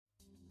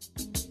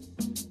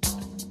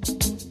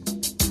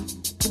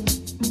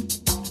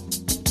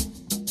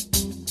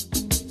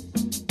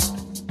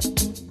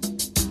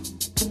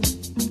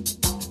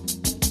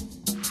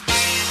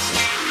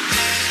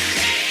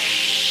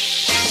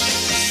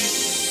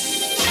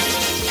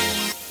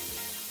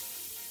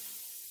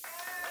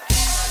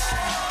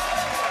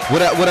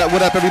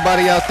What up,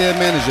 everybody out there,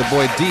 man? It's your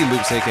boy D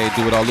Loops, aka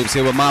Do It All Loops,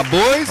 here with my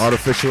boys.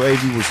 Artificial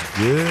AV was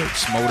good.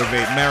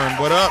 Motivate Marin,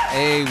 what up?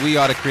 Hey, we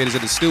are the creators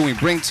of the stew. We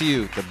bring to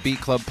you the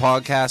Beat Club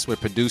podcast where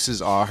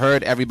producers are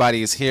heard.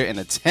 Everybody is here in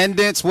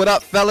attendance. What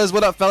up, fellas?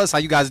 What up, fellas? How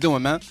you guys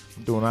doing, man?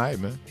 I'm doing all right,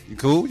 man. You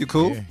cool? You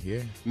cool?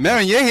 Yeah.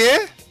 Marin, you're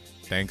here?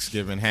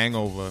 Thanksgiving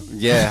hangover.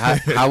 Yeah,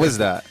 how is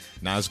that?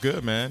 Nah, it's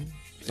good, man.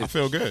 I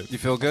feel good. You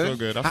feel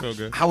good? I feel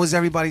good. How was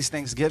everybody's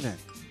Thanksgiving?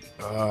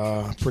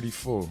 Pretty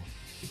full.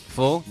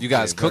 Full? You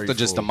guys cooked or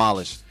just full.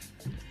 demolished?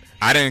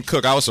 I didn't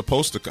cook. I was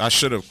supposed to. I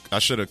should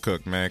have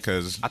cooked, man,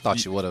 because I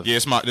thought you would have. Yeah,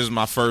 this is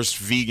my first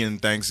vegan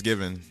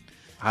Thanksgiving.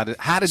 How did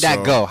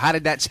that go? How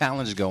did that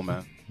challenge go,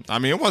 man? I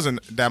mean, it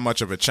wasn't that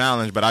much of a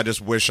challenge, but I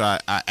just wish I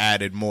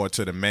added more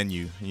to the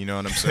menu. You know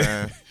what I'm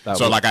saying?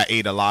 Like I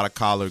ate a lot of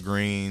collard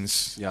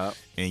greens,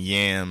 and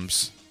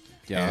yams,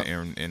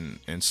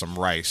 and some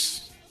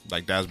rice.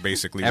 Like that's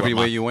basically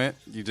everywhere you went.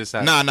 You just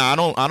had Nah. I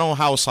don't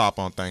house hop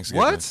on Thanksgiving.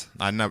 What?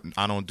 I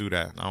don't do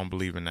that. I don't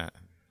believe in that.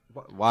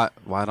 Why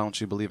don't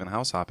you believe in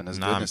house hopping? There's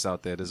goodness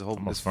out there. There's a whole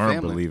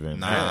firm believer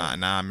in that.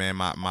 Nah, man.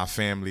 My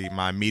family,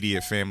 my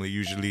immediate family,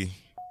 usually,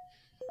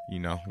 you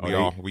know,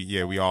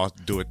 we all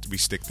do it. We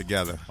stick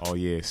together. Oh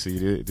yeah.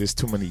 See, there's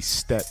too many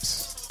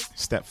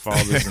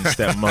stepfathers and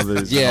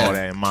stepmothers and all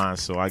that in mind,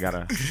 so I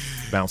gotta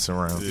bounce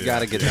around. You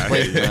gotta get the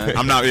plate, man.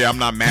 I'm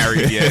not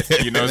married yet.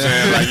 You know what I'm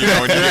saying? Like, you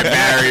know, when you get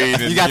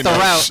married, and, you got the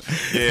route.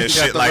 Yeah,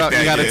 shit like that.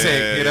 You gotta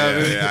take. You know what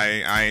I mean?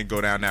 Yeah, I ain't go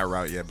down that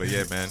route yet, but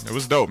yeah, man, it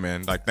was dope,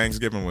 man. Like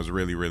Thanksgiving was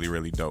really, really,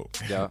 really dope.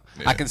 Yeah.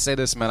 I can say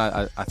this,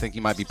 man. I think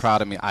you might be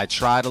proud of me. I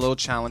tried a little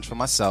challenge for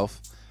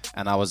myself,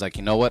 and I was like,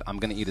 you know what? I'm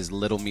gonna eat as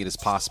little meat as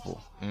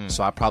possible.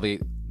 So I probably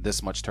ate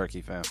this much turkey,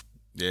 fam.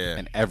 Yeah.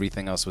 And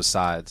everything else was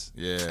sides.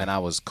 Yeah. And I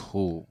was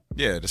cool.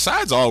 Yeah, the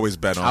sides always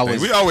better on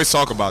things. We always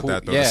talk about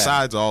that, though. Yeah. The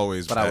sides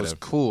always better. But I was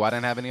cool. I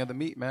didn't have any other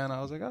meat, man. I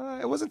was like,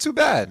 it wasn't too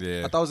bad. Yeah.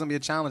 I thought it was going to be a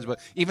challenge. But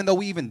even though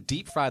we even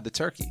deep fried the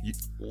turkey.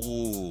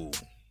 Ooh.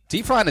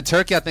 Deep frying the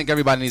turkey, I think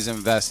everybody needs to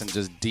invest in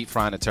just deep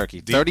frying a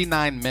turkey.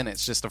 39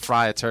 minutes just to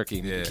fry a turkey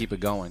and keep it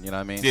going. You know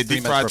what I mean? Yeah,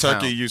 deep fried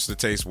turkey used to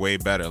taste way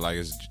better. Like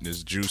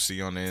it's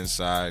juicy on the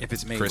inside. If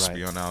it's made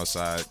crispy right. on the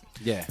outside.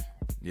 Yeah.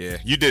 Yeah.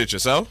 You did it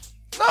yourself?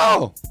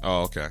 No.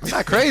 Oh, okay. I'm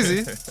not crazy.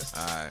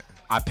 All right.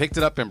 I picked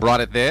it up and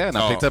brought it there, and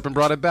I picked it up and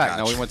brought it back.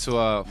 Now we went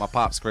to my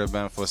pop's crib,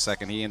 man, for a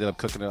second. He ended up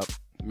cooking it up,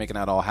 making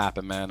that all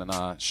happen, man,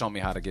 and showing me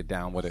how to get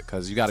down with it.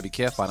 Because you got to be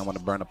careful. I don't want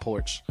to burn the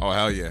porch. Oh,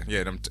 hell yeah.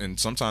 Yeah, and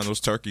sometimes those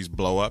turkeys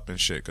blow up and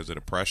shit because of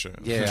the pressure.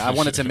 Yeah, I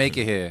wanted to make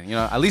it here. You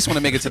know, at least want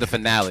to make it to the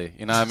finale.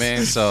 You know what I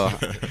mean? So,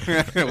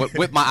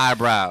 with my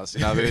eyebrows. You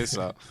know what I mean?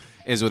 So,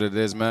 is what it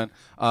is, man.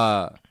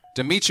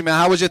 Dimitri, man,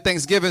 how was your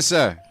Thanksgiving,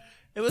 sir?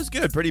 It was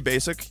good, pretty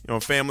basic. You know,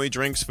 family,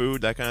 drinks,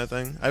 food, that kind of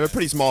thing. I have a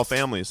pretty small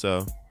family,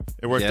 so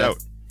it worked out.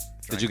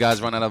 Did you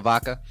guys run out of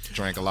vodka?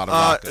 Drank a lot of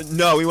vodka.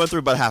 No, we went through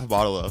about half a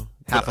bottle, though.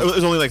 It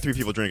was only like 3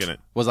 people drinking it.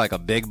 Was like a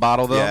big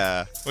bottle, though?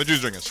 Yeah. What you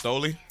drinking,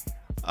 Stoli?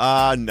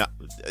 No.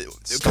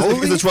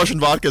 Because it's Russian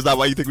vodka, is that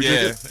why you think we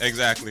drink it? Yeah,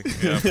 exactly.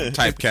 Yeah,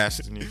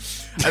 typecast.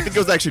 I think it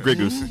was actually Grey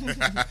Goose.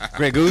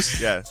 Grey Goose?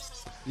 Yeah.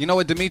 You know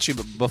what, Dimitri,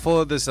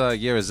 before this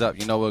year is up,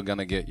 you know we're going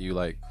to get you,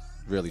 like,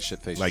 really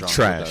shit-faced like drunk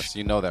trash. with us.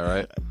 You know that,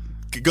 right?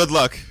 Good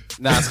luck.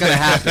 Nah, it's going to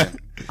happen.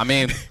 I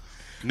mean,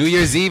 New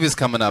Year's Eve is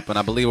coming up, and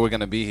I believe we're going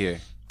to be here.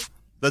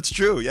 That's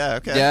true. Yeah,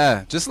 okay.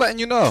 Yeah, just letting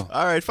you know.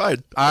 All right,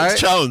 fine. All right.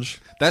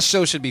 Challenge. That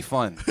show should be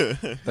fun.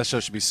 That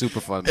show should be super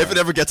fun, man. If it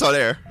ever gets on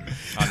air.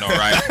 I know,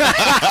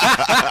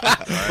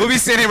 right? We'll be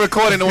sitting here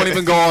recording and won't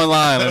even go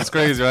online. That's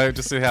crazy, right?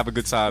 Just to have a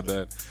good time,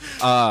 man.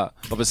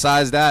 But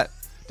besides that,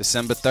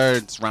 December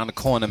 3rd, it's around the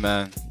corner,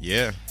 man.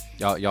 Yeah.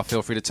 Y'all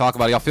feel free to talk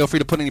about it. Y'all feel free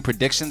to put any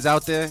predictions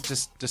out there,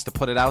 just to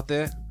put it out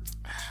there.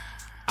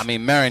 I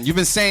mean, Marin, you've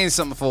been saying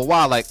something for a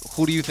while. Like,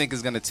 who do you think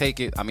is going to take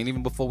it? I mean,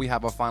 even before we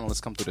have our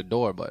finalists come through the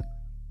door, but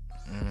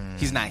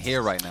he's not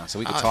here right now, so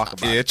we can talk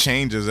about it. It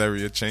changes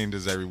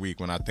every week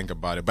when I think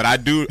about it. But I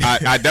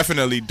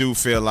definitely do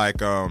feel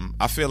like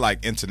I feel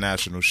like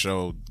International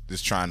Show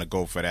is trying to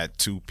go for that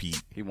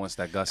two-peat. He wants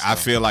that gusto. I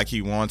feel like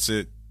he wants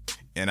it.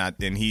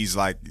 And he's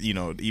like, you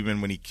know,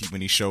 even when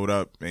he showed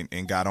up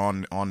and got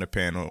on the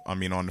panel, I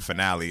mean on the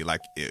finale,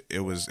 like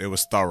it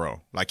was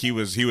thorough. Like he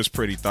was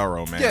pretty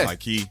thorough, man. Yeah.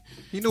 Like he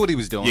knew what he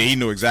was doing. Yeah, he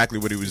knew exactly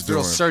what he was doing.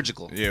 Real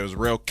surgical. Yeah, it was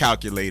real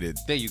calculated.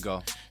 There you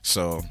go.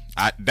 So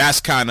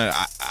that's kind of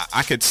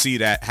I could see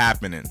that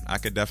happening. I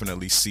could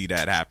definitely see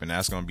that happen.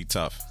 That's gonna be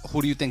tough.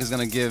 Who do you think is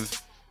gonna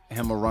give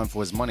him a run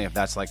for his money if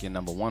that's like your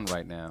number one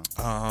right now?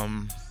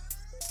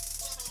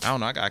 I don't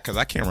know, because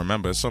I can't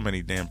remember. There's so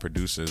many damn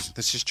producers.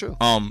 This is true.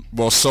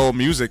 Well, Soul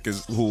Music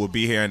is who will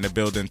be here in the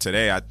building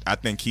today. I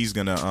think he's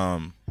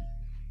gonna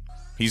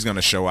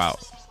show out.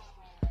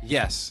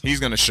 Yes, he's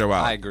gonna show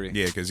out. I agree.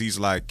 Yeah, because he's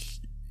like,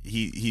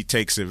 he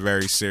takes it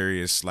very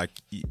serious. Like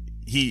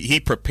he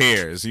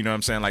prepares. You know what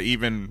I'm saying? Like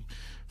even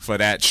for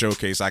that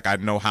showcase, like I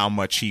know how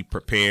much he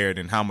prepared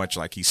and how much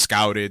like he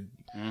scouted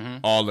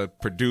all the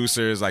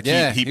producers. Like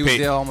he was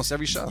there almost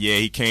every show. Yeah,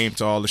 he came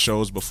to all the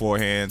shows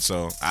beforehand.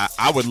 So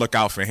I would look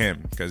out for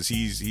him because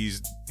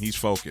he's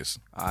focused.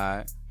 All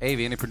right,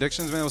 Avi, any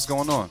predictions, man? What's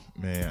going on?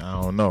 Man,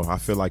 I don't know. I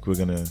feel like we're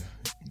gonna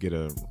get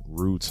a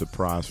rude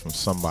surprise from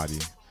somebody.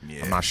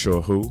 Yeah. I'm not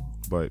sure who,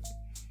 but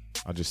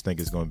I just think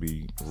it's gonna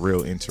be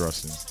real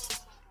interesting.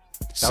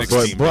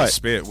 16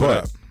 spit. What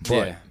up?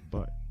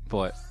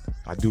 But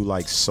I do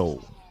like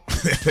Seoul.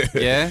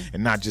 Yeah,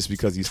 and not just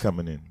because he's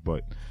coming in,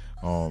 but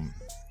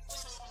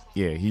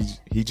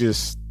he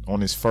just on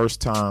his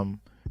first time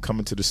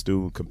coming to the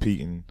studio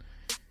competing,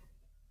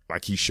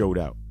 like he showed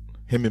out.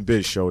 Him and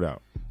Biz showed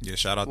out. Yeah,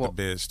 shout out to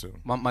Biz too.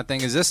 My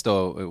thing is this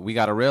though, we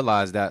got to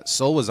realize that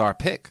Seoul was our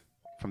pick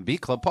from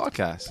Beat Club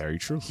Podcast. Very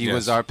true. He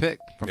was our pick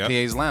from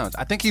PA's Lounge.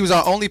 I think he was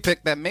our only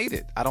pick that made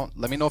it.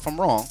 Let me know if I'm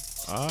wrong.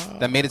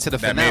 That made it to the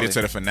finale. That made it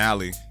to the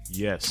finale.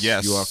 Yes,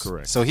 you are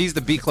correct. So he's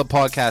the Beat Club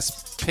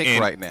Podcast pick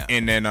right now.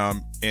 And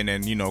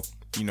then you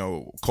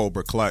know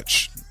Cobra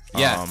Clutch.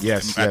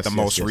 Yes, at the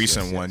most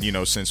recent one. You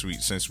know, since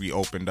we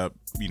opened up,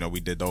 you know,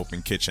 we did the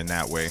open kitchen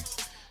that way.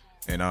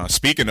 And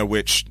speaking of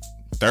which,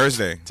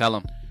 Thursday. Tell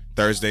him.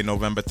 Thursday,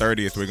 November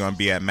 30th, we're gonna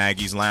be at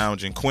Maggie's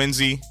Lounge in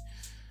Quincy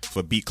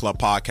for Beat Club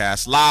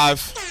Podcast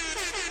Live.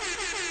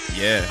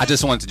 Yeah. I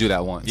just wanted to do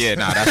that once. Yeah,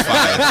 nah, that's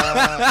fire.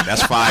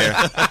 That's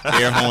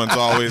fire. Air horns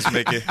always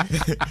make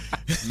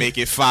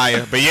it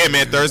fire. But yeah,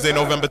 man, Thursday,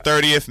 November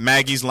 30th,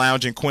 Maggie's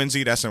Lounge in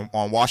Quincy. That's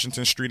on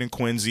Washington Street in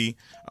Quincy.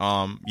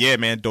 Yeah,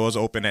 man, doors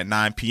open at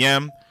 9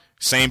 p.m.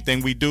 Same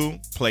thing we do.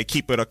 Play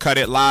Keep It or Cut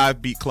It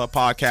live, Beat Club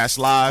Podcast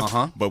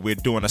live. But we're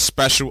doing a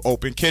special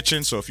open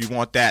kitchen. So if you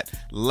want that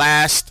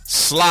last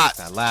slot,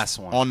 that last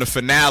one on the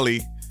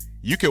finale,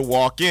 you can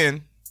walk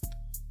in,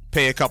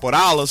 pay a couple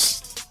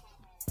dollars,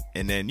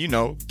 and then, you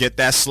know, get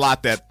that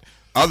slot that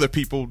other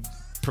people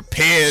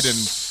prepared and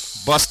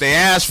bust their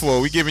ass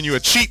for. We giving you a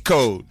cheat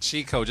code.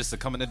 Cheat code just to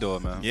come in the door,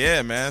 man.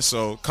 Yeah, man.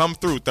 So come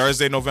through.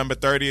 Thursday, November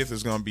 30th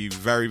is going to be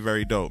very,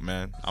 very dope,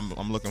 man.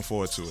 I'm looking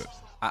forward to it.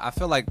 I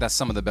feel like that's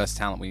some of the best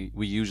talent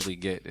we usually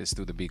get is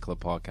through the Beat Club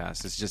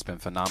Podcast. It's just been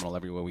phenomenal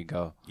everywhere we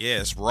go. Yeah,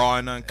 it's raw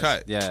and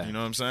uncut. Yeah. You know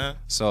what I'm saying?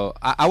 So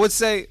I would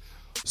say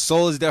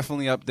Seoul is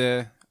definitely up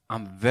there.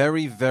 I'm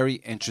very, very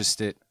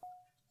interested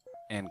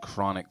in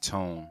Chronic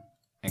Tone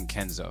and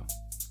Kenzo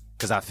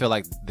because I feel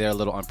like they're a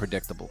little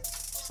unpredictable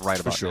right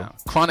about now.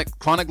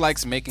 Chronic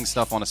likes making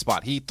stuff on the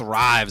spot. He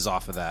thrives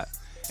off of that.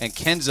 And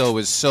Kenzo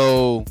is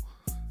so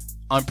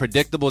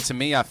unpredictable to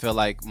me. I feel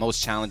like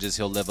most challenges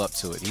he'll live up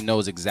to it. He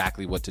knows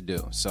exactly what to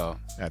do. So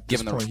at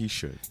this point, he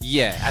should.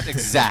 Yeah,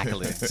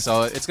 exactly.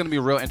 So it's going to be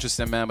real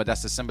interesting, man. But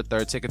that's December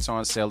 3rd. Tickets are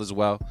on sale as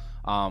well.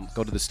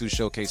 Go to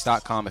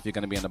thestewshowcase.com if you're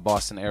going to be in the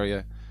Boston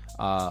area.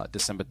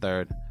 December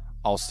 3rd.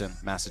 Alston,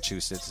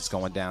 Massachusetts. It's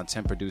going down.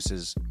 10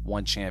 producers,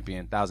 1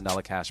 champion,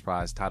 $1,000 cash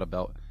prize, title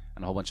belt,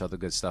 and a whole bunch of other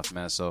good stuff,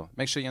 man. So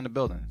make sure you're in the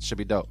building. It should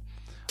be dope.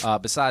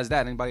 Besides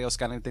that, anybody else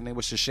got anything they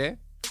wish to share?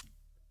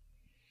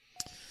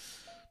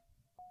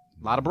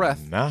 A lot of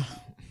breath. Nah.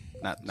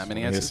 Not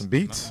many answers. Hear some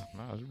beats.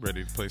 Nah, I was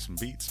ready to play some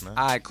beats, man.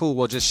 All right, cool.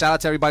 Well, just shout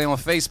out to everybody on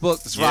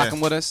Facebook that's rocking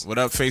with us. What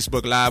up,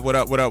 Facebook Live? What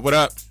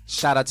up?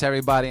 Shout out to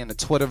everybody in the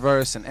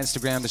Twitterverse and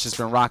Instagram that's just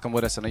been rocking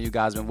with us. I know you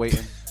guys been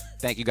waiting.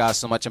 Thank you guys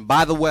so much. And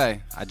by the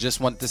way, I just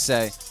wanted to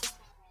say,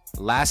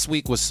 last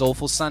week was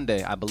Soulful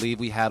Sunday. I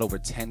believe we had over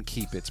 10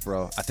 keep its,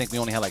 bro. I think we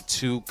only had like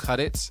 2 cut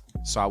its.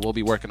 So I will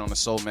be working on a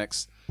soul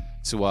mix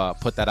to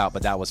put that out.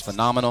 But that was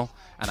phenomenal.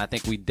 And I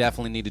think we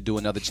definitely need to do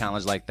another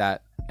challenge like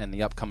that in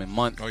the upcoming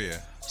month. Oh, yeah.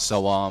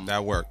 So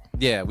that worked.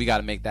 Yeah, we got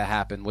to make that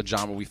happen. What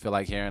genre we feel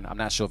like hearing. I'm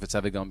not sure if it's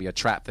ever going to be a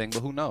trap thing, but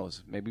who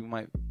knows? Maybe we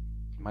might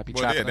be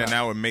trapping. Yeah, then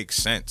that would make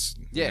sense.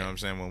 Yeah. You know what I'm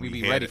saying? When we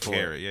be ready for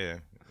it. Yeah.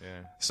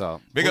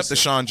 So big up to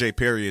Sean J.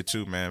 Period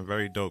too, man.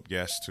 Very dope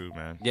guest too,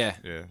 man. Yeah.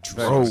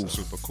 Drove.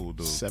 Super cool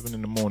dude. 7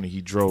 a.m.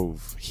 he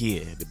drove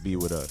here to be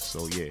with us.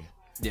 So yeah.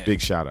 Big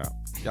shout out.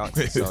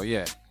 So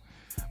yeah.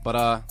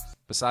 But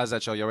besides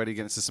that, y'all ready to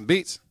get into some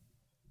beats?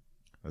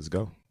 Let's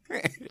go.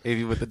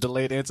 Maybe with the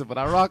delayed answer, but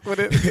I rock with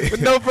it.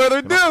 With no further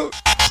ado.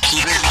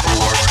 Keep it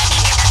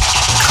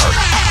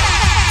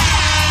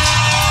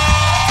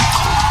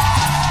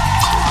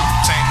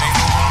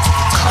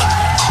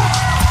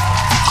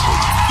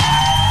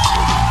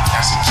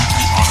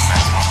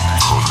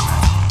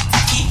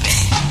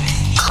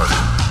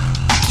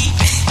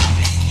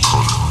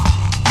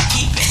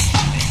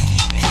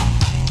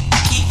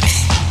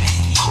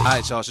All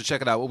right, y'all. So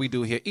check it out. What we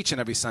do here each and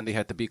every Sunday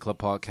at the Beat Club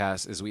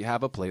Podcast is we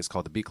have a place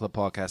called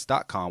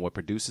thebeatclubpodcast.com where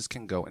producers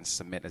can go and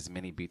submit as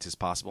many beats as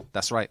possible.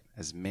 That's right,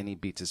 as many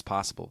beats as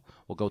possible.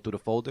 We'll go through the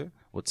folder.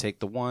 We'll take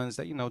the ones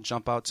that,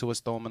 jump out to us,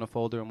 throw them in a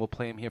folder, and we'll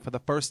play them here for the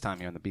first time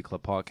here on the Beat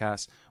Club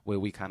Podcast where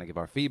we kind of give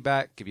our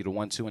feedback, give you the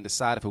 1-2, and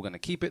decide if we're going to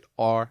keep it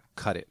or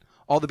cut it.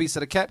 All the beats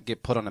that are kept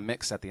get put on a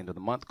mix at the end of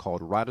the month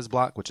called Writer's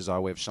Block, which is our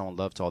way of showing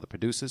love to all the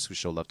producers who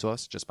show love to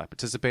us just by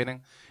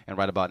participating. And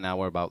right about now,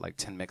 we're about like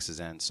 10 mixes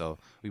in. So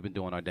we've been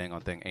doing our dang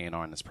on thing,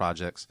 A&R in this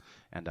projects.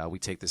 And we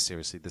take this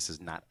seriously. This is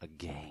not a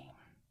game.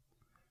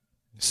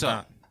 It's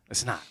not.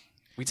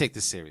 We take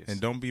this serious. And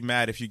don't be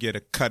mad if you get a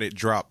cut it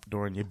drop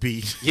during your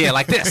beat. Yeah,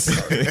 like this.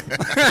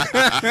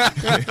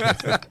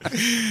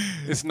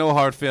 It's no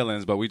hard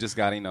feelings, but we just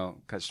got to,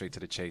 cut straight to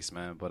the chase,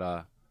 man.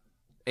 But,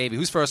 Avi,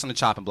 who's first on the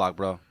chopping block,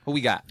 bro? Who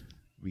we got?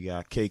 We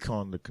got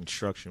K-Con the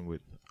Construction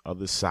with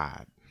Other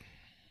Side.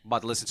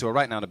 About to listen to it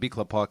right now on the Beat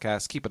Club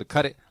podcast. Keep it or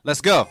cut it.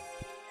 Let's go.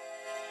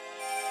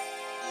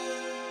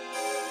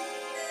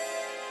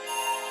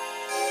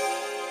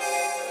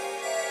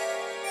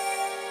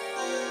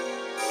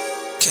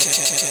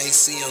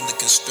 KC on the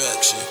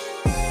Construction.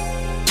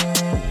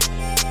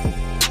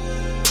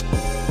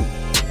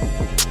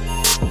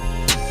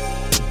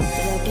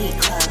 The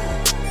Beat Club.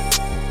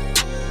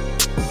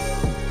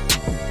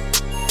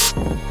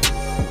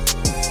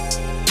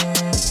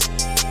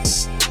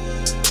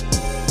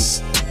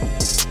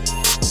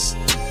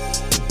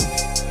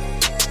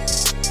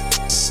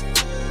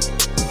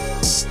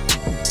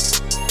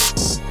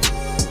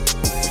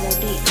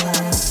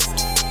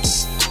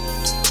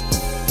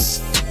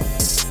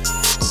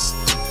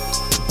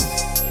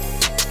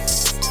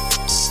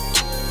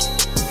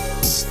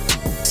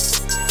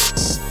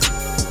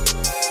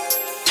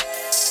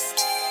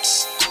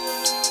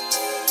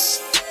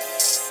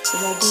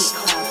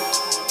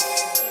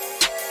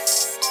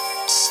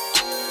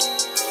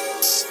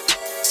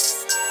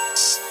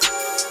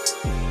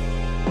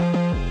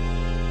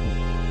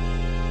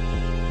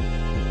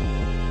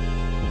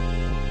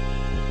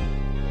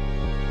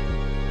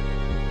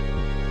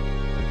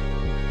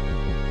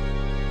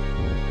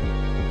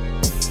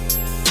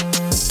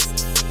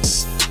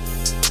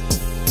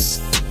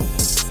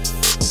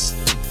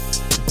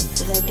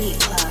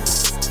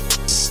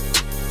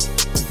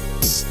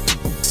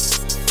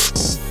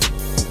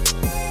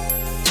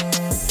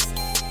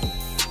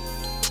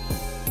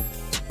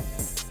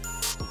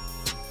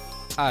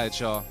 All right,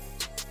 y'all.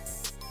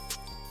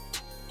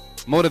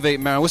 Motivate,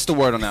 Marin. What's the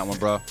word on that one,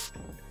 bro?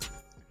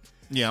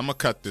 Yeah, I'm gonna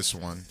cut this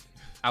one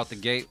out the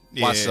gate.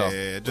 Why so?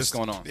 What's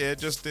going on? Yeah,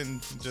 just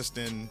didn't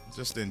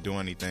do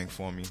anything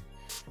for me.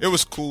 It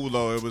was cool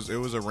though. It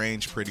was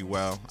arranged pretty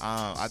well.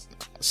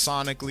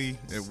 Sonically,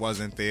 it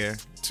wasn't there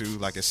too.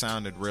 Like it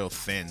sounded real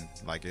thin.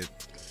 Like it.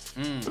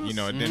 It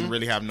didn't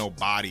really have no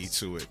body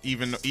to it.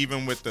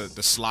 Even with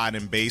the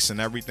sliding bass and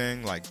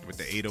everything, like with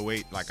the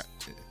 808, like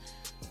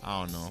I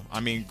don't know.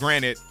 I mean,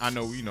 granted, I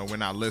know we're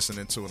not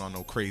listening to it on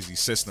no crazy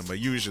system, but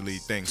usually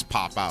things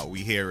pop out. We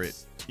hear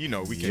it. We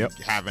can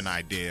have an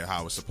idea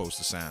how it's supposed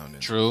to sound.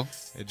 And true.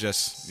 It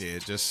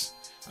just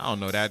I don't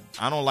know that.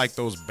 I don't like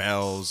those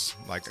bells.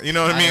 Like I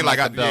mean. Like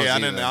I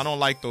don't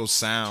like those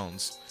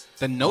sounds.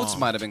 The notes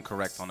might have been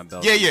correct on the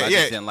bell. Yeah.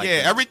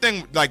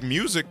 Everything like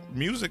music.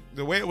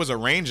 The way it was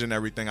arranged and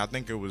everything, I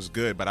think it was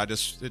good. But it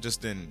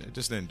just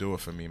didn't do it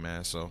for me,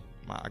 man. So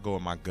I go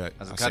with my gut.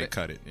 I say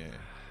cut it. Yeah.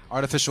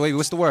 Artificial wave.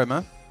 What's the word,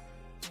 man?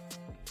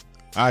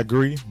 I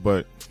agree,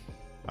 but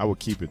I would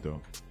keep it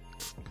though,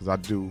 because I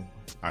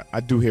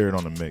do hear it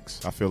on the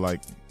mix. I feel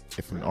like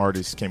if an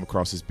artist came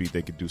across this beat,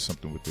 they could do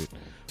something with it.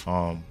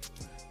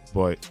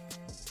 But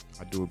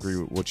I do agree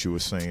with what you were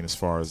saying as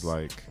far as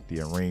like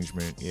the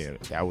arrangement. Yeah,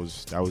 that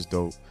was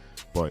dope.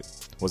 But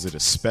was it a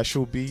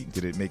special beat?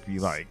 Did it make me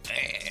like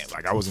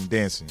I wasn't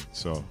dancing?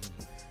 So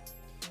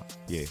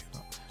yeah.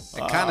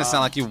 It kind of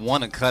sound like you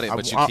want to cut it,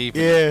 but you keep it.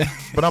 Yeah,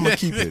 but I'm gonna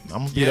keep it.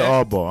 I'm gonna be the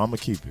oddball. I'm gonna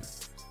keep it.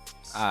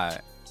 All right.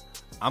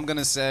 I'm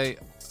gonna say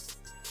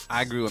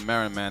I agree with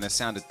Marin, man. It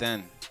sounded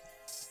thin.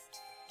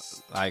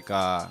 Like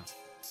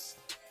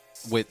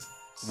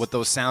with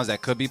those sounds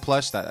that could be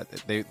plush, that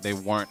they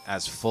weren't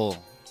as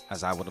full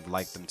as I would have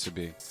liked them to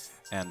be.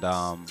 And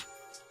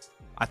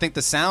I think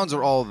the sounds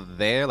are all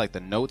there, like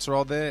the notes are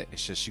all there.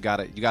 It's just you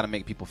gotta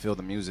make people feel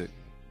the music,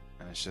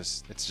 and it's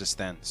just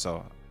thin.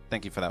 So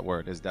thank you for that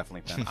word. It's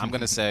definitely thin. I'm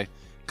gonna say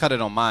cut it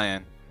on my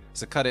end.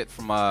 So cut it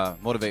from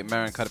Motivate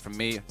Marin, cut it from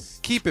me.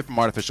 Keep it from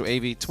Artificial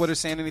AV. Twitter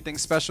saying anything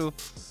special?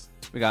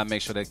 We gotta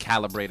make sure they're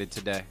calibrated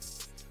today.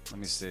 Let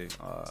me see.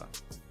 I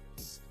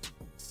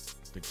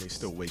think they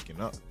still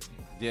waking up.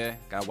 Yeah,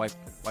 gotta wipe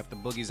the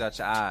boogies out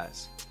your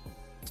eyes.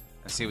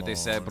 And see what they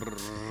said.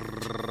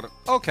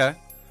 Okay.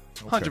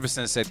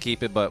 100% said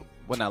keep it, but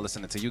we're not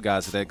listening to you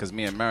guys today because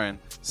me and Marin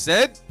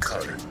said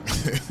cut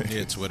it.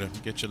 Yeah, Twitter.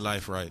 Get your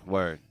life right.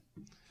 Word.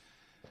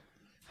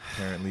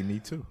 Apparently me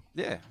too.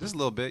 Yeah, just a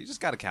little bit. You just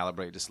gotta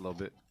calibrate just a little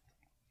bit.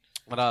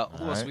 But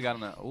who else we got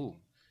on that? Ooh.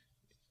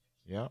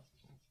 Yeah.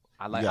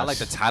 I like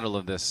the title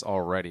of this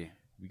already.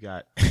 We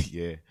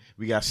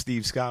got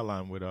Steve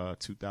Skyline with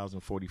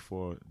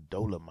 2044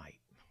 Dolomite.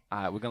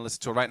 All right, we're gonna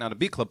listen to it right now. The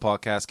Beat Club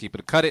podcast. Keep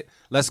it or cut it.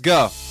 Let's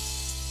go.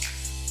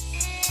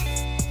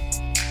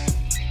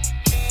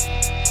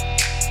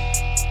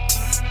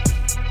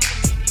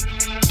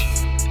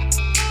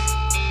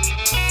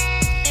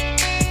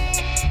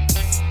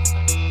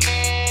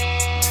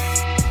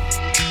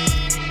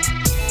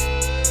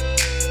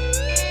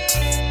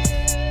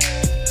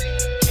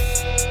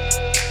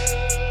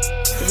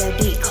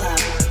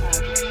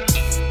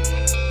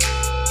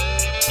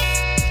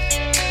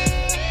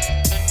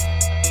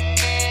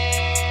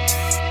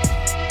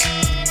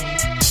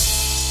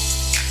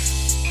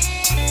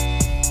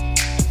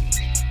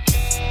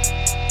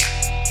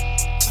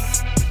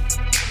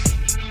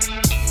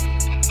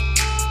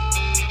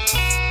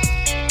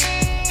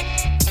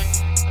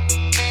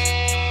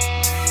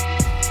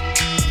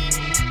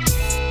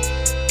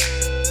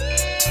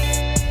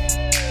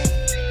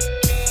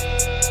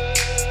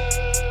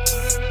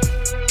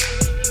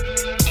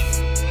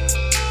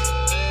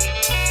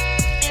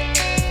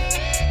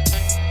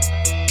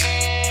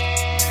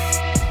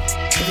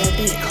 The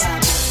Beat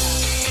Club.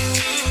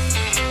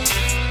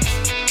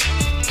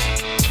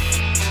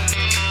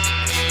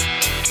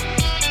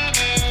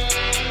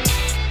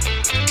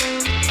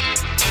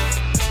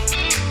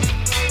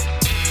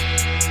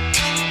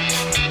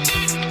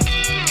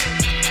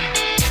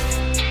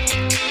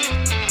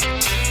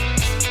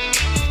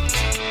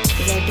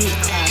 The Beat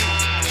Club.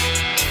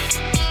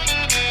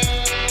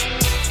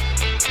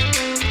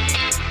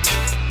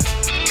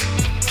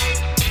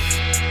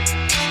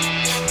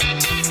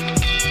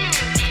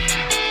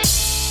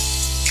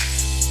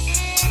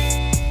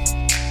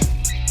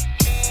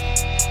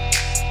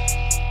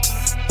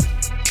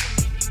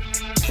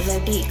 The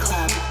Beat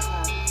Club.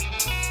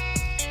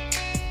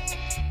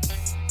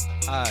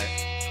 All right.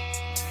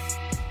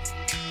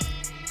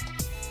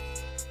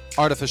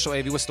 Artificial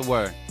AV, what's the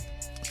word?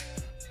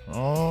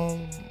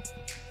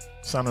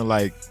 Sounding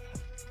like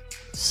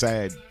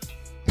sad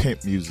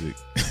pimp music.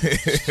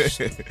 Is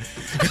it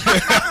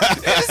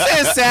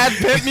sad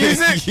pimp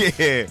music?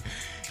 Yeah.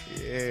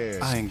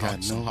 I ain't got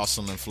no.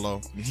 Hustle and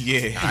flow.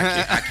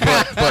 Yeah.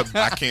 But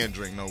I can't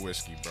drink no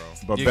whiskey, bro.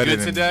 But You better good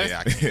than today? Yeah,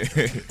 I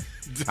can't.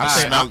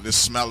 The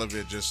smell of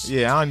it just.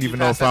 Yeah, I don't even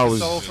know pass if I that was.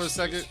 soul for a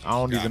second? I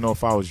don't even know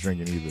if I was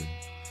drinking either.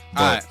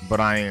 But, Alright. but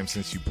I am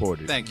since you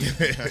poured it. Thank you.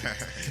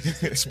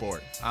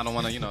 Sport. I don't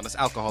want to, that's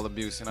alcohol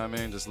abuse, you know what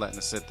I mean? Just letting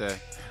it sit there.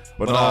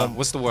 But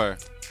What's the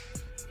word?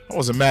 I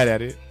wasn't mad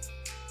at it.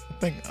 I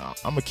think I'm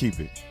gonna keep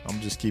it. I'm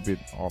just keep it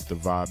off the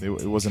vibe.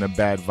 It wasn't a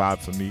bad vibe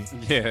for me.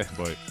 Yeah.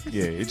 But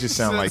yeah, it just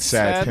sounded like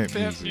sad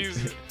pimp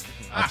music.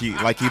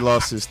 like he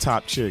lost his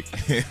top chick.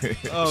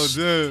 Oh,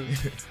 dude.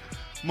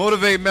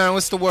 Motivate, man.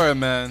 What's the word,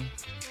 man?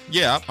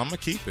 Yeah, I'm gonna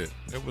keep it.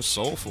 It was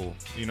soulful,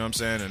 you know what I'm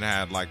saying, and it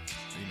had like,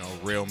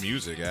 real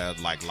music. It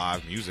had like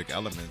live music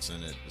elements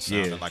in it. It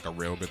sounded like a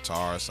real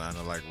guitar. It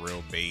sounded like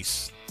real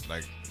bass.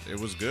 Like it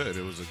was good.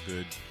 It was a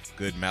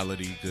good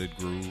melody, good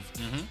groove.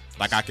 Mm-hmm.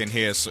 Like I can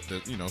hear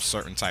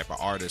certain type of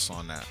artists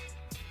on that.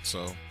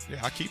 So yeah,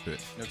 I keep it.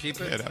 You'll keep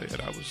it? Yeah,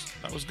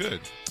 that was good.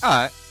 All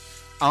right.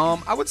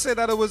 I would say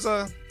that it was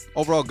a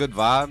overall good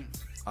vibe.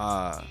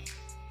 I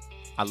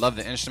love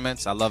the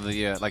instruments. I love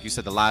the like you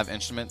said, the live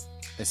instrument.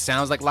 It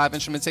sounds like live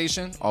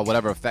instrumentation or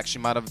whatever effects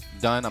you might have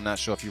done. I'm not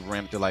sure if you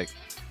ran through like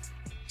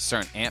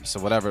certain amps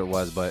or whatever it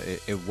was, but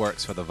it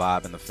works for the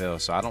vibe and the feel.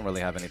 So I don't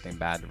really have anything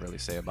bad to really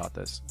say about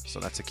this. So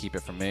that's a keep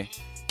it from me.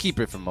 Keep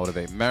it from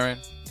Motivate Marin.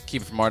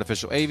 Keep it from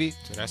Artificial AV.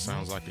 So that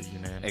sounds like a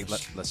unanimous. Hey,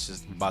 let's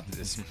just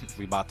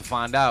we about to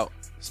find out.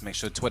 Let's make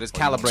sure Twitter's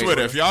calibrated.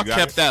 Twitter, if y'all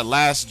kept that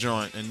last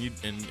joint and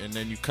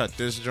then you cut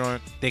this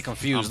joint, they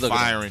confused. I'm Look,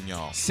 firing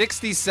y'all.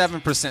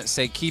 67%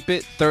 say keep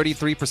it,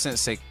 33%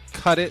 say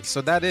cut it.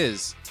 So that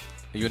is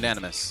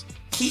unanimous.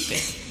 Keep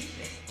it.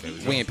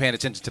 We ain't paying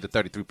attention to the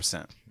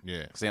 33%.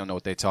 Yeah, because they don't know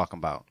what they talking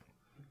about.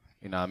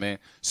 You know what I mean?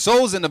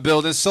 Soul's in the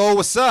building. Soul,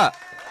 what's up?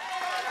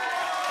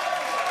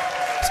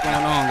 What's going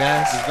on,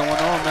 guys? What's going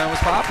on, man?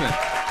 What's poppin'?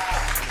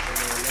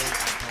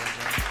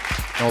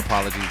 No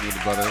apologies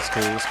needed, brother. It's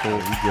cool. It's cool.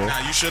 We good.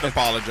 Nah, you should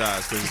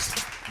apologize because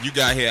you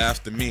got here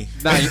after me.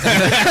 Nah,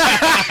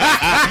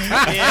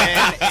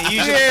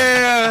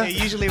 and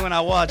usually when I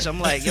watch,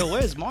 I'm like, yo,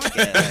 where's Mark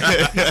at?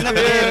 He's never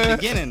there at the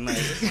beginning. Like.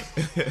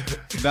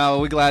 No,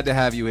 we're glad to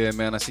have you here,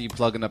 man. I see you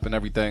plugging up and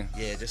everything.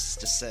 Yeah, just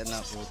setting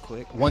up real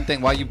quick. One thing,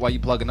 while you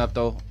plugging up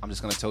though, I'm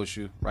just gonna toast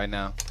you right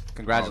now.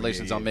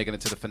 Congratulations on making it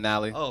to the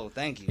finale. Oh,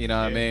 thank you. You know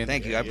what I mean?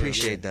 Thank you. I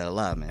appreciate that a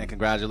lot, man. And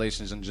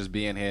congratulations on just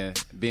being here,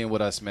 being with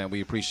us, man.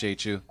 We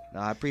appreciate you. No,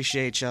 I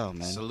appreciate y'all,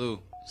 man. Salute.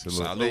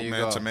 Salute,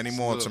 man. Go. To many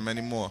more. Salute. To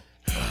many more.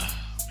 Oh, man.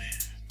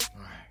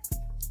 All right.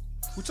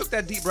 Who took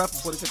that deep breath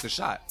before they took the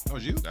shot? That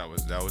was you? That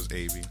was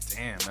AV.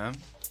 Damn, man.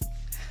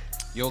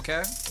 You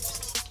okay?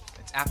 It's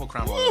apple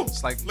crumble. Woo!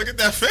 It's like, look at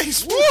that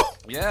face. Woo!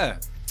 Yeah.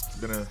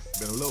 Been a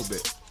little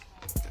bit.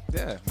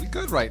 Yeah, we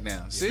good right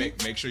now. See?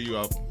 Make sure you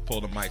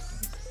pull the mic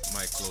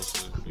closer,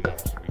 so we can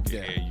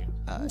hear you.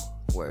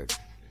 Word.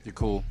 You're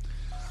cool.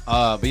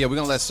 But yeah, we're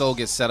gonna let Soul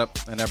get set up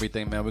and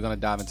everything, man. We're gonna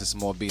dive into some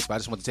more beats. But I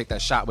just want to take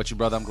that shot with you,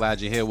 brother. I'm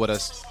glad you're here with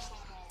us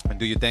and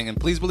do your thing. And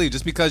please believe,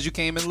 just because you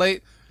came in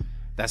late,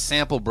 that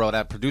sample, bro,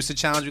 that producer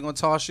challenge we're gonna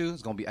toss you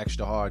is gonna be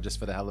extra hard just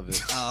for the hell of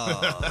it. Oh,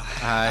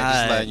 Alright,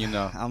 just letting you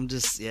know. I'm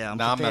just, I'm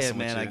Nah, I'm prepared, messing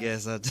with man. you. I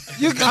guess.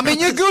 You're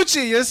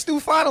Gucci. You're a Stu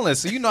finalist,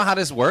 so you know how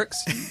this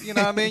works. You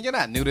know what I mean? You're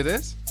not new to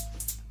this.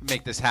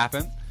 Make this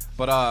happen.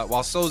 But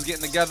while Soul's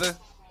getting together,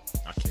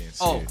 I can't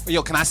see it.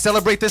 Yo, can I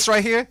celebrate this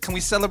right here? Can we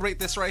celebrate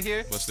this right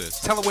here? What's this?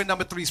 Tell her where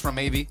number 3's from,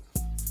 AV.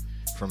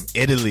 From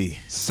Italy.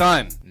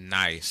 Son.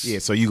 Nice. Yeah,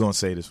 so you gonna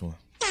say this one.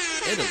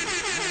 Italy.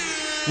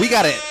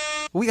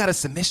 We got a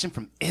submission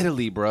from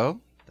Italy, bro.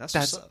 That's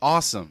That's what's up.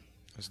 awesome.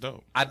 That's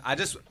dope.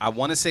 I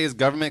want to say it's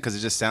government because it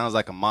just sounds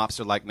like a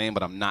mobster-like name,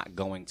 but I'm not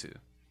going to.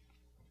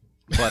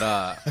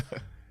 But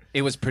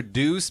it was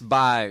produced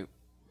by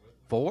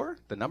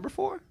the number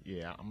 4?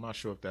 Yeah, I'm not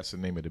sure if that's the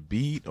name of the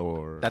beat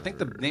or. I think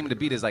the name of the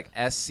beat is like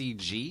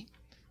SCG.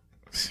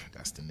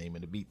 That's the name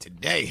of the beat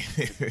today.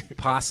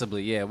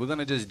 Possibly, yeah. We're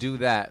gonna just do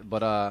that,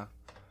 but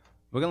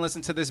we're gonna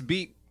listen to this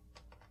beat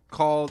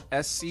called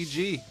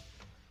SCG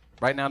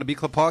right now on the Beat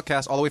Club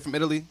podcast, all the way from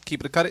Italy.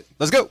 Keep it or cut it.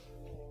 Let's go.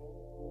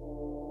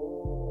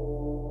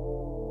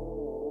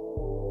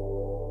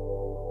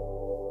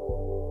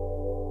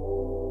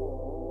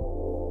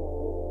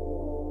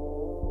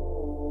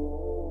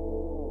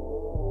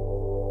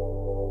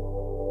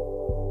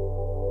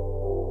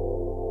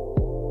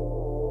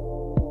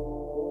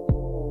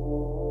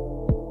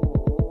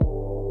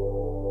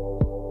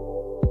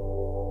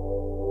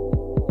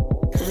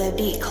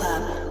 Beat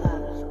Club.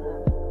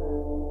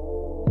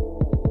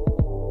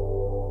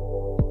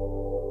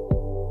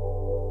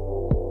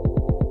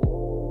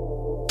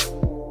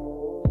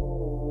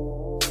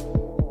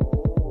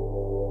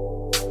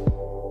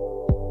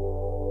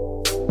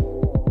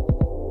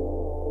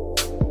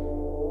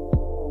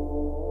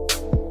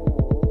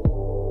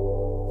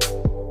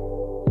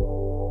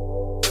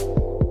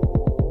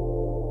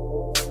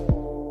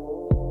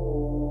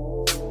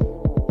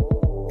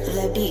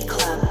 The Beat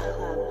Club.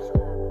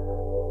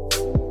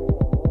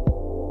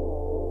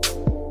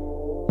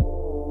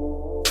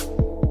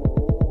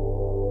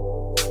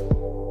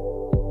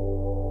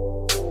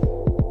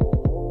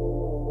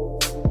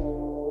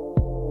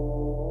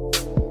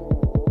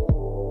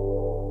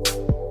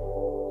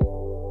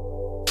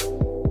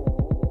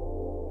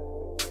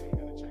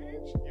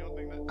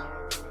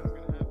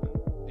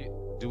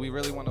 Do we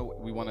really want to?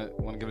 We want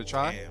to give it a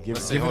try? Give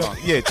Let's it, see, give it hold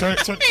up. on. Yeah, turn.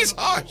 He's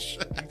harsh.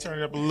 Turn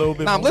it up a little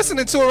bit. Nah, I'm more.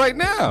 listening to it right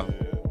now.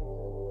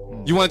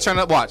 You want to turn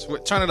it up? Watch.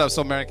 Turn it up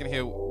so Mary can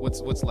hear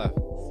what's left.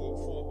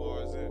 Four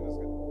bars in. Let's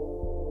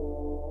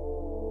go.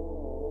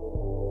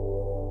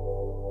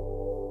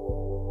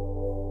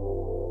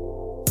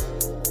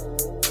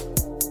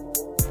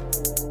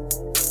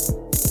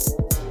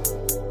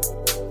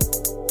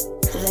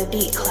 The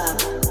Beat Club.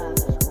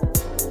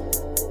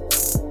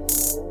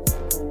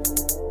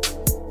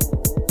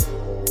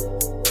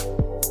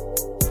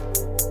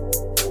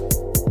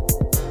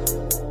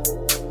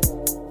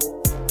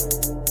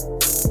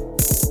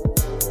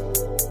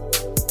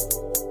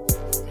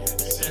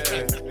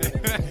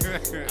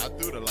 I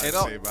threw the It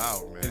all- lightsaber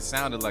out, man. It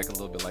sounded like a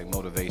little bit like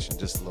motivation,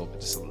 just a little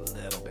bit.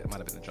 It might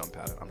have been a drum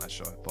pattern. I'm not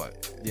sure,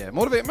 but yeah,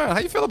 motivate man. How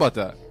you feel about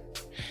that?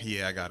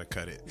 Yeah, I gotta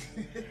cut it.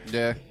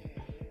 Yeah.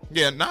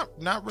 Yeah, not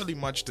really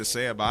much to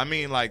say about. I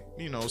mean, like,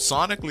 you know,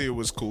 sonically it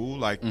was cool.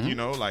 Like, you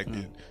know, like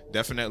it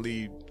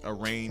definitely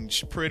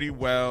arranged pretty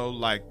well.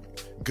 Like,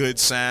 good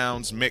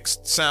sounds,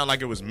 sound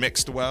like it was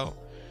mixed well.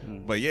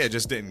 But yeah, it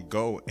just didn't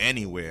go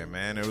anywhere,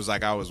 man. It was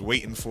like I was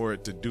waiting for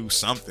it to do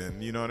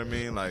something. You know what I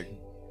mean? Like,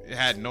 it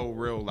had no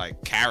real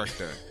like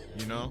character.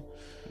 You know,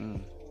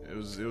 it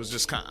was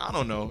just kind. I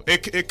don't know.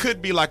 It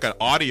could be like an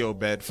audio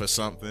bed for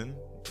something.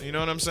 You know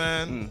what I'm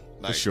saying?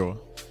 Like, For sure.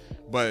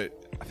 But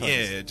yeah,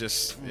 it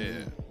just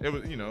it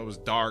was, you know, it was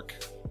dark,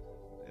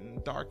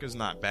 and dark is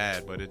not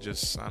bad, but it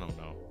just, I don't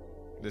know,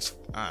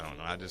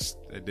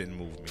 it didn't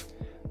move me.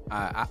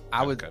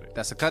 I would cut it.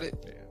 That's a cut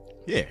it.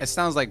 Yeah. It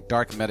sounds like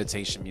dark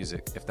meditation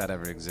music, if that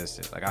ever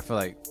existed. Like, I feel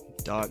like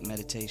Dark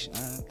meditation.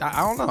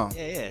 I don't know.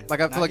 Yeah. Like,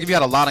 I feel like if you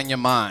had a lot on your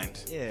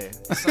mind, Yeah.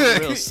 It's something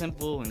real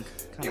simple and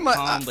kind You of might-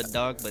 calm, but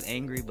dark, but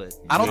angry, but.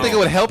 I don't think it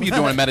would help you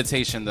during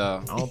meditation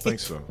though. I don't think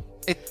so.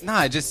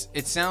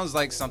 It sounds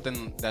like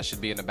something that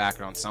should be in the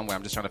background somewhere.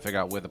 I'm just trying to figure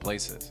out where the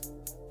place is.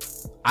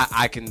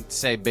 I can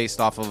say based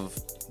off of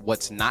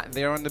what's not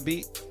there on the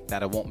beat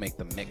that it won't make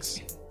the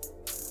mix.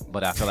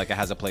 But I feel like it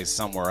has a place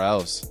somewhere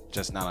else,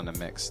 just not on the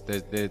mix.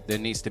 There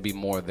needs to be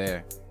more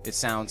there. It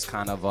sounds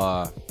kind of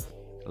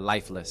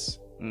lifeless,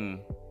 you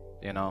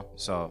know.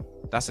 So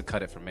that's a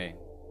cut it for me.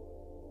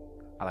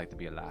 I like to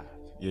be alive.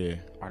 Yeah.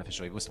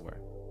 Artificial. What's the word?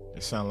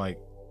 It sounded like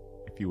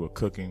if you were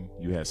cooking,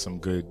 you had some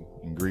good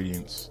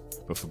ingredients,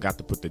 but forgot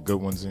to put the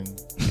good ones in,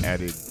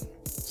 added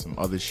some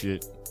other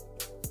shit,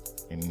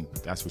 and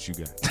that's what you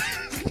got.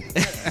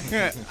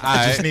 It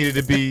just needed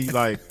to be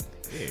like,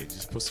 yeah,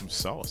 just put some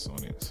sauce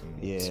on it.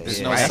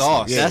 There's no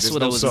sauce. Yeah, That's there's what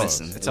no it was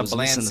sauce. missing. It's a bland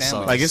missing the sandwich.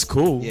 sauce. Like, it's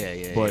cool,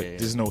 Yeah, but yeah.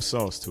 there's no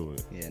sauce to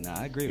it. Yeah, nah,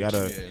 I agree You with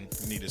gotta. you.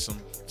 Yeah, needed some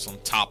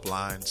top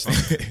line,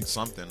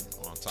 something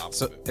on top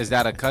So of it. is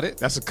that a cut it?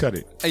 That's a cut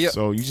it. Hey, yo-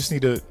 So you just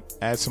need to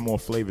add some more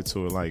flavor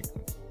to it, like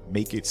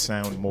make it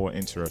sound more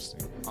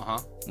interesting.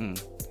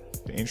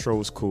 The intro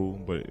was cool,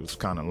 but it was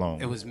kind of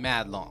long. It was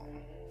mad long.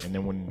 And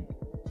then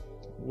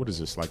what is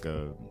this, like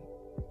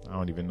I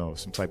don't even know,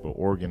 some type of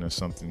organ or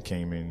something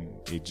came in,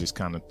 it just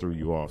kind of threw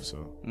you off.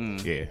 So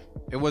yeah,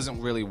 It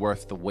wasn't really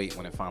worth the wait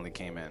when it finally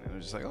came in. It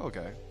was just like, oh,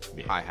 okay,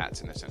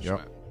 hi-hats in this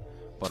instrument.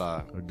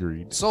 But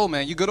agreed. Soul,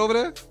 man, you good over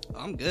there?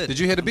 I'm good. Did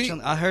you hear the beat?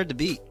 I heard the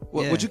beat.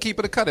 Yeah. Would you keep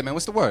it or cut it, man?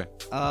 What's the word?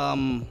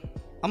 I'm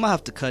gonna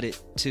have to cut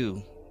it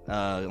too,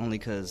 only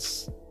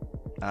because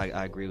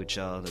I agree with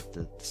y'all that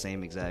the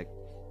same exact.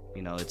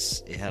 You know,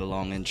 it had a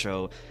long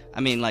intro. I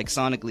mean, like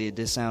sonically, it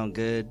did sound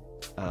good,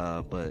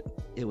 but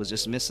it was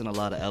just missing a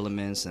lot of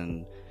elements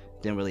and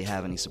didn't really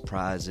have any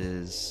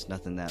surprises.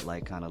 Nothing that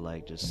like kind of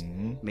like just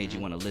made you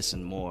want to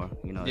listen more.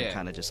 You know, Yeah. it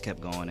kind of just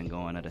kept going and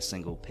going at a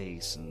single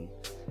pace and.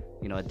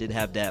 You know, I did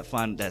have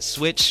that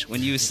switch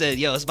when you said,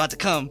 "Yo, it's about to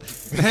come."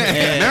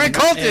 Mary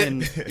called it.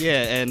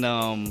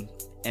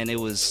 And it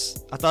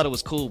was. I thought it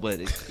was cool, but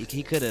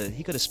he could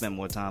have spent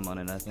more time on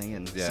it, I think,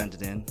 and sent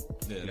it in.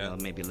 You know,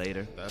 maybe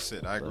later. That's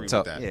it. I agree So-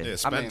 with that. yeah.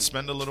 Yeah,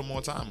 spend a little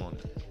more time on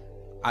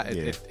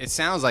it. It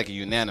sounds like a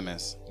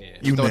unanimous.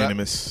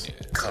 Unanimous.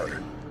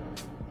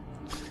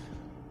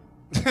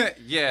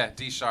 Yeah,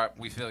 D Sharp,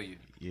 we feel you.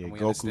 Yeah, We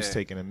Goku's understand.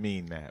 taking a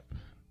mean nap.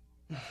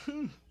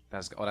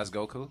 That's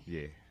Goku.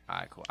 Yeah. All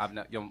right, cool.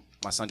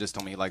 My son just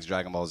told me he likes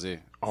Dragon Ball Z.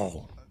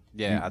 Oh,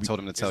 Yeah, I told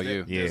him to tell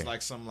you. Yeah. There's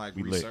like some like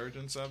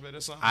resurgence of it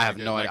or something. I have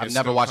no idea. like I've it's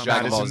never still watched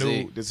coming Dragon out. Ball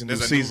Z. There's a There's new a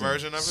new season.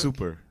 version of it?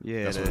 Super.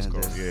 Yeah, That's what it's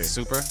called. Yeah.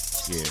 Super.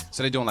 Yeah.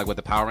 So they're doing like what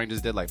the Power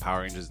Rangers did, like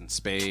Power Rangers in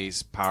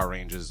space, Power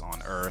Rangers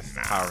on Earth,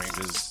 Power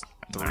Rangers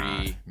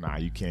 3. Nah,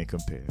 you can't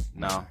compare.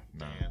 No.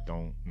 Nah,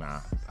 don't. Nah.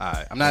 All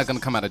right, I'm not gonna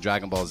come out of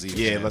Dragon Ball Z.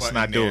 Yeah, man. let's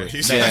not do it.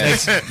 He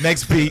said-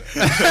 Next beat.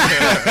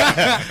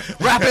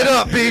 Wrap it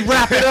up, B.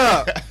 Wrap it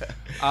up.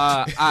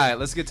 All right,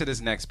 let's get to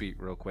this next beat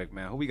real quick,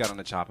 man. Who we got on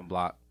the chopping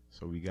block?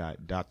 So we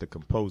got Dr.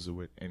 Composer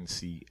with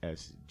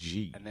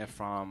NCSG, And they're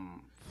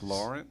from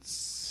Florence,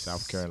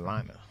 South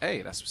Carolina.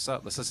 Hey, that's what's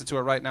up. Let's listen to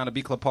it right now. The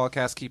B Club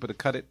Podcast. Keep it or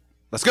cut it.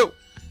 Let's go.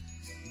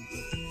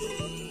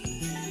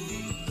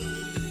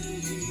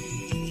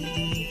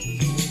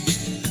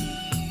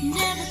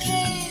 Never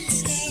can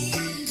say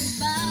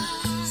goodbye.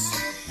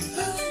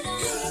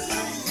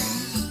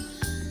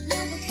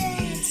 Never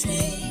can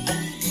say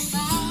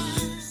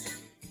goodbye.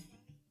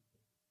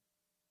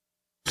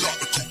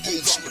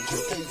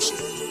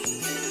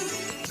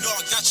 No,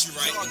 I got you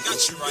right. No, I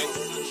got you right.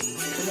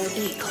 The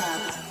Beat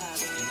Club.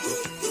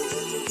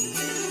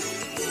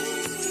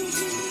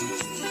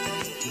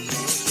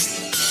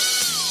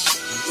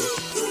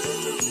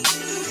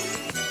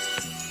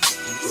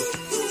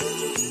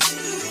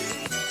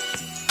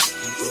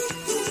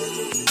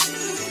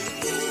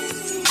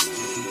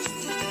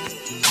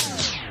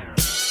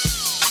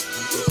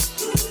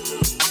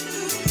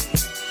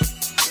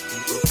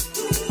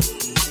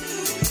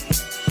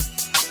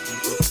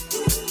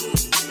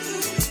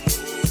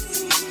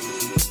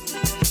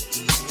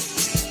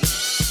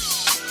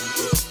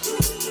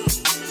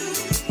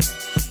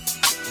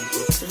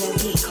 The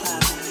Beat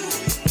Club.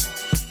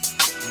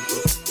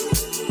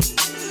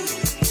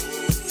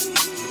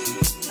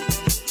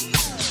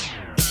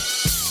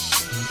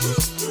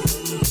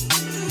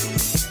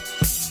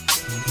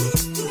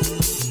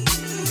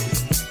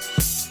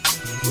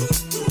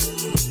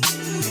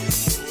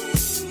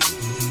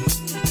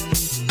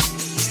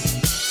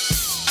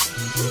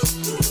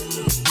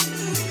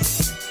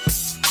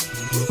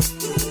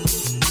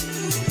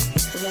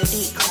 The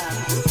Beat Club.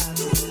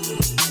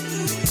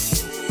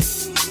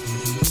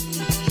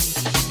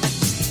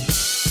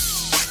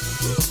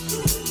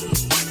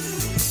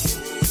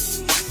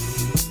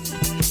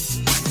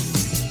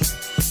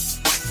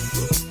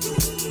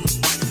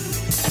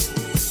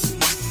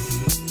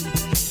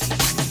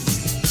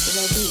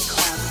 The Beat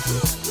Club.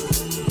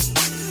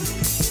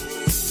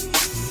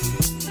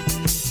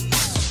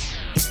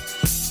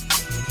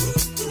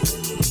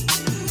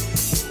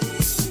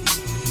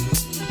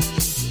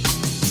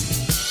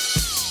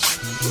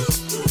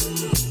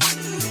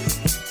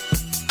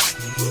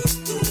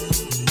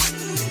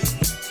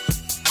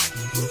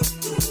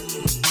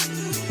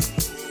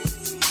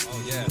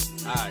 Oh yeah.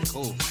 All right,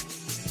 cool.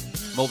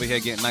 I'm over here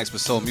getting nice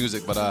with soul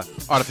music, but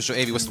Artificial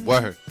AV, what's the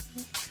word?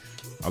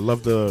 I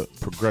love the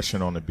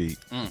progression on the beat.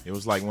 It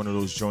was like one of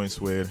those joints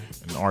where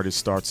an artist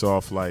starts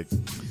off like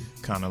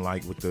kind of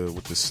like with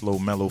the slow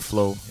mellow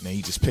flow, and then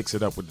he just picks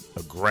it up with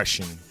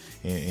aggression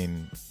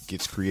and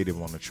gets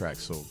creative on the track.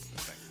 So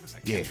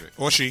yeah,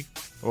 Or she.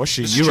 or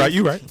she, you right,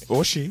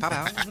 or she,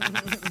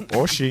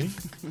 or she.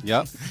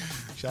 Yep.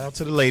 Shout out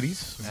to the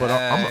ladies, but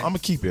I'm gonna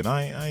keep it.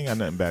 I ain't got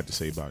nothing bad to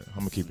say about it. I'm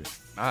gonna keep it.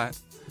 All right.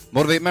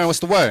 Motivate Man, what's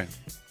the word?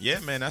 Yeah,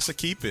 man, that's a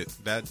keep it.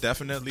 That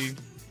definitely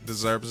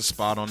deserves a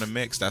spot on the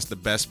mix. That's the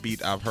best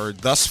beat I've heard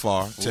thus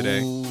far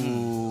today.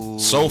 Ooh.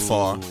 So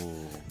far.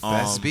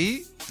 Best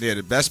beat? Yeah,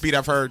 the best beat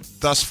I've heard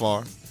thus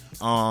far.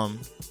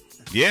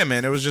 Yeah,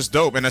 man, it was just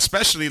dope. And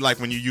especially like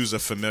when you use a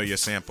familiar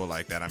sample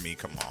like that. I mean,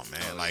 come on,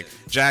 man. Like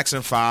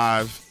Jackson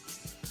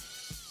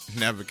 5,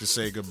 Never Can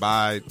Say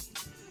Goodbye.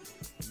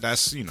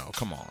 That's,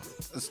 come on.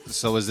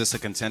 So is this a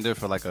contender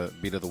for like a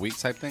beat of the week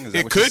type thing? Is that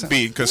It what you're could saying?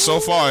 be, because so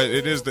far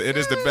it is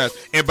the best.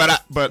 And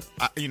but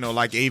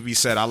like AV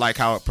said, I like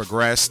how it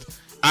progressed.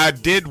 I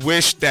did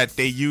wish that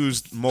they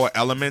used more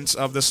elements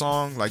of the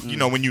song, like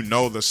when you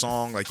know the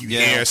song, like you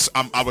hear.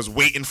 I was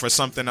waiting for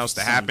something else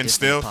to happen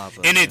still,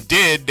 and it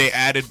did. They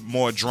added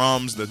more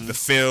drums, the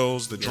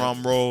fills, the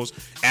drum rolls,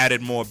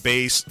 added more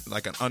bass,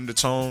 like an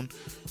undertone,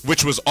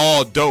 which was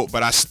all dope.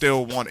 But I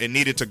still it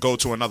needed to go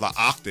to another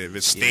octave.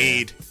 It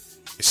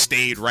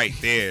stayed right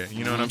there.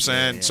 You know what I'm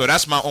saying? So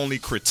that's my only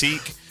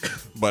critique.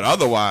 But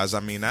otherwise, I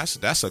mean,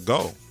 that's a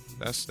go.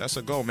 That's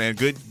a go, man.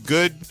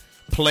 Good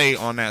play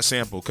on that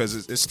sample,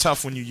 because it's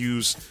tough when you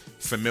use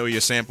familiar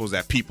samples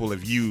that people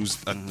have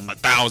used a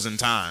 1,000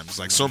 times.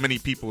 Like, so many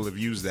people have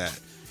used that.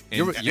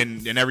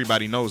 And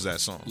everybody knows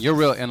that song. You're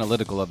real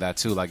analytical of that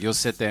too. Like, you'll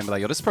sit there and be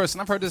like, "Yo, this person,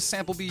 I've heard this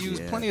sample be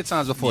used plenty of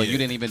times before. You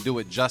didn't even do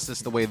it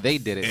justice the way they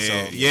did it."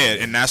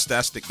 And that's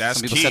Some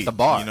people key. set the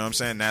bar. You know what I'm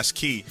saying? That's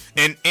key.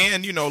 And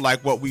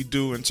like what we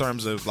do in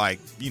terms of like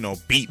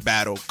beat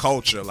battle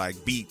culture, like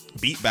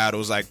beat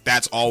battles, like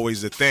that's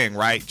always the thing,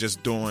 right?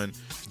 Just doing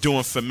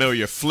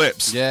familiar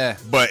flips. Yeah.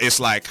 But it's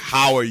like,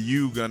 how are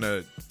you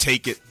gonna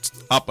take it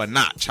up a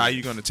notch? How are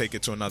you gonna take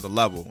it to another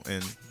level?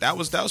 And that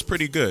was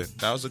pretty good.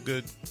 That was a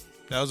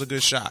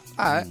good shot.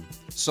 All right.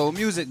 So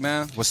music,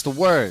 man. What's the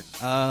word?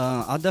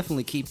 I'll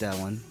definitely keep that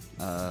one.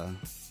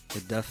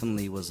 It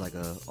definitely was like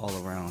a all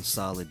around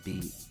solid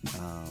beat.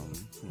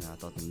 I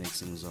thought the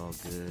mixing was all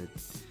good.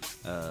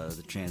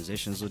 The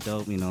transitions were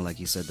dope. Like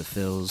you said, the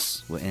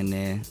fills were in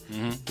there,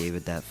 gave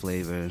it that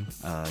flavor.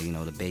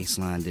 The bass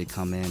line did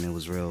come in. It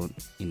was real,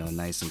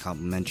 nice and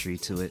complimentary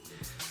to it.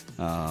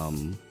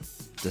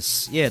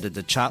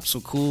 The chops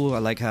were cool. I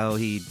like how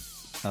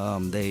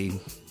they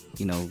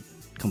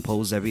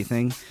composed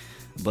everything.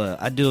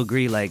 But I do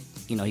agree,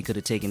 he could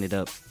have taken it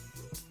up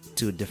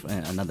to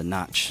another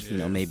notch.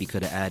 Maybe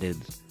could have added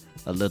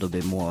a little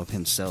bit more of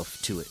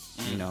himself to it.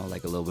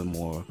 Like a little bit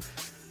more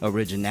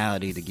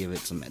originality to give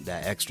it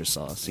that extra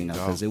sauce.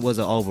 Because it was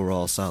an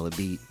overall solid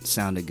beat.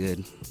 Sounded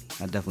good.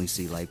 I definitely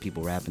see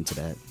people rapping to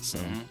that. So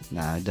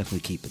I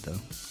definitely keep it though.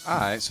 All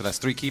right, so that's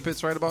 3 keep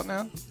it's right about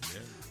now. Yeah.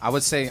 I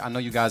would say, I know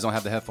you guys don't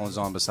have the headphones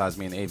on besides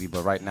me and Avi,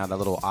 but right now that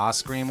little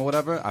scream or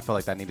whatever, I feel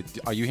like that needed.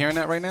 Are you hearing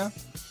that right now?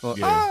 Well,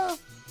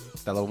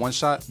 that little one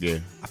shot? Yeah.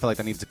 I feel like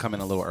that needs to come in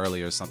a little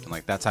earlier or something.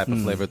 Like that type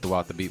of flavor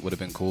throughout the beat would have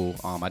been cool.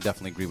 I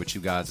definitely agree with you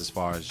guys as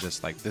far as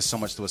just there's so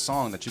much to a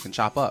song that you can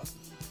chop up.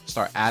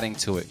 Start adding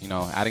to it,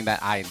 adding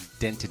that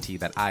identity,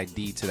 that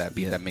ID to that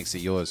beat that makes it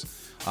yours.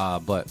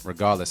 But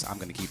regardless, I'm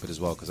going to keep it as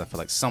well because I feel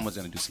like someone's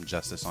going to do some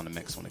justice on the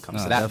mix when it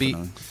comes to that beat.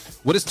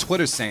 What is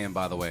Twitter saying,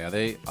 by the way?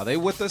 Are they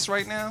with us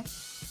right now?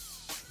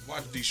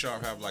 Watch D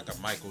Sharp have a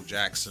Michael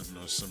Jackson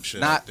or some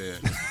shit out there.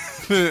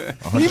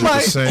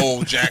 100%.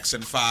 Old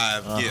Jackson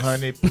 5 gift.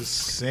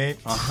 100%.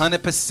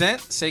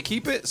 100%. Say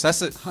keep it. So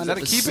that's it. Is that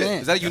a keep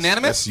it? Is that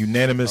unanimous? That's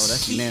unanimous. Oh,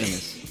 that's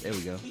unanimous. There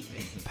we go.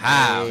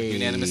 Pow. Hey.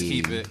 Unanimous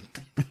keep it.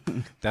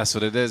 That's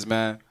what it is,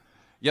 man.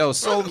 Yo,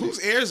 so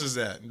whose ears is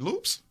that?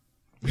 Loops?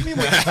 Hey, yo,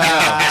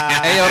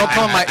 don't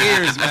put on my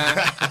ears, man.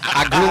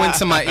 I grew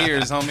into my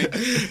ears, homie.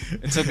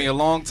 It took me a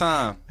long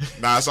time.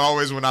 Nah, it's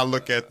always when I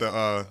look at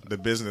the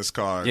business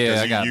card.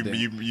 Yeah,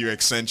 you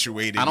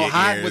accentuated I don't your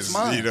hide ears. what's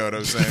mine. You know what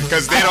I'm saying?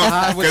 Because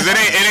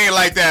it ain't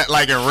like that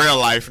in real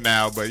life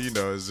now. But it's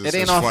just it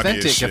ain't funny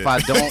authentic as shit. if I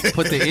don't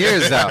put the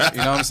ears out.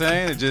 You know what I'm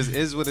saying? It just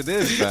is what it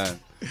is, man.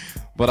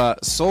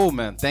 But Soul,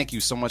 man, thank you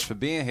so much for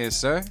being here,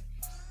 sir.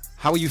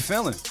 How are you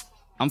feeling?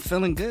 I'm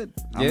feeling good.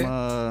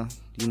 Yeah.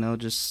 I'm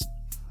just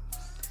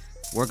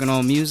working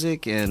on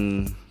music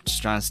and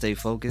just trying to stay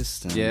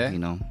focused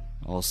and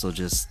also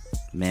just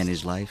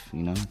manage life,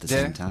 at the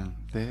same time.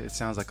 It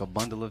sounds like a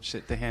bundle of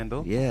shit to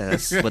handle. Yeah,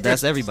 but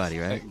that's everybody,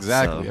 right?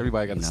 Exactly. So,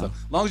 everybody got the stuff.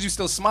 As long as you're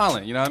still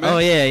smiling, you know what I mean? Oh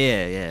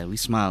yeah. We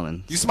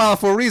smiling. You smiling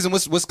for a reason.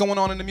 What's going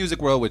on in the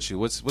music world with you?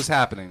 What's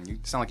happening? You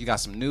sound like you got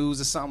some news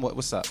or something.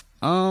 What's up?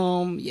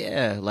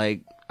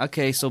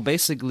 Okay, so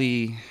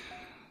basically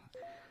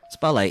it's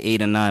about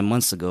 8 or 9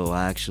 months ago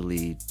I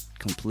actually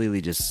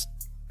completely just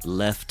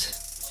left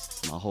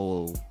my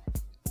whole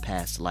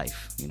past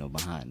life,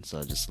 behind. So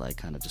I just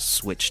kind of just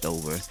switched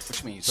over. What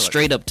you mean?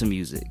 Straight up to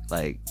music.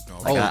 I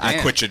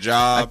quit your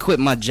job. I quit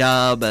my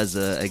job as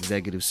a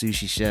executive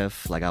sushi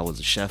chef. I was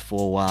a chef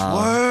for a while.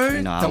 Word?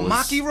 The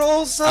maki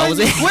roll, son? I was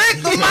you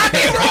quit the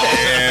maki roll?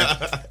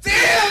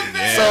 Damn,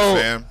 man. So,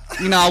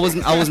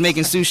 I was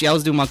making sushi. I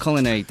was doing my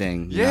culinary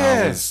thing.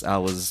 Yeah. I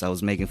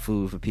was making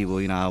food for people.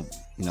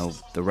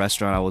 The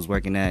restaurant I was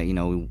working at,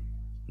 we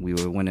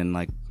were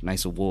winning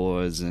nice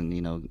awards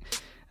and,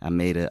 I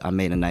made a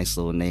nice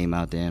little name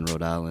out there in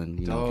Rhode Island.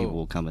 People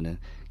were coming to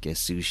get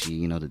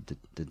sushi.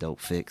 The dope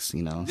fix.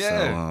 Yeah.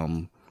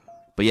 So,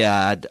 but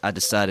yeah, I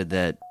decided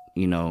that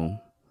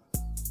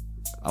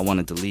I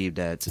wanted to leave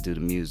that to do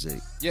the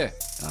music. Yeah.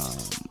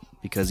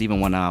 Because even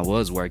when I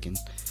was working,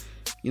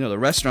 the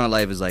restaurant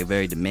life is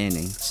very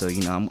demanding. So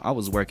I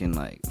was working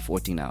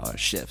 14-hour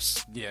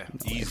shifts. Yeah.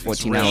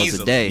 14 hours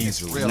a day.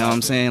 You know what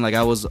I'm saying?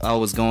 I was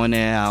going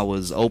there. I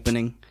was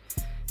opening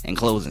and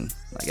closing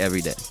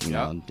every day,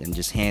 and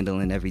just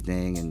handling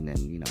everything and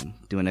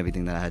doing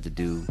everything that I had to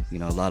do. A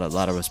lot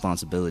of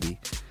responsibility,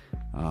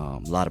 a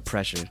lot of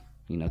pressure.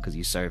 Because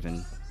you're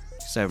serving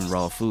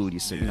raw food.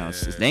 It's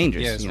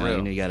dangerous. Yeah, it's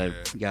real. You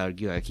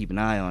gotta keep an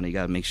eye on it. You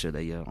gotta make sure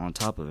that you're on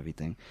top of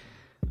everything.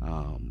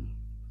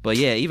 But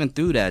yeah, even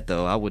through that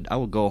though, I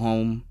would go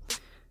home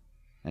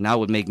and I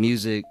would make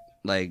music.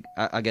 I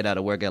get out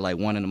of work at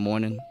 1 in the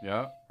morning.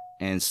 Yeah.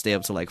 And stay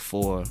up to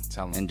 4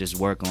 and just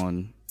work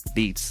on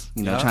beats,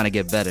 trying to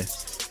get better.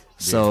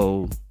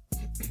 So,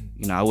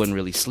 I wouldn't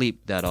really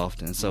sleep that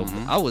often. So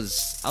I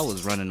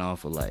was running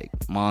off of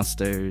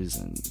monsters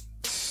and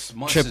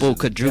triple,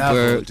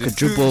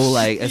 quadruple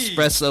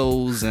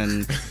espressos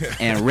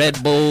and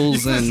Red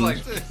Bulls and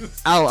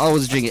I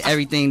was drinking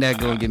everything that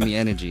gonna give me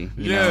energy.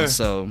 You know?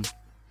 So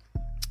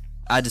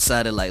I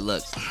decided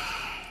look,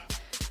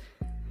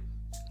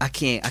 I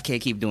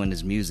can't keep doing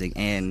this music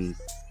and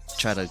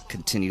try to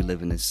continue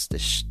living this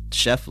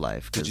chef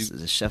life because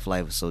the chef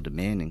life was so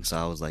demanding. So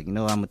I was I'm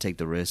gonna take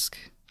the risk.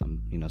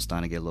 I'm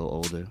starting to get a little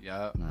older.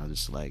 Yeah. And I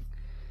just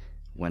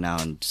went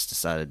out and just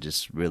decided to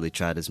just really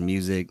try this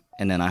music.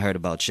 And then I heard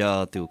about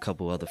y'all through a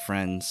couple other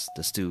friends.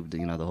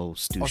 The whole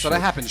Stu. Oh, so that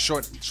happened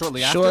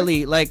shortly after.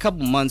 Shortly, a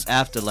couple months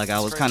after. I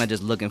was kind of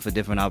just looking for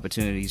different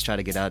opportunities, try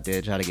to get out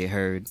there, try to get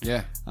heard.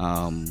 Yeah.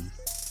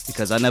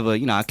 because I never,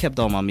 I kept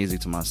all my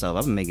music to myself.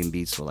 I've been making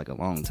beats for like a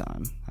long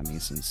time. I mean,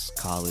 since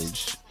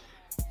college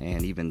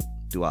and even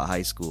throughout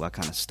high school, I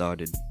kind of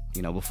started.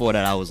 Before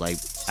that, I was like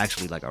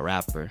actually like a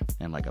rapper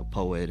and like a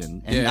poet,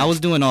 and I was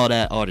doing all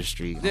that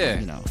artistry,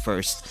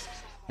 first,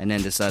 and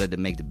then decided to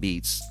make the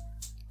beats.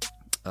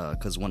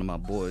 Because one of my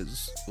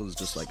boys was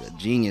just like a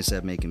genius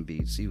at making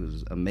beats. He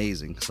was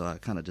amazing, so I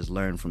kind of just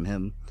learned from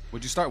him.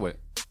 What'd you start with?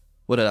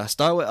 What did I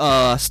start with?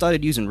 I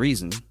started using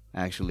Reason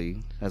actually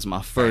as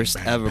my first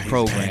ever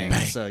program.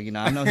 So I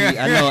know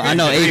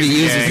Avi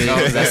uses it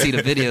because I see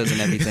the videos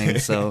and everything.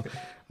 So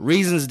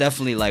Reason's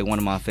definitely like one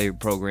of my favorite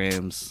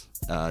programs.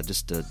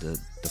 Just the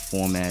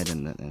format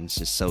and it's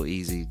just so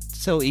easy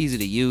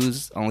to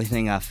use. Only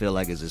thing I feel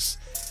like is just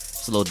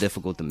it's a little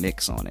difficult to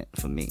mix on it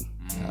for me.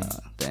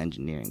 The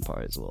engineering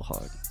part is a little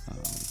hard.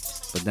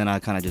 But then I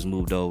kind of just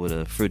moved over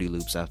to Fruity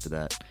Loops after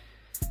that,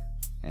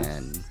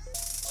 and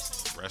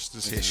rest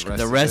is history.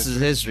 The rest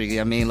is history.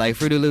 I mean, like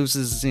Fruity Loops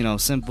is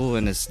simple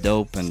and it's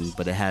dope,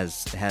 but it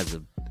has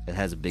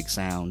a big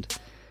sound,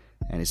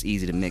 and it's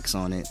easy to mix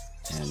on it,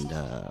 and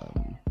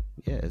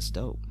it's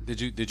dope.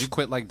 Did you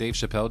quit like Dave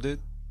Chappelle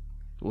did?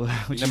 What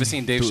you never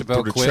seen Dave Chappelle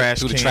through the quit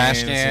through the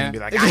trash can? And be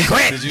like, I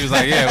quit. Did you was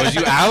like, was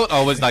you out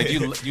or was like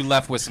you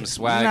left with some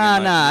swag?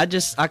 Nah.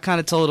 I kind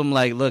of told him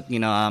like, look,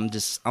 I'm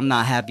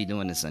not happy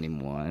doing this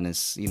anymore, and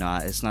it's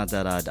it's not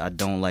that I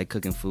don't like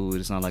cooking food.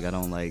 It's not like I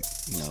don't like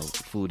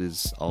food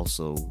is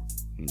also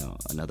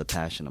another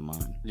passion of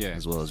mine,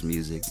 as well as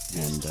music.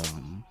 And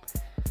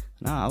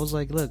I was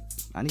like, look,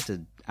 I need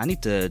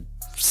to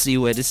see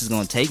where this is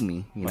gonna take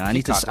me. I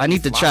need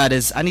to try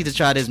this. I need to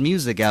try this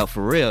music out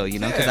for real.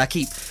 Because I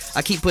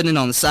keep putting it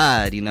on the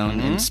side.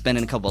 And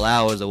spending a couple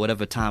hours or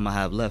whatever time I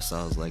have left. So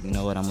I was like, you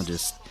know what? I'm gonna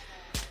just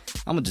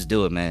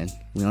do it, man.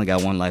 We only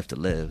got one life to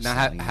live.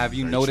 Now, have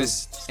you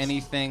noticed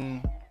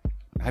anything?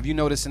 Have you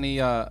noticed any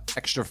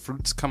extra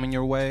fruits coming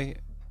your way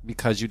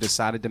because you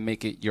decided to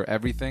make it your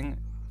everything?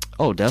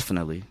 Oh,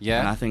 definitely. Yeah.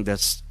 And I think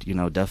that's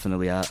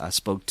definitely. I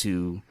spoke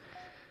to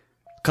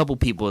a couple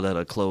people that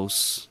are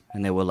close,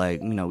 and they were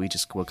like, we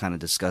just were kind of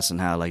discussing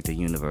how like the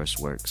universe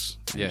works.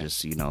 And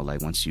just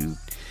like once you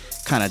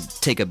kind of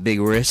take a big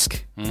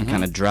risk and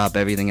kind of drop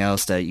everything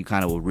else that you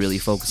kind of were really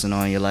focusing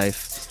on in your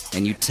life,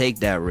 and you take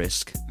that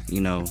risk,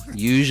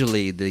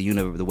 usually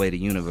the way the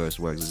universe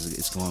works is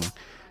it's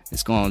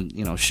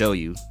going show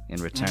you in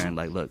return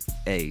like, look,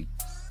 hey,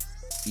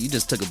 you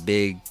just took a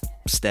big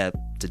step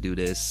to do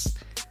this.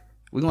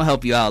 We're going to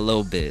help you out a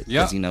little bit.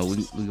 Because,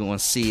 we're going to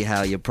see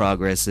how your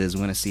progress is.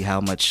 We're going to see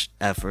how much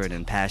effort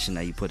and passion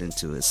that you put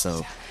into it.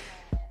 So,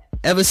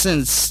 ever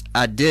since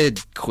I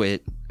did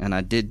quit and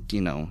I did,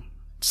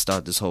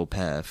 start this whole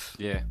path,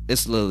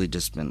 it's literally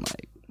just been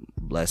like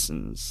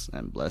blessings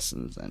and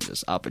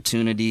just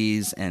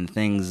opportunities and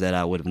things that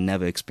I would have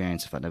never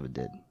experienced if I never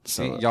did.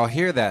 So, see, y'all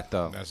hear that,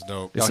 though? That's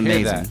dope. Y'all it's hear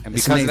amazing. that. And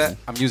because of that,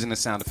 I'm using the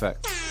sound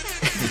effect.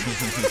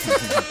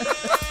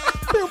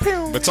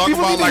 But talk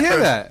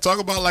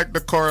about like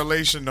the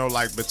correlation though,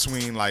 like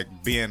between like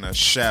being a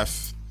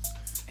chef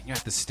and you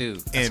have to stew.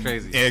 That's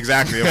crazy.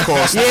 Exactly, of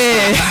course.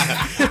 And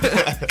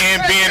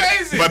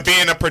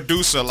being a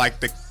producer,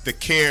 like the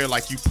care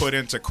like you put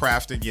into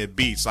crafting your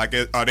beats. Like,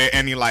 are there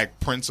any like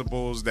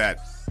principles that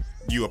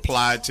you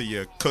apply to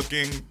your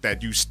cooking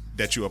that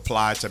you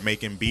apply to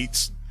making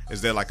beats?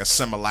 Is there like a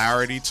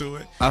similarity to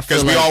it?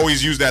 Because we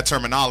always use that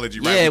terminology,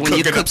 right? Yeah, when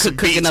you're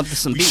cooking up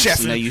some beats,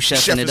 you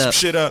chefing it up.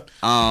 Shit up.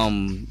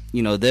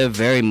 They're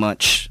very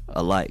much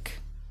alike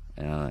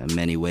in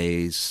many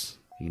ways.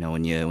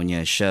 When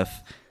you're a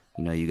chef,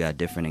 you got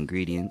different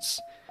ingredients,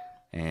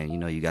 and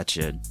you got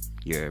your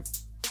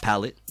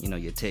palate,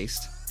 your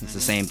taste. It's the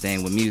same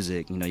thing with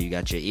music. You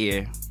got your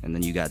ear, and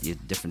then you got your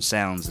different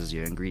sounds as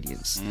your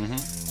ingredients.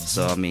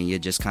 So I mean, you're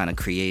just kind of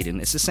creating.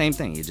 It's the same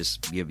thing.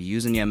 You're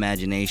using your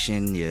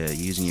imagination. You're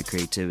using your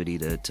creativity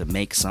to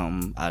make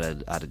something out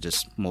of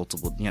just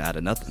multiple, out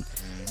of nothing.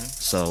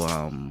 So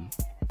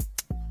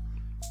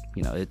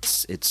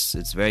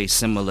it's very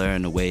similar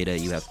in the way that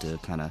you have to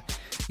kind of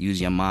use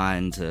your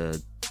mind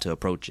to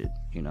approach it.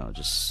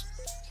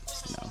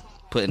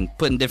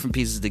 Putting different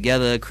pieces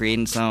together,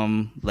 creating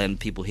some, letting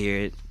people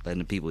hear it, letting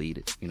the people eat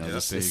it.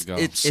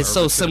 It's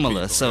so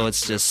similar. So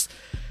it's just,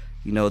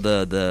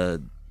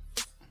 the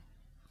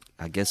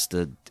I guess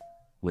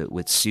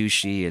with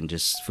sushi and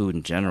just food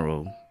in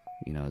general,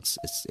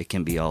 it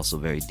can be also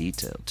very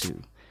detailed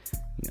too.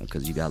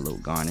 Because you got little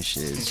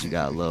garnishes, you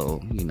got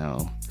little,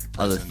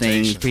 other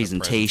things,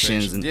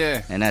 presentations,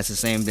 and that's the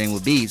same thing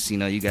with beats.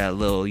 You got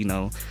little,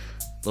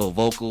 little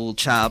vocal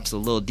chops or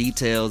little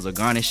details or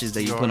garnishes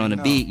that you put on the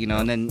beat,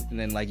 and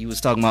then like you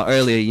was talking about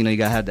earlier, you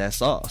gotta have that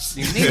sauce.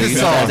 You need the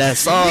sauce. That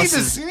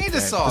sauce. You need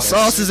the sauce. The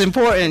sauce is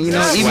important,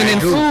 even in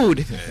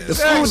food. The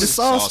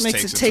sauce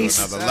makes it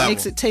taste.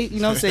 Makes it taste.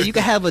 What I'm saying? You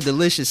can have a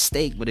delicious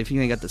steak, but if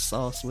you ain't got the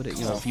sauce with it,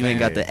 if you ain't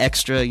got the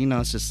extra,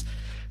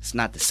 it's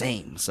not the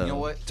same. So you know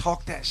what?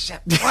 Talk that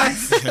shit. What?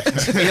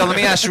 Yo, let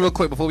me ask you real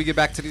quick before we get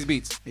back to these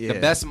beats. The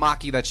best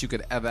maki that you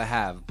could ever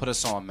have. Put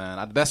us on, man.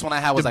 The best one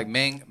I had was like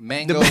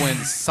mango and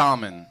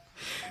salmon.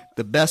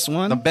 The best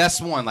one. The best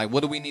one. Like,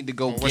 what do we need to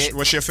go get?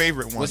 What's your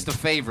favorite one? What's the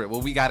favorite?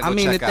 What we gotta go I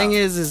mean, check the thing out?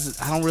 is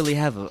I don't really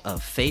have a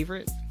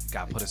favorite.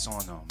 Gotta put us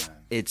on though, man.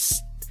 It's,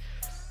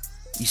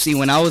 you see,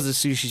 when I was a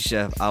sushi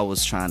chef, I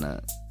was trying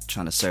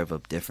to serve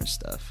up different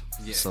stuff.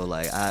 Yeah. So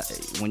like,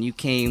 when you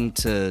came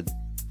to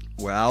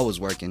where I was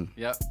working,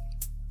 Yep.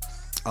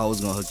 I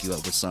was gonna hook you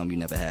up with something you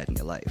never had in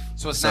your life.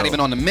 So it's not even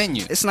on the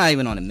menu. It's not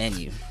even on the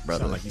menu,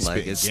 brother. Sound like you Like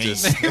spitting it's game.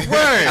 just.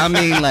 Word. I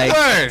mean, like,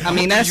 Word. I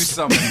mean You that's.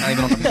 something that's not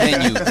even on the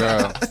menu,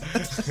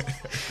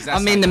 girl. I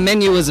mean, the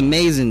menu was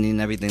amazing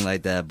and everything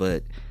like that,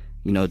 but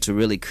you know, to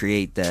really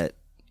create that,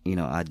 you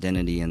know,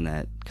 identity and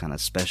that kind of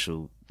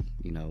special,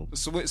 you know.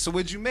 So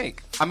what'd you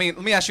make? I mean,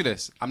 let me ask you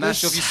this. I'm not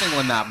sure if you're single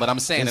or not, but I'm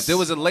saying if there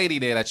was a lady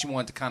there that you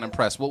wanted to kind of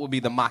impress, what would be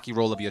the maki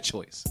roll of your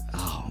choice?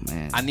 Oh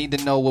man, I need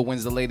to know what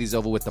wins the ladies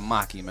over with the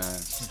maki, man.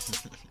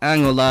 I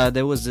ain't gonna lie.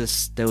 There was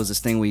this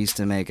thing we used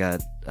to make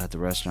at the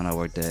restaurant I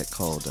worked at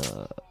called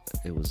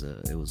it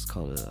was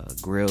called a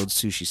grilled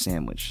sushi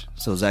sandwich.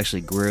 So it was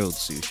actually grilled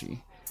sushi.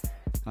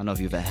 I don't know if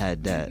you've ever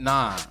had that.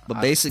 Nah.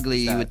 But basically,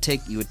 you would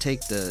take the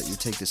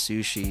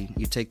sushi,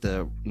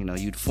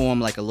 you'd form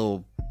like a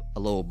little,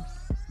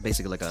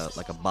 basically like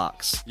a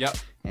box. Yep.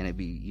 And it'd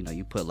be, you know,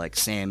 you put like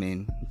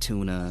salmon,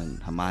 tuna,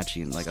 and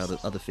hamachi, and like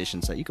other fish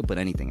inside. You could put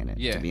anything in it,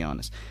 Yeah. to be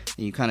honest.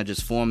 And you kind of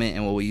just form it.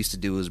 And what we used to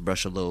do is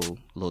brush a little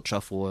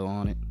truffle oil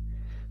on it,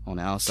 on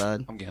the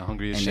outside. I'm getting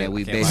hungry as And shit. then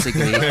we I can't lie.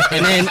 basically,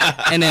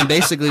 and then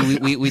basically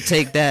we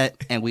take that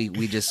and we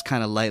just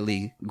kind of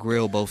lightly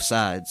grill both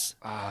sides,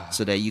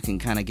 so that you can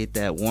kind of get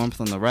that warmth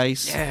on the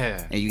rice,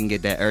 Yeah. and you can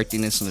get that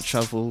earthiness on the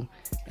truffle,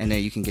 and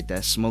then you can get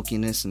that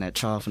smokiness and that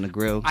char from the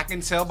grill. I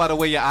can tell by the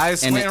way your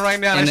eyes And squinting the- right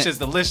now. and That's the- just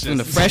delicious. And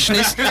the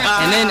freshness,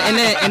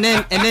 and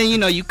then you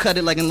know, you cut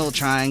it like in little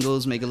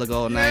triangles, make it look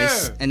all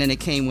nice, Yeah. and then it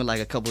came with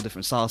like a couple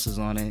different sauces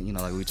on it, you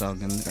know, like we were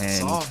talking, and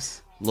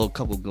sauce. little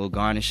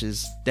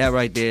garnishes. That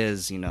right there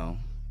is, you know,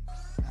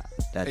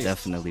 that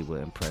definitely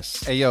would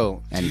impress Hey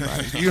yo,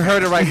 anybody. you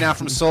heard it right now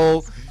from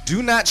Seoul.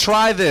 Do not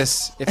try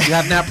this if you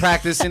have not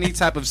practiced any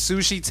type of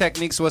sushi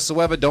techniques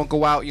whatsoever. Don't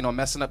go out, you know,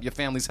 messing up your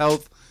family's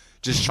health.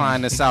 Just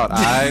trying this out, all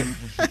right?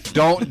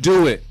 Don't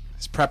do it.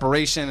 It's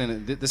preparation,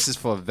 and this is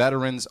for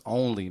veterans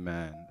only,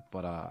 man.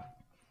 But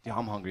yeah,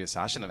 I'm hungry as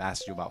hell. I shouldn't have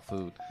asked you about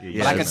food.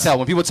 But I can tell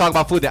when people talk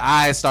about food, their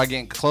eyes start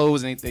getting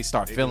closed and they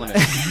start feeling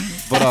it.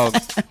 But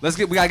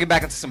we gotta get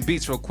back into some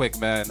beats real quick,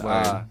 man.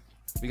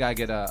 We gotta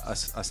get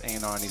us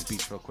A&R on these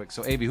beats real quick.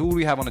 So, Avi, who do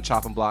we have on the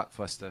chopping block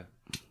for us to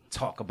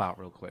talk about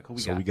real quick? Who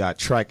we got? We got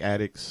Track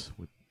Addicts.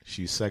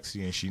 She's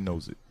sexy and she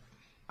knows it.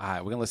 All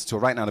right, we're gonna listen to it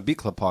right now. The Beat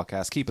Club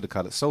podcast. Keep it a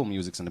cut. Soul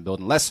music's in the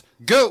building. Let's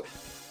go.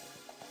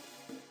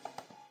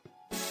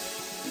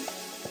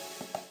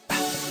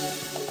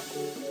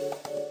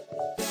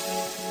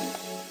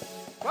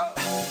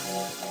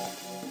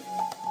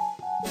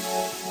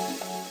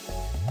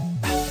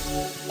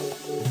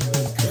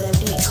 The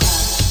Beat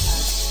Club.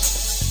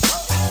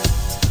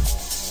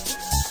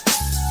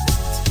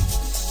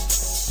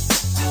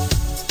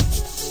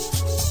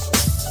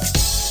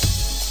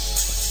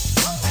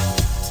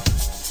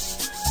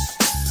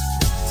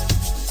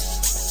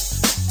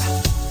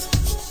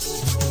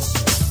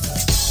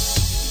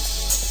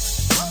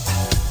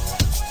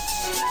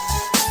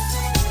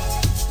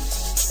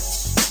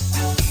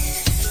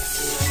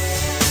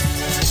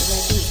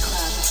 The Beat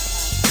Club.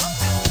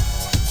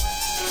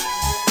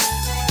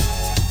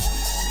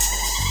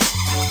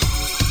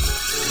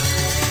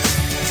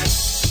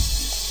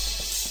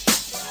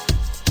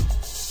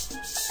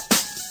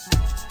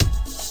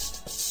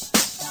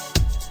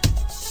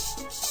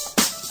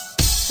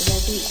 The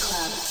Beat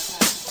Club.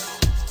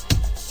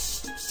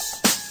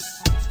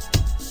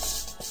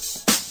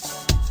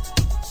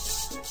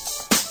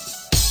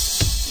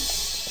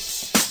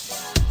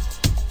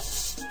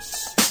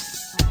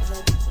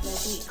 The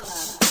Beat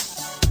Club.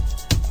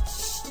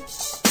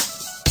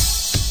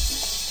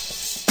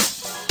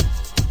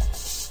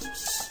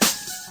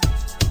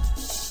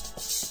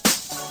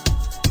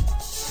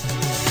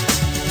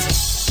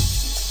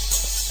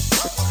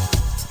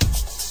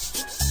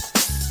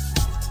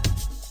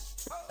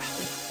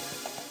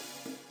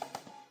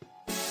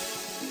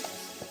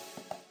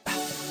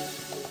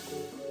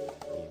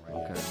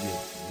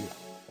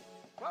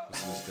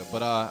 This is good.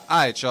 But all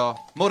right, y'all.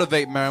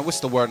 Motivate, man. What's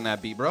the word in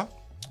that beat, bro?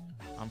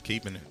 I'm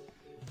keeping it.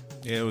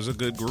 Yeah, it was a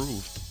good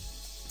groove.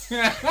 You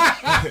know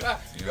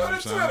what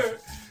I'm saying?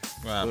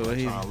 Wow, I'm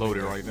trying to load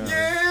it right now.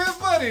 Yeah,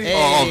 buddy.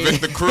 Oh,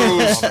 Victor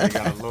Cruz. We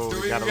gotta load.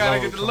 We gotta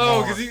get the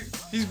low because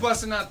he's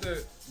busting out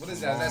the what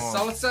is that? Is that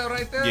salsa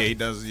right there? Yeah, he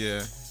does.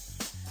 Yeah,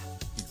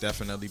 he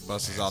definitely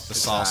busts out the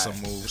salsa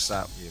moves. What's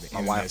up? the My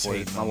internet's Wi-Fi,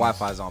 hating my on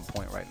Wi-Fi's on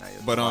point right now.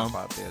 But, the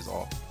Wi-Fi is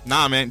off.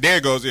 Nah, man, there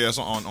it goes. Yeah, it's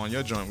on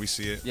your joint. We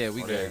see it. Yeah,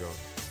 we There you good. go.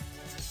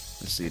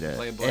 Let's see that.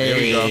 Playboy. There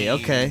we Hey, go.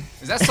 okay.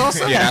 Is that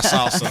salsa? Yeah, that's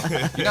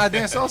salsa. You not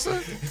dance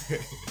salsa?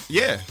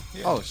 Yeah.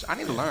 Oh, I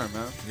need to learn,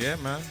 man. Yeah,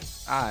 man.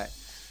 All right.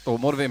 Oh,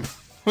 motivate.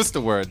 What's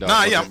the word, though?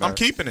 Nah, yeah, Motivate, I'm man.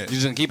 keeping it. You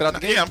just gonna keep it out the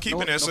game? Yeah, I'm keeping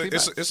No- it. It's, no a,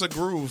 it's, feedback? it's a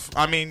groove.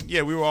 I mean,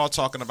 yeah, we were all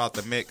talking about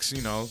the mix.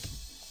 You know,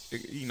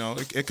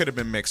 it could have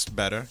been mixed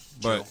better,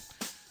 but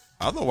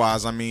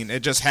otherwise, I mean,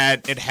 it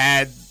had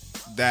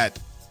that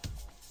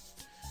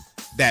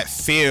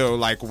feel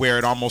like where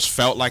it almost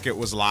felt like it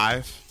was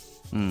live.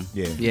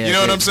 Yeah. You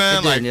know what I'm saying?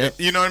 It did, Like, yep.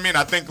 you know what I mean?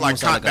 I think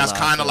like Almost like a that's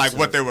live kind of like concert.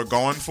 what they were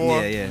going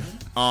for. Yeah.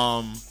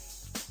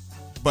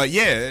 But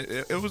yeah,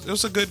 it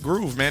was a good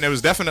groove, man. It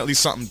was definitely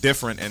something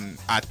different, and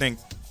I think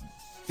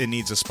it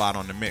needs a spot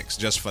on the mix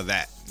just for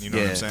that. You know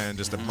what I'm Yeah. saying?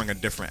 Just to bring a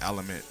different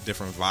element,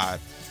 different vibe.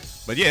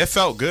 But yeah, it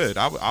felt good.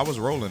 I was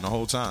rolling the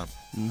whole time.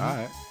 All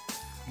right.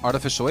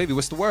 Artificial Wavy,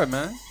 what's the word,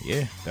 man?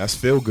 Yeah, that's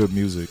feel good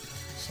music.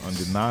 It's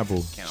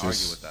undeniable. Can't Just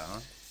argue with that, huh?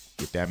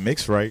 Get that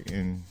mix right,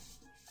 and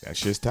that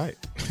shit's tight.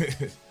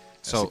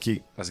 So a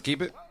keep. That's a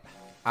keep it.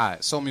 All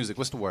right. Soul music,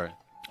 what's the word?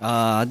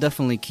 I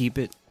definitely keep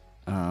it.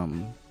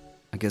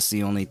 I guess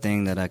the only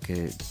thing that I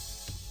could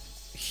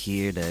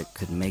hear that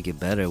could make it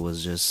better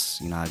was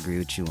just, I agree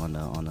with you on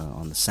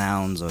the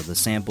sounds or the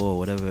sample or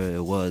whatever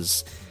it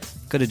was.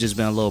 Could have just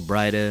been a little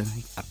brighter.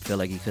 I feel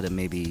like he could have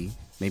maybe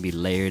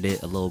layered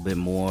it a little bit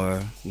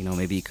more.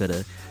 Maybe he could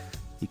have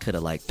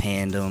like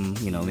panned them.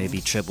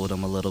 Maybe tripled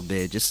them a little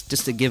bit, just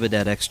to give it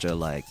that extra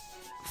like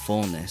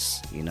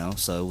fullness.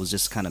 So it was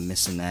just kind of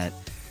missing that.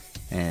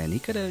 And he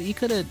could have.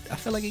 I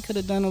feel like he could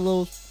have done a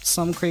little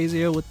something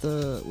crazier with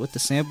the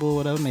sample or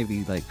whatever.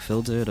 Maybe like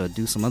filter it or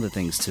do some other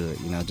things to it.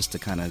 Just to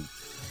kind of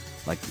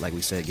like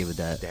we said, give it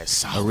that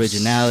sauce.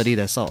 originality,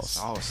 that sauce.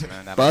 Sauce,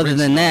 man. That But other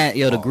than original that,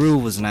 the sauce.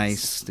 groove was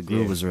nice. The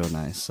groove Yeah. was real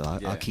nice. So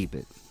Yeah. I'll keep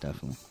it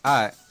definitely.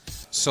 All right.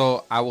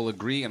 So I will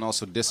agree and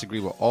also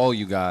disagree with all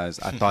you guys.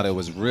 I thought it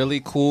was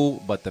really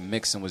cool, but the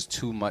mixing was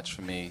too much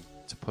for me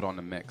to put on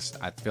the mix.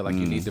 I feel like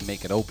you need to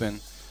make it open.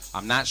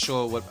 I'm not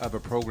sure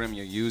whatever program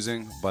you're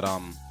using, but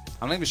I'm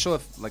not even sure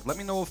if, like, let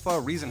me know if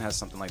Reason has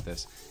something like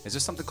this. Is there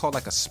something called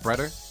like a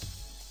spreader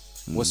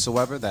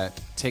whatsoever that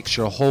takes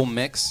your whole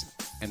mix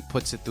and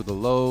puts it through the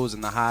lows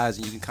and the highs,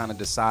 and you can kind of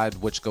decide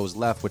which goes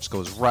left, which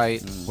goes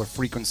right, what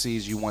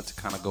frequencies you want to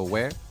kind of go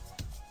where?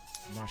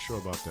 I'm not sure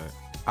about that.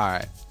 All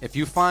right. If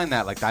you find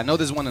that, like, I know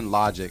there's one in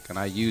Logic, and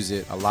I use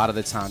it a lot of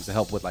the times to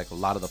help with like a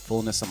lot of the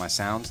fullness of my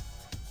sounds.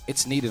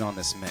 It's needed on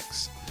this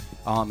mix.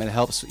 It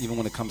helps even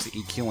when it comes to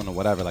EQing or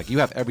whatever. Like, you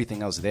have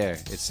everything else there.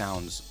 It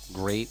sounds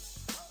great.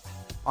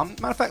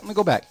 Matter of fact, let me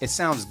go back. It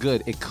sounds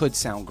good. It could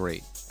sound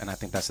great. And I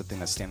think that's the thing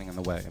that's standing in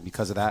the way. And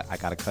because of that, I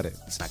got to cut it.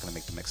 It's not going to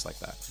make the mix like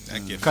that.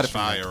 That gives Cut it it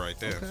from fire there. right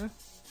there. Okay.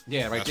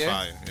 Yeah, right That's there.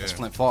 fire, That's yeah.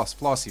 Flint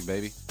Flossie,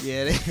 baby.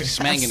 Yeah,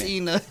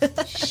 Schmanging it.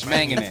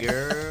 Schmanging it.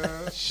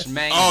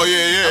 Schmanging Oh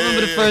yeah, yeah. I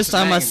remember the yeah, first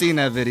time I Schmanging. seen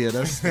that video.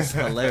 That's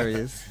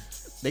hilarious.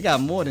 They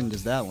got more than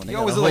just that one. They You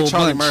got always a look like whole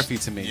Charlie bunch. Murphy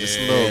to me. Yeah, Just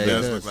a yeah, little it bit.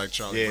 does Yeah. look like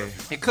Charlie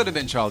Murphy. It could have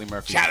been Charlie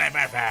Murphy.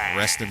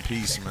 Rest in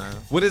peace, man.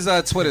 What is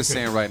Twitter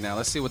saying right now?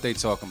 Let's see what they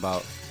talking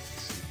about.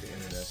 The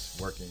internet's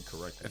working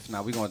correctly. If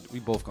not, we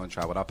both gonna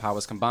try with our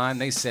powers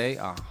combined. They say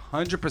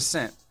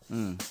 100%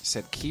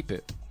 said keep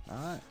it. All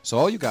right. So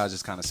all you guys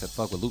just kind of said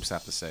fuck what Loops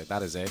have to say.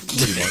 That is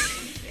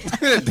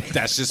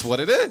that's just what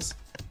it is.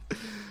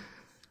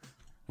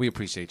 We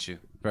appreciate you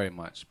very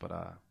much, but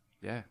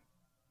yeah,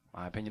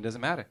 my opinion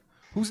doesn't matter.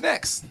 Who's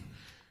next?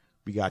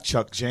 We got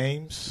Chuck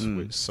James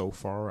with So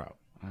Far Out.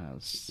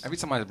 Every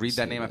time I read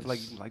that name, I feel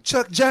like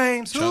Chuck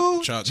James.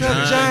 Who? Chuck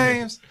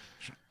James.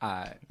 All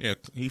right. Yeah,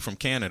 he from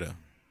Canada.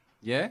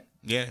 Yeah.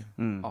 Yeah,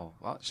 Oh,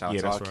 well, shout out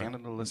Yeah, to our that's right.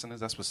 Canada listeners.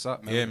 That's what's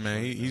up, man. yeah,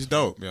 man. He's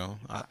dope, yo.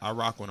 I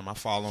rock with him. I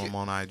follow him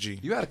on IG.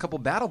 You had a couple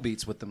battle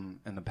beats with them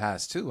in the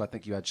past too. I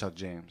think you had Chuck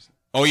James.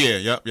 Oh yeah,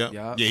 yep. Yup.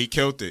 Yeah, he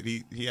killed it.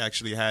 He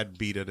actually had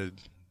beat of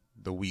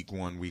the week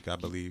 1 week, I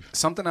believe.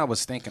 Something I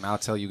was thinking, I'll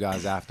tell you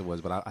guys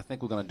afterwards, but I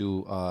think we're gonna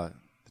do the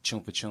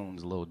tune for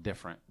tunes a little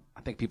different.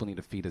 I think people need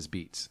to feed us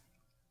beats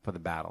for the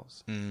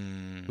battles.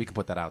 We can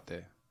put that out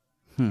there.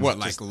 What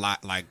like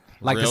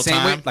Like real the same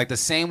time? way, like the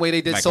same way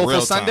they did Like Soulful real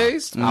time.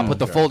 Sundays. I'll put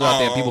the folder out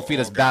there, and people feed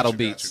us got battle you,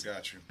 beats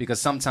got you. because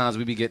sometimes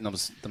we be getting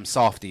them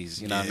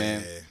softies. You know what I mean?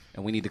 Yeah.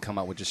 And we need to come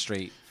out with just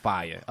straight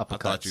fire I uppercuts.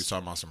 thought you were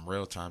talking about some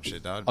real time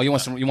shit. Oh, you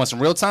want some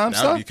real time That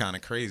stuff? would be kind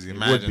of crazy. would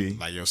Imagine be.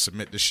 like yo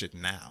submit this shit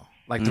now.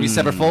 Like 3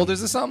 separate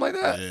folders or something like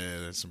that. Yeah,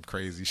 that's some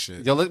crazy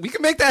shit. Yo, we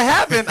can make that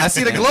happen. I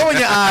see the glow in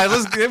your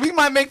eyes. We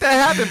might make that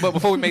happen. But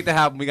before we make that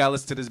happen, we gotta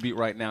listen to this beat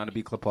right now on the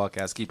Beat Club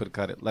Podcast. Keep it or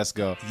cut it. Let's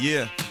go.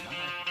 Yeah.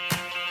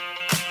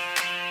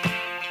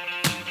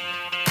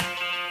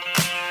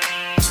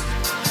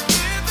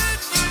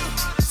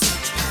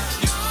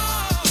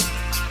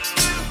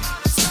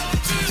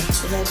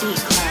 The Beat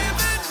Club.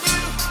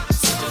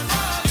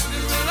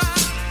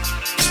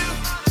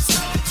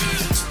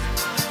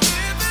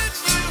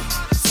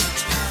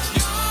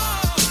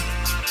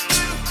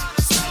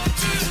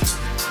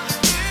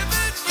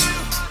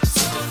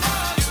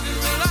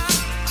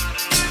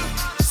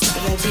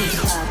 The Beat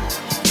Club.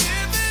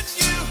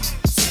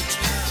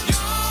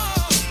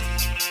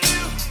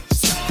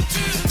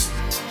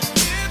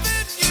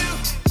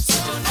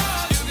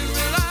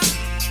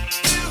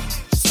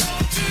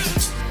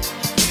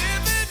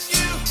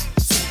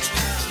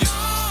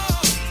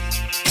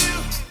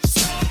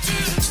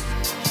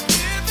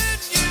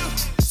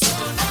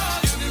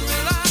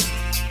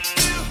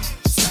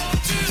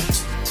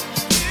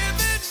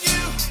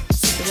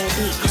 The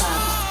Beat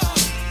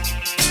Club.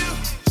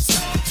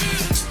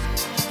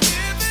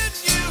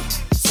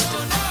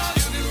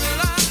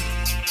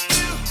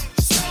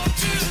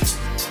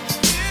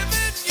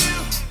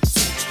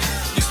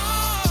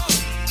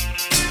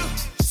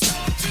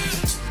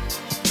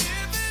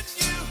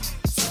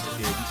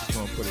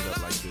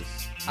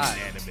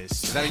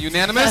 unanimous. Is that a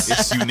unanimous?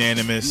 It's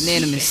unanimous.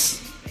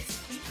 Unanimous.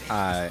 All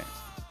right.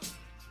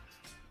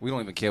 We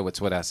don't even care what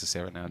Twitter has to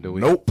say right now, do we?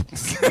 Nope.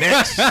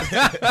 Next.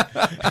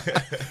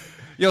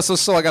 Yo,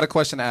 so I got a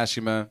question to ask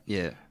you, man.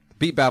 Yeah.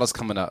 Beat battle's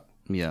coming up.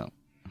 Yeah.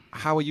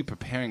 How are you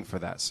preparing for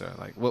that, sir?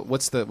 Like,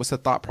 what's the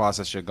thought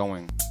process you're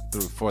going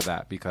through for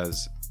that?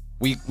 Because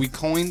we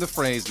coined the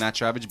phrase "not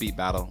your average beat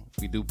battle."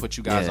 We do put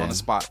you guys on the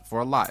spot for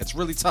a lot. It's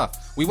really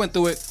tough. We went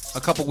through it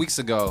a couple weeks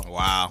ago.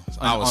 Wow.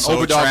 On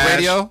Overdog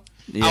Radio.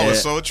 Yeah. I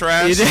was so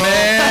trash.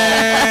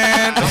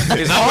 Man,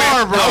 it's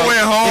hard, bro. I went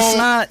home. It's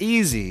not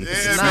easy. Yeah,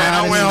 It's not man.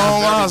 I went easy.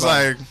 home. I was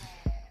like,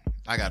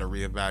 I got to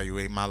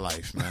reevaluate my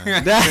life,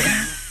 man.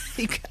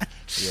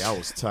 Yeah, I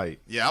was tight.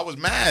 Yeah, I was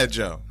mad,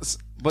 Joe.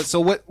 But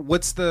so what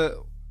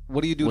do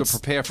you do to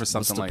prepare for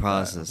something like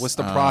process? that? What's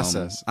the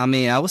process? I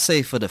mean, I would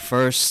say for the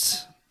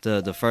first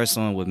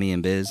one with me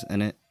and Biz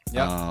in it.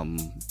 Yeah.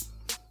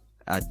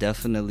 I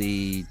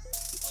definitely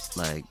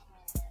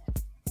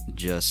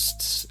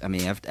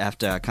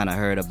after I kind of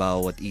heard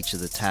about what each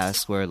of the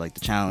tasks were, like the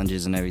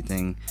challenges and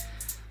everything,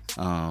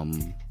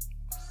 I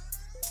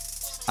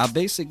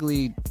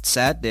basically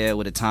sat there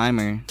with a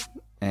timer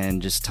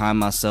and just timed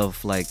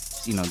myself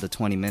the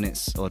 20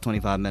 minutes or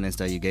 25 minutes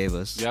that you gave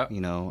us, Yep.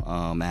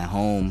 At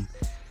home.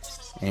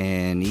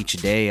 And each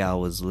day I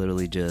was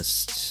literally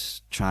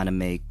just trying to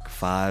make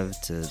 5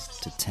 to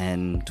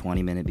 10,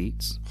 20-minute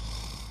beats.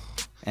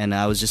 And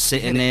I was just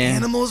sitting there.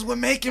 Animals we're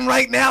making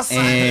right now,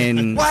 son.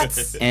 And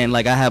What? And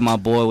I had my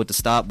boy with the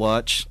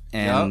stopwatch,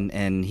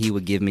 and he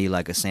would give me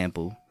a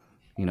sample,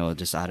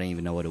 just I didn't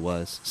even know what it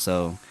was.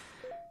 So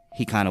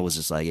he kind of was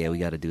just like, yeah, we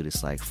got to do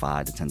this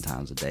 5 to 10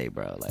 times a day,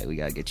 bro. We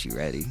got to get you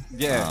ready.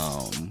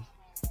 Yeah.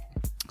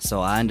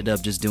 So I ended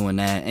up just doing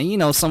that,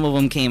 and some of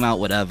them came out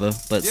whatever,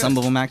 but some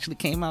of them actually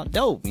came out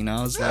dope.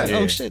 I was like,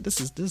 oh shit,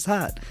 this is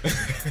hot.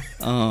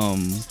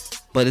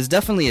 But it's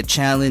definitely a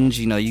challenge.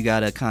 You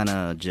gotta kind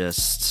of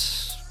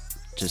just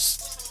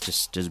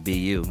be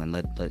you and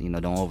let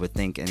don't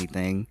overthink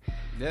anything.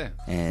 Yeah.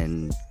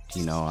 And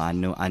I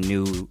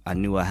knew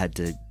I had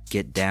to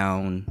get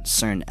down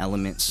certain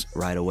elements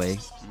right away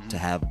to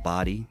have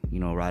body,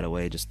 right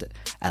away, just to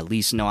at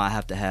least know I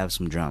have to have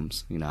some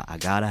drums. I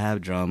gotta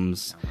have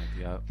drums.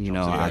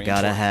 I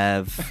gotta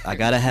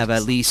have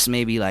at least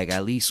maybe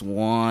at least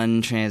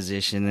one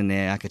transition in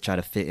there I could try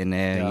to fit in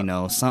there,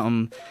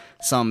 something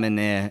in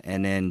there,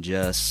 and then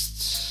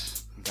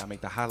just gotta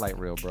make the highlight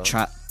reel, bro.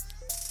 Try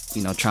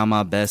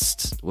my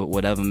best with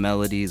whatever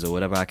melodies or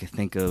whatever I could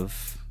think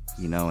of,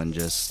 and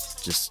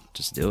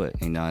just do it,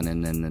 and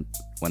then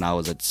when I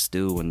was at the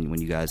stew,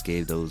 when you guys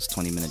gave those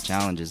 20-minute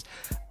challenges,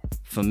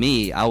 for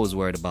me, I was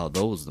worried about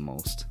those the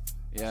most.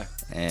 Yeah.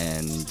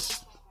 And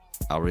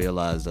I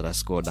realized that I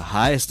scored the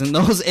highest in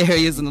those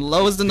areas and the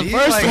lowest in the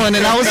first one,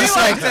 and I was just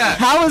like,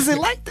 how is it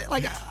like that?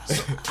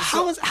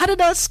 How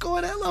did I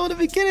score that low in the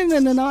beginning?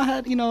 And then I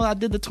had, I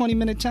did the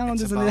 20-minute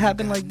challenges and it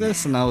happened like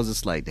this, and I was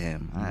just like,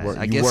 damn.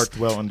 I guess worked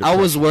well under I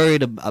was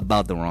worried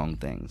about the wrong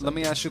things. Let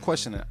me ask you a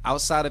question. Then.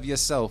 Outside of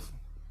yourself,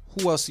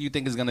 who else do you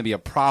think is going to be a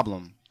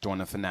problem during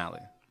the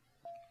finale?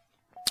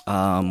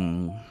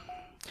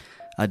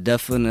 I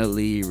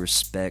definitely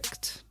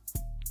respect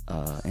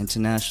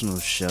International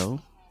Show.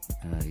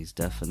 He's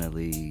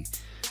definitely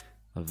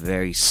a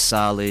very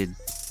solid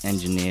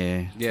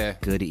engineer. Yeah.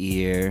 Good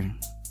ear.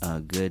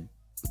 Good,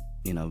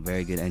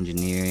 very good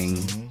engineering.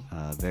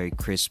 Very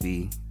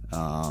crispy. Wait,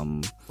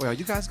 are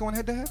you guys going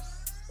head to head?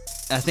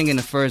 I think in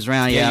the first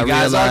round, you I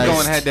guys realized are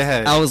going head to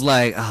head. I was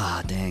like,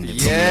 dang.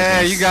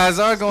 Yeah, you guys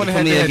are going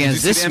head to head.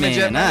 Against this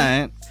man. All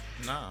right.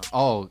 Nah.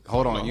 Oh,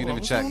 hold on. You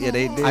didn't check. Yeah,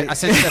 they did. I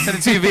sent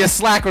it to you via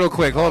Slack real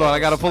quick. Hold on. I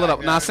got to pull it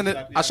up. Nah, send it.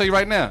 I'll show you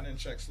right now.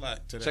 Check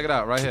it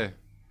out right here.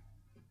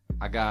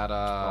 I got,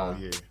 oh,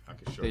 yeah. I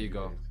can show there you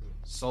go.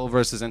 Soul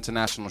versus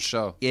International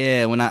Show.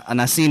 Yeah, when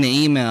I seen the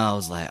email, I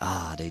was like,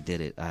 they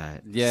did it. All right.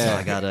 Yeah. So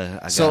I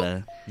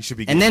gotta. You should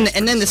be. And then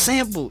the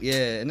sample,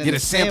 yeah. And then the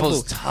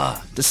sample's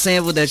tough. The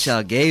sample that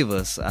y'all gave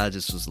us, I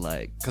just was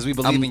like, because we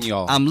believe in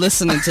y'all. I'm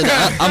listening to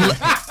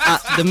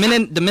the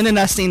the minute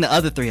I seen the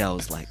other three, I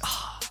was like,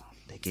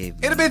 they gave.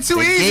 It'd have been too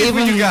easy for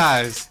you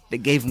guys. They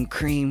gave him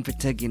Cream,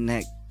 Protect Your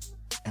Neck,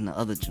 and the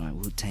other joint,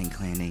 Wu-Tang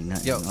Clan ain't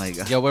nothing.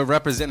 Yo, we're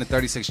representing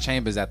 36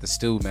 Chambers at the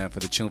stew, man, for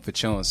the Tune for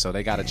Tune. So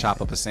they got to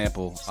chop up a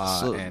sample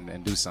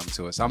and do something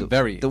to it. So I'm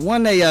the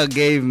one that y'all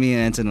gave me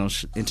an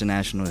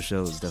international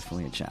show is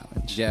definitely a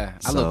challenge. Yeah,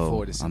 I look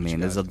forward to seeing.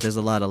 There's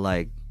a lot of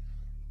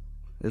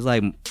there's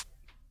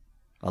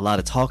a lot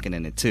of talking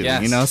in it too.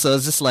 Yes. So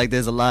it's just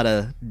there's a lot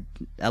of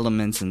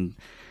elements, and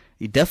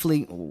you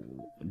definitely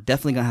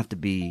gonna have to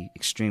be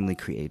extremely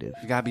creative.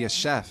 You gotta be a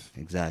chef.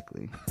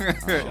 Exactly.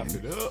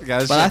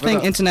 But I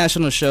think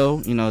international show,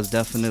 is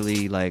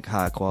definitely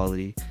high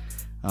quality.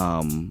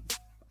 I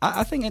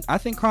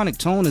think Chronic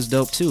Tone is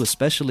dope too,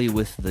 especially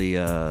with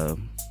the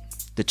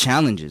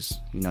challenges.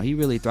 He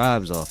really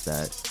thrives off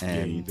that,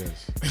 and he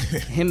does.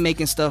 him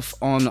making stuff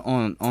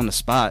on the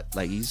spot,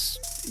 he's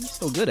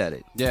so good at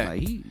it. Yeah,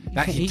 he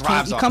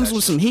thrives off comes that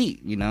with shit. some heat,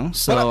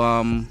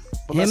 So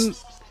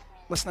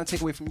let's not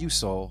take away from you,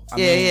 Soul.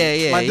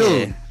 Yeah. My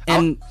dude.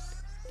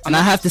 And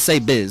I have to say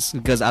Biz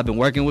because I've been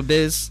working with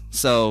Biz,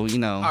 so you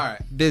know, all right.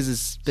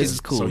 Biz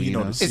is cool. So you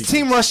know, is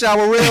Team Rush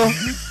Hour real?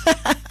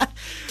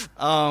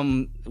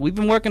 We've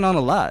been working on a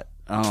lot.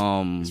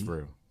 It's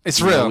real. It's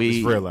real.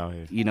 It's real out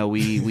here. You know,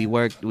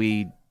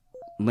 we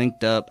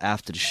linked up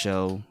after the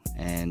show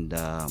and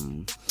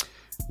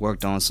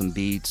worked on some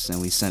beats, and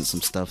we sent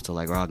some stuff to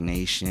like Rock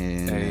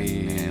Nation,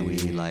 and we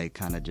like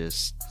kind of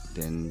just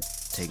been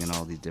taking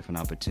all these different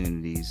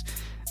opportunities.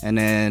 And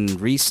then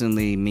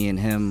recently, me and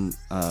him,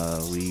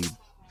 we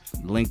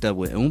linked up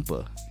with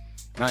Oompa.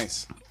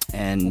 Nice.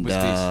 And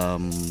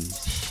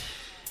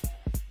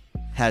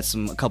had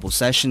a couple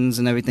sessions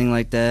and everything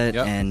like that.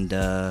 Yep. And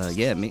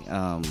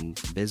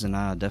Biz and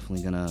I are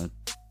definitely gonna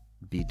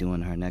be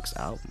doing her next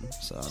album.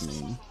 So I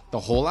mean, the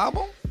whole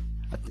album?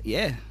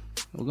 Yeah.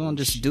 We're gonna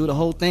just do the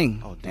whole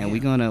thing. Oh, damn. And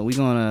we're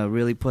gonna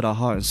really put our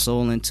heart and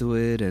soul into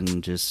it,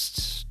 and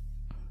just,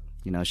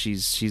 you know,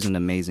 she's an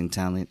amazing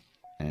talent,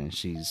 and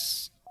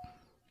she's,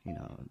 you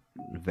know,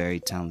 a very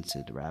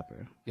talented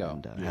rapper. Yo,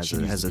 and she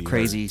needs has to a be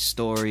crazy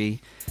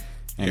story,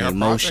 and Yeah, the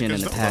emotion project and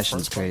is the dope. passion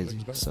is First crazy.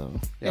 project is So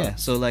yeah,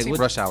 so like Team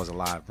Rush Hour's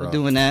alive, bro. we're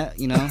doing that,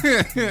 you know.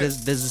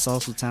 Biz is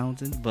also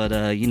talented,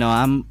 but you know,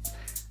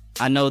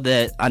 I know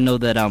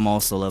that I'm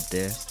also up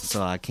there,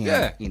 so I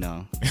can't, you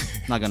know,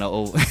 not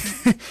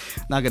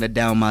gonna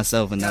down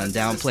myself and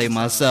downplay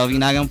myself. You're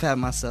not gonna pat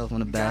myself on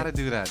the back. Gotta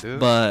do that, dude.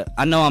 But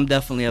I know I'm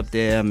definitely up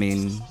there. I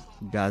mean,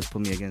 you guys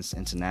put me against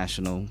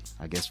international,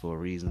 I guess, for a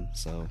reason.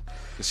 So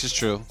this is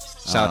true.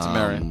 Shout out to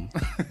Marion.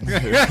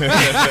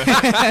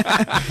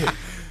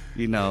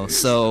 You know,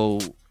 so.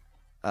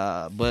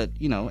 But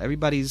you know,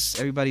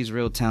 everybody's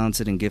real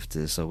talented and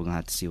gifted, so we're gonna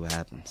have to see what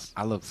happens.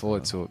 I look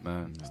forward to it,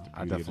 man.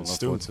 I definitely look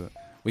forward to it.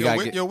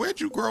 Where'd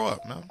you grow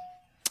up, man?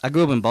 I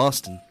grew up in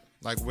Boston.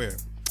 Like where?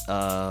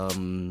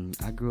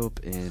 I grew up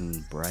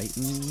in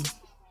Brighton,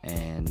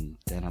 and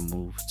then I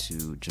moved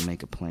to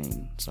Jamaica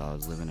Plain, so I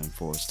was living in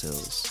Forest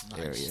Hills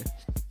area.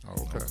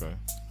 Oh, okay.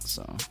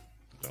 So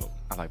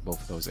I like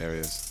both of those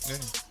areas.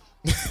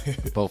 Yeah.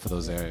 Both of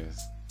those areas.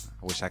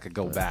 I wish I could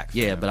go back.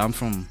 Yeah, but I'm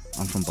from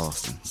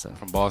Boston, so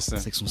From Boston.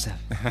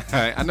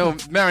 617. I know,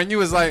 Marion, you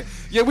was like,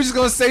 yeah, we're just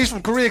gonna say he's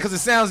from Korea because it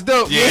sounds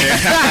dope. Yeah.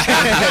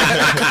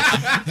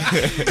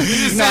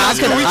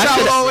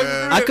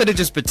 I could have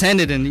just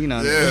pretended and, you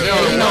know,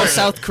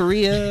 South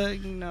Korea,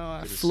 you know,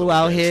 I flew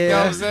out here. You know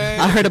what I'm saying?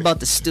 I heard about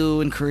the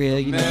stew in Korea,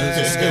 you know,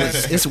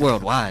 it's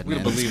worldwide, We'd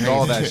man. have It's believed crazy.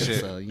 all that shit.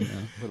 So, you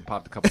know. Would have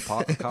popped a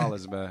couple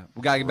collars, man.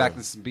 We gotta get back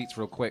to some beats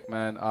real quick,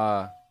 man.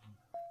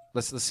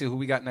 Let's see who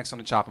we got next on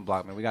the chopping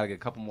block, man. We gotta get a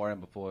couple more in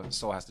before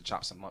Soul has to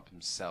chop some up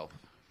himself.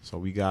 So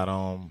we got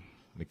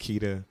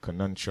Nikita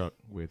Kanunchuk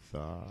with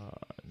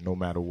No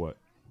Matter What.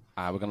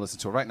 All right, we're gonna listen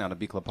to it right now on the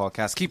Beat Club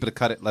podcast. Keep it or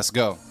cut it. Let's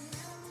go.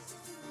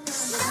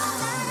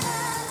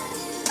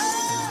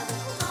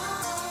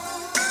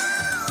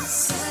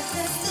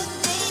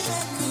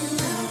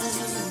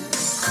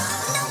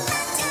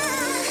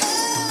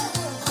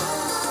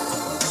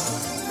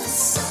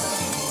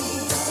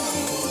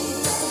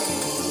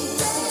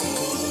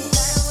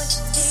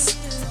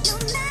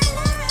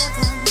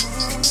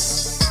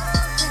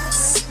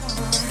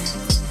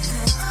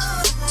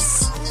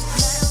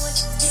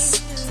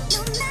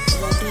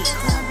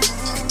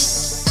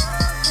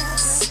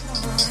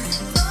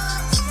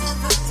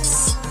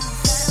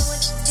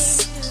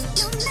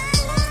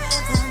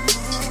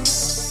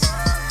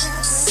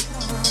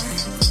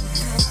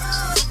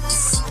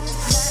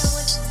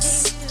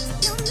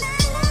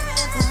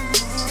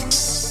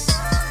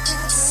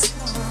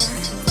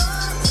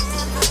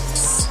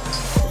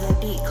 The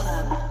Beat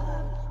Club.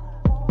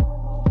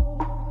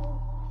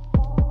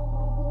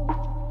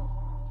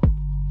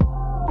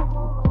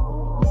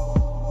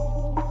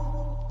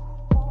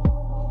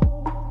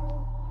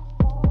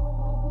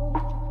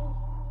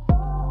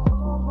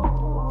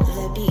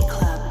 The Beat Club. The Beat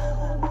Club.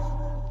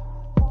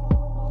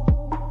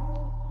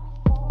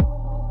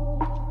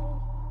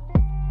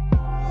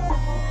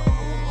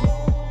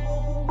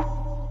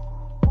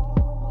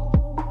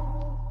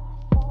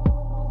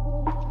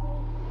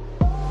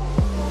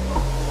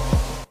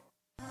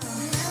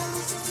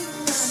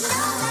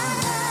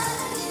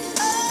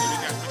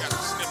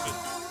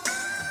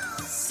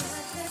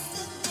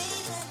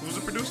 Who's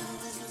the producer?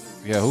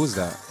 Yeah, who's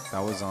that? That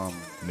was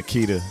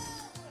Nikita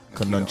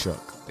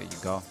Kanunchuk. There you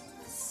go.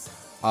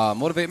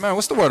 Motivate man,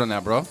 what's the word on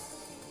that, bro?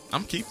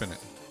 I'm keeping it.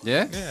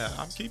 Yeah? Yeah,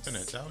 I'm keeping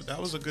it. That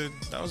was a good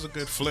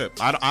flip.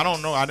 I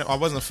don't know. I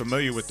wasn't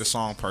familiar with the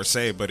song per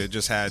se, but it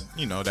just had,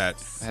 you know, that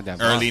Had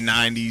that early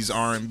vibe. '90s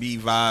R&B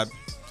vibe.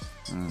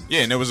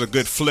 Yeah, and it was a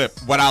good flip.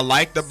 What I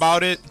liked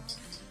about it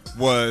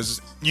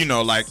was, you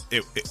know, like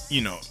it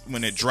you know,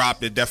 when it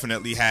dropped, it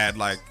definitely had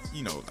like,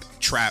 you know, like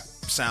trap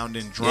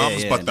sounding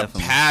drums, Yeah, but the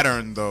definitely.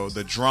 pattern though,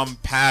 the drum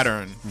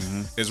pattern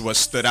is what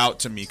stood out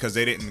to me because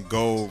they didn't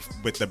go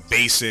with the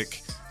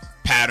basic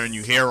pattern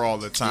you hear all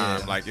the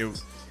time. Yeah. Like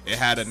it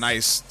had a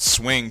nice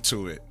swing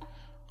to it.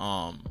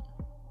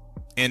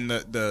 And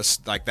the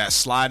like that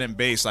sliding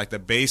bass, like the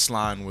bass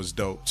line was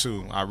dope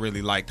too. I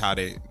really liked how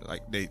they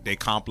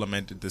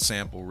complemented the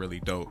sample really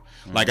dope.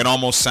 Like it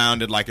almost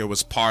sounded like it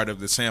was part of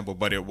the sample,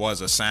 but it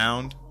was a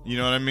sound. You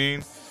know what I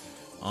mean?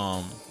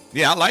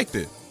 Yeah, I liked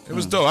it. It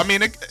was dope. I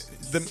mean,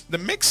 the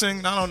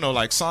mixing, I don't know,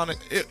 like Sonic,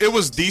 it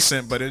was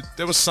decent, but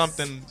there was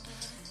something,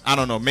 I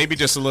don't know, maybe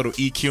just a little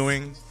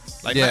EQing,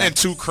 like nothing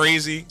too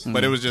crazy,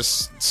 but it was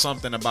just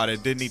something about it.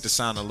 It did need to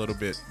sound a little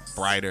bit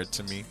brighter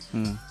to me.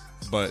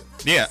 But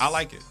yeah, I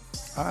like it.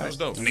 All right. That was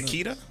dope.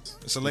 Nikita?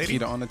 It's a lady?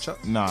 Nikita on the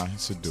chuck? Nah,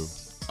 it's a dude.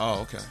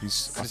 Oh, okay.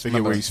 I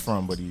forget where he's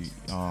from, but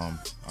I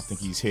think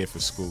he's here for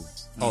school.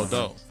 Oh,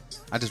 dope.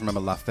 I just remember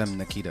La Femme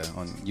Nikita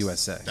on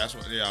USA. That's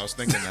what. Yeah, I was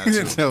thinking that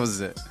too. That was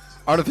it.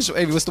 Artificial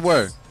AV, what's the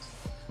word?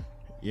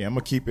 Yeah, I'm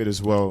gonna keep it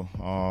as well.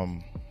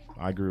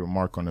 I agree with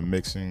Mark on the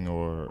mixing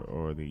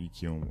or the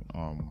EQ.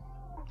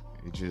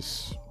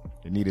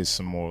 It needed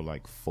some more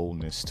like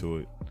fullness to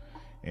it.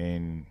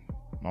 And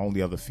my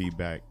only other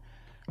feedback,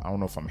 I don't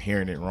know if I'm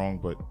hearing it wrong,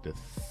 but the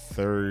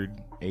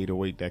third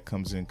 808 that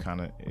comes in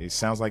it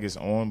sounds like it's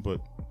on, but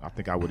I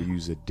think I would have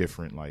used a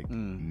different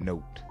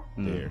note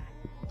there.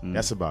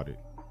 That's about it.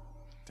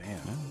 Damn.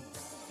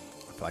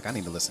 I feel like I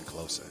need to listen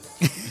closer.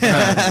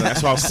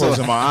 That's why I was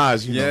closing my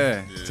eyes, you know.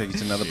 Yeah. Take you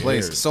to another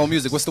place. Soul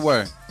music, what's the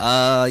word?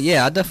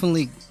 Yeah,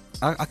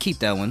 I keep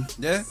that one.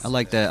 Yeah? I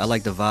like that. I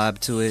like the vibe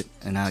to it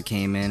and how it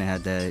came in. It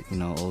had that,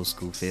 old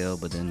school feel,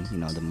 but then,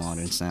 the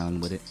modern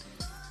sound with it.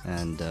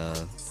 And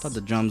thought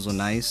the drums were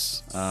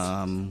nice.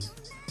 I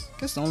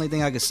guess the only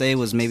thing I could say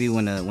was maybe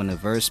when the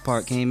verse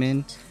part came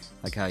in,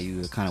 like how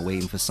you were kind of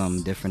waiting for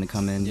something different to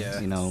come in. Yeah.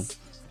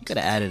 You could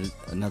have added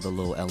another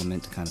little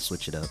element to kind of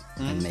switch it up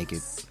and make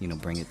it,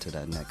 bring it to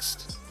that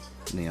next,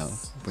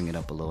 bring it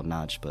up a little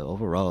notch. But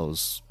overall,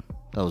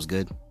 that was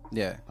good.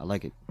 Yeah. I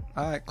like it.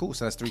 All right, cool.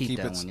 So that's three Keep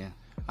that keepits. one,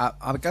 yeah.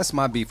 I guess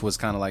my beef was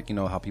kind of like,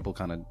 how people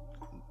kind of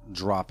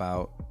drop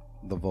out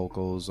the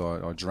vocals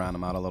or drown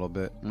them out a little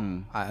bit.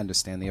 I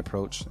understand the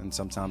approach, and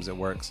sometimes it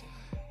works.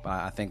 But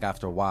I think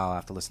after a while,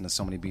 after listening to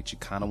so many beats, you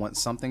kind of want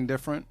something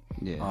different.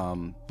 Yeah.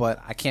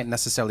 But I can't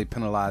necessarily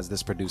penalize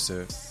this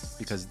producer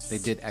because they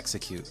did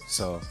execute.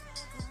 So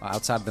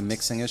outside of the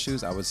mixing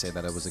issues, I would say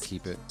that it was a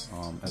keep it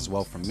as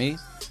well from me.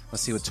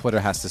 Let's see what Twitter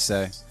has to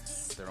say.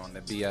 If they're on the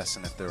BS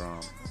and if they're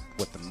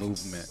with the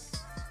movement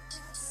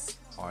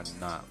or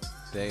not.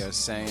 They are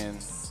saying,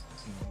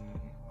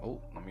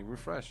 oh, let me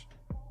refresh.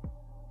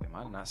 They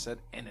might have not said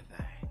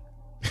anything.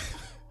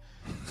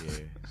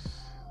 Yeah.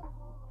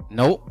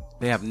 Nope.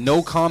 They have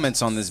no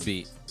comments on this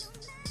beat.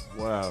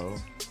 Wow.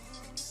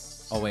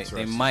 Oh, wait.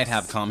 They might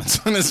have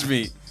comments on this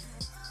beat.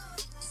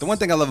 The one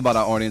thing I love about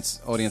our audience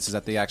is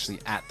that they actually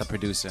at the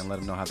producer and let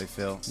them know how they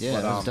feel. Yeah,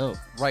 that's dope.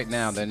 Right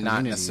now, they're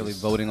not necessarily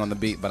voting on the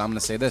beat, but I'm going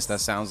to say this. That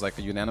sounds like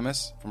a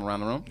unanimous from around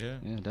the room. Yeah.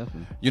 Yeah,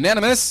 definitely.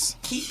 Unanimous.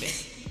 Keep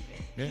it.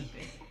 Yeah.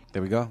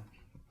 There we go.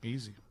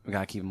 Easy. We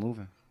got to keep it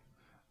moving.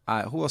 All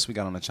right, who else we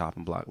got on the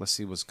chopping block? Let's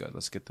see what's good.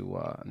 Let's get through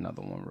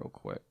another one real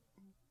quick.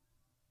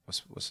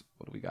 What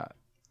do we got?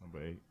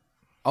 Number 8.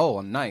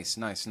 Oh, nice.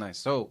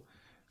 So,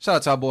 shout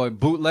out to our boy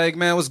Bootleg,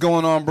 man. What's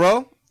going on,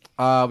 bro?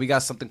 We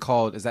got something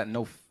called, is that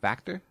No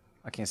Factor?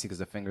 I can't see because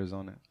the finger's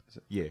on it.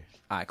 Yeah.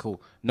 All right,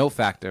 cool. No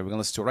Factor. We're going to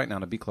listen to it right now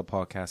on the Beat Club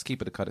podcast.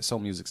 Keep it to cut it. Soul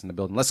Music's in the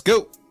building. Let's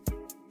go.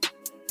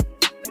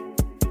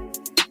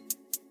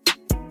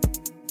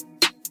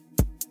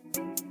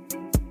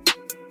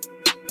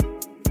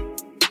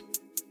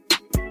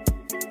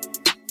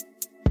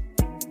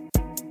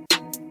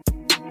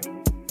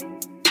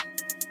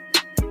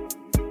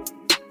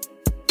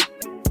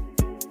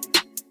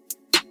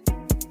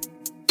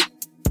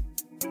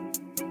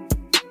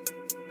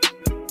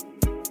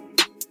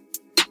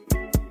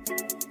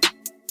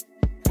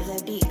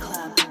 The Beat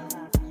Club.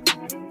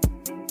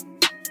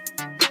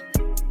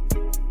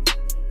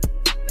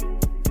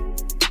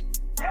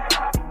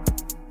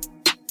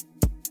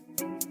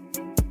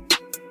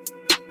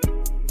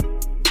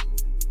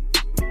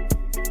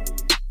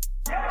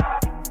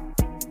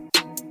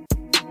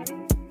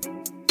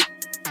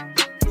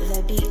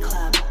 The Beat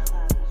Club.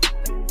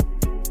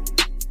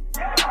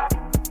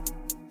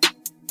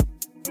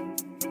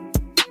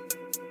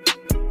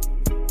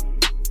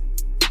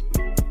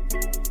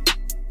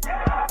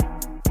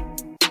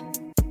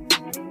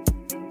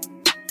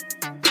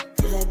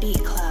 The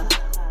Beat Club.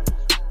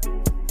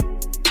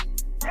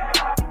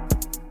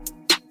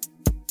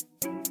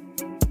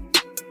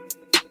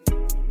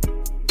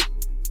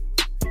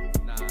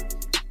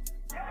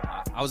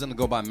 I was going to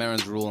go by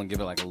Marin's rule and give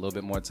it like a little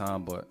bit more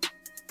time, but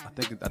I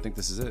think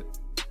this is it.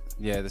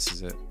 Yeah, this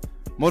is it.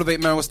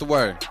 Motivate, Marin. What's the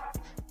word?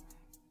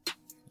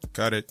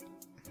 Cut it.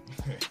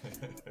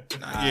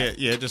 Yeah,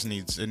 it just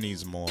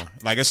needs more.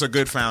 Like, it's a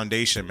good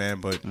foundation,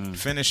 man, but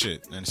finish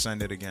it and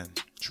send it again.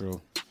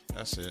 True.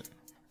 That's it.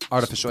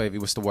 Artificial AV.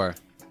 What's the word?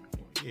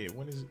 Yeah,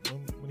 when did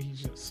he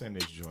just send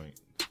this joint?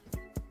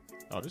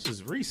 Oh, this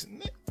is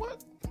recent.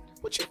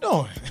 What you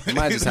doing? You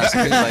might just have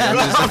some things like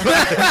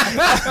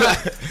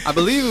I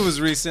believe it was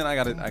recent. I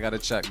gotta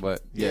check,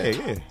 but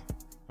yeah.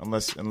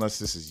 Unless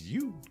this is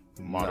you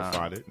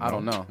modified it. I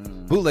don't know.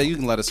 Bootleg, you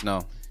can let us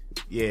know.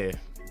 Yeah,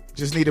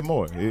 just needed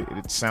more.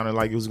 It sounded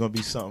like it was gonna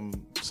be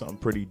something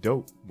pretty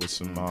dope with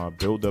some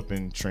build up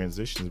and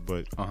transitions,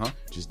 but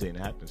just didn't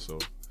happen. So I'm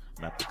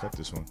gonna have to cut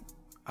this one.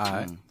 All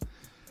right.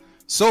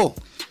 So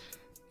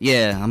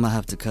yeah, I'm gonna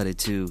have to cut it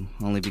too,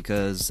 only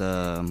because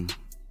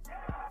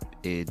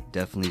it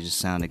definitely just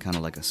sounded kind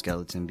of like a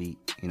skeleton beat,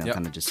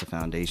 kind of just a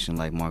foundation,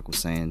 like Mark was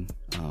saying.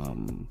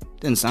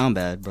 Didn't sound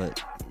bad,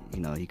 but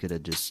he could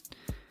have just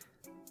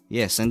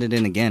send it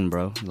in again,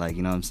 bro. Like,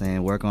 you know what I'm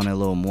saying? Work on it a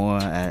little more,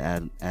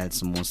 add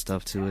some more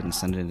stuff to it, and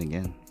send it in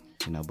again.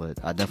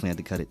 But I definitely had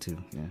to cut it too.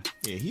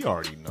 Yeah, he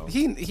already knows.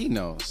 He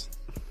knows.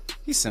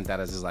 He sent that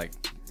as his like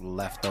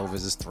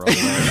leftovers, his throwaway.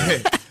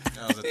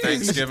 That was a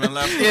Thanksgiving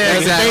left. Yeah,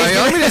 exactly.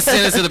 Let me just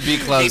send it to the B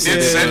Club. He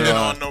did send it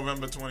on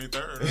November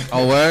 23rd.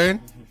 Oh, word?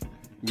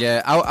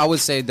 Yeah, I would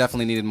say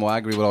definitely needed more. I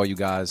agree with all you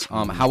guys.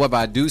 However,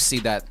 I do see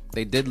that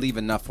they did leave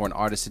enough for an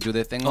artist to do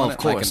their thing on it.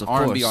 Course, like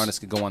an R&B artist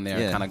could go on there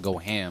and kind of go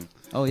ham.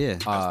 Oh, yeah.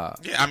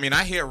 I mean,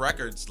 I hear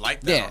records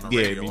like that on the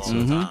radio all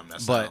the time.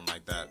 That sound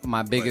like that.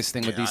 My biggest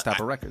thing with these type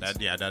of records.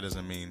 That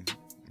doesn't mean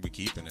we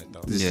keeping it,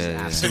 though. This is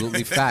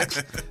absolutely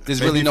facts.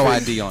 There's really no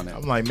ID on it.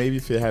 I'm like, maybe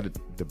if it had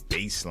the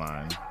bass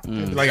line.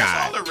 Like,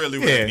 that's all it really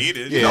would have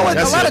needed. Yeah,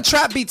 a lot of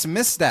trap beats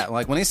miss that.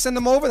 Like, when they send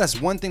them over, that's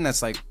one thing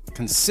that's, like,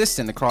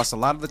 consistent across a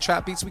lot of the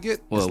trap beats we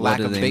get. Well, lack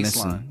of bass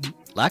line.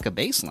 Lack of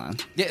bass line?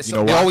 Yeah,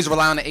 so they always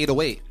rely on the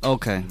 808.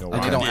 Okay.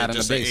 Like, they don't add in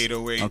the bass.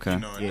 808, okay.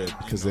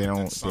 Because they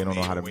don't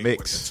know how to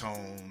mix. The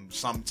tone.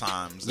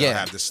 Sometimes they'll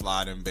have the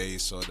sliding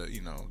bass or the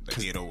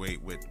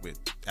 808 with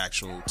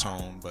actual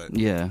tone, but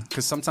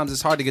because sometimes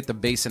it's hard to get the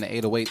bass and the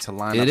 808 to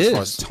line up as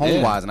far as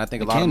tone wise, and I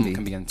think a lot of them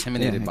can be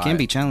intimidated by it. It can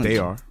be challenging. They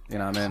are. You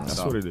know what I mean? That's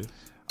what it is.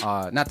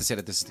 Not to say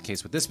that this is the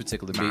case with this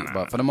particular beat,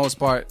 but for the most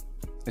part,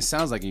 it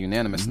sounds like a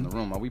unanimous in the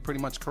room. Are we pretty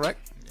much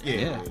correct?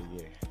 Yeah. All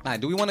right,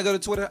 do we want to go to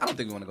Twitter? I don't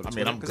think we want to go to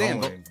Twitter. I'm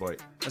going,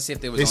 but let's see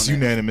if there was. It's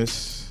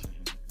unanimous.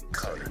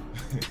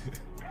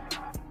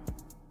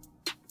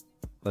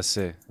 Let's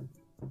see.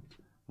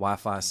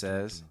 Wi-Fi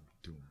says.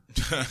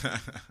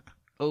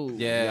 Oh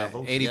yeah,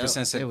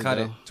 80% said cut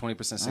it,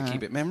 20% said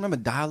keep it. Man, remember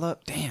dial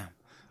up? Damn.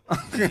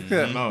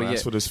 No,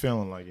 that's what it's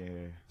feeling like.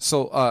 Yeah.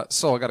 So I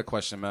got a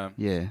question, man.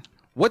 Yeah.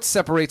 What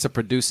separates a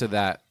producer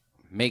that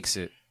makes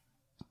it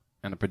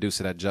and a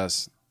producer that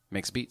just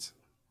makes beats?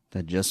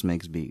 That just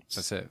makes beats.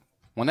 That's it.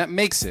 When that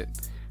makes it.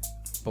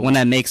 When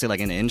that makes it like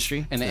in the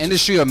industry? In the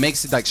industry, or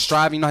makes it like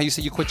strive. You know how you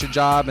say you quit your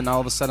job and all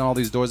of a sudden all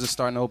these doors are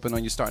starting to open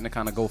and you're starting to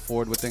kind of go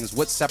forward with things.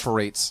 What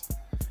separates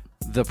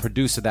the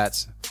producer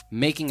that's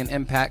making an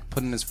impact,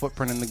 putting his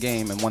footprint in the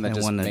game, and one that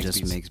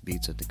makes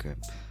beats at the crib?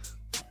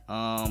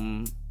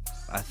 I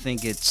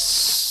think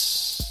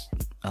it's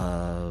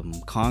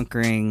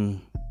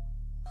conquering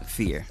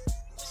fear.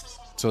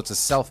 So it's a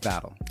self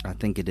battle. I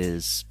think it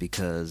is,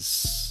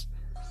 because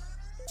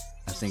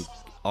I think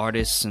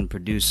artists and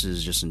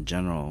producers just in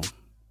general,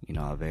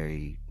 are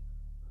very,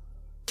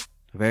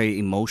 very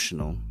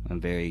emotional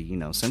and very,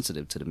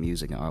 sensitive to the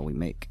music and art we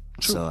make.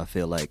 True. So I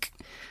feel like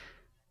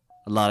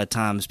a lot of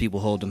times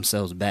people hold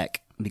themselves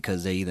back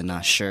because they're either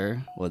not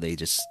sure, or they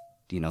just,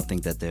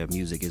 think that their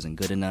music isn't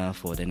good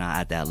enough, or they're not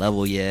at that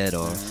level yet,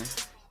 or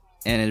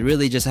and it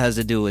really just has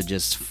to do with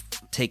just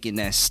taking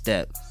that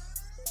step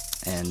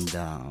and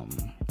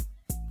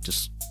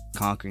just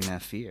conquering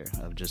that fear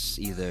of just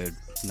either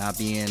not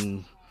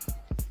being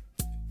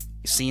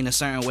seen a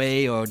certain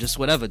way or just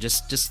whatever.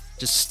 Just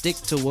stick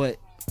to what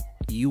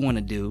you want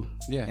to do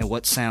and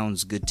what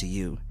sounds good to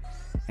you,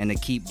 and to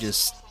keep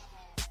just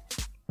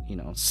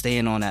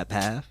staying on that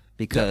path,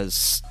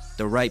 because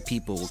the right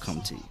people will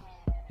come to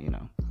you.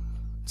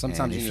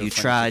 Sometimes if you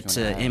try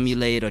to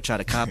emulate or try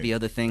to copy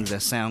other things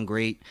that sound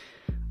great,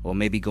 or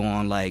maybe go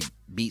on like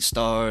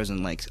BeatStars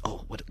and like,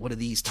 oh, what are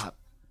these top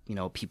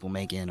people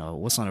making, or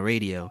what's on the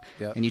radio,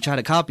 and you try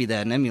to copy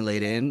that and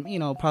emulate it, and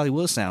probably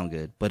will sound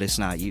good, but it's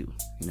not you.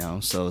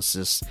 So it's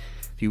just,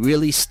 if you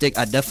really stick,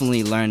 I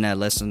definitely learned that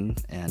lesson,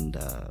 and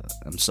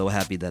I'm so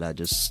happy that I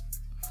just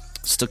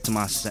stuck to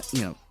my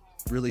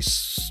really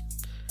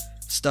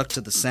stuck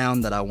to the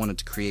sound that I wanted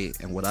to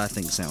create and what I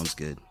think sounds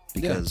good,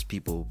 because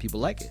people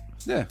like it.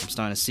 I'm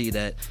starting to see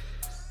that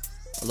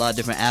a lot of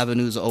different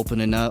avenues are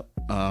opening up.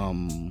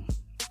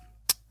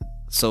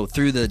 So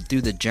through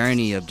the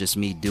journey of just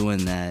me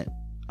doing that,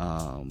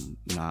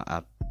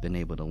 I've been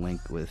able to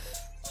link with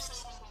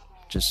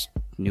just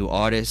new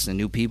artists and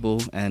new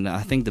people, and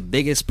I think the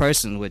biggest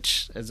person,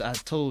 which, as I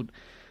told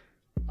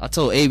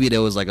AB,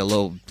 there was like a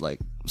little like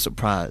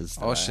surprise.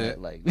 Oh shit!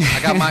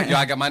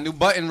 I got my new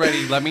button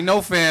ready. Let me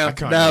know, fam.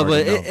 No,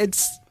 but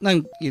it's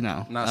like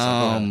Not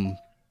so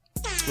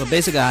well,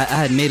 basically, I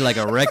had made like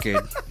a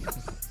record.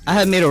 I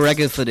had made a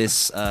record for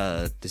this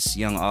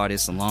young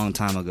artist a long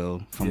time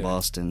ago from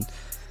Boston,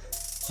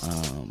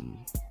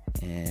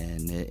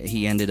 and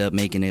he ended up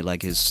making it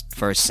like his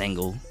first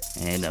single,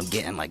 and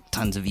getting like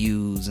tons of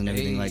views and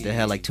everything like that. It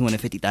had like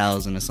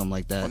 250,000 or something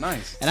like that. Oh,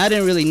 nice. And I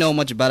didn't really know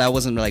much about it. I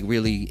wasn't like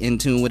really in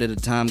tune with it at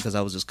the time because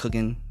I was just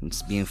cooking and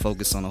just being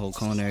focused on the whole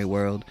culinary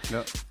world.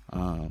 Yep.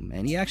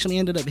 And he actually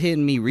ended up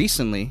hitting me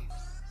recently,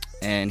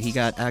 and he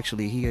got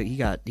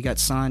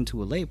signed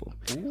to a label.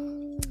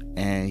 Ooh.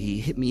 And he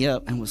hit me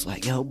up and was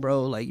like, "Yo,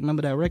 bro, like, you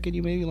remember that record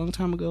you made a long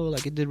time ago?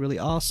 Like, it did really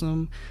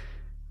awesome.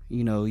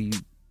 You know,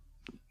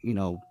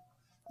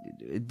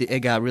 it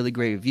got really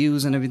great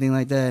reviews and everything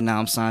like that. And now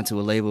I'm signed to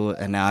a label,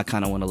 and now I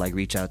kind of want to like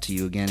reach out to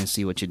you again and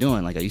see what you're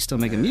doing. Like, are you still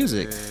making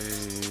music?"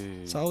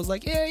 So I was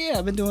like, yeah,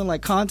 I've been doing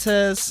like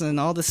contests and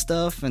all this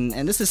stuff, and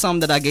this is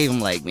something that I gave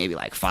him like maybe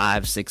like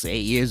 5, 6, 8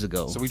 years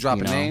ago. So we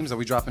dropping names? Are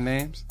we dropping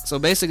names? So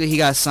basically, he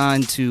got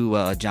signed to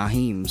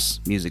Jaheim's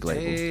music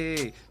label.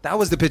 Hey, that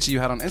was the picture you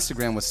had on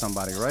Instagram with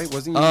somebody, right?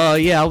 Wasn't you?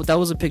 Yeah, that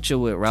was a picture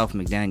with Ralph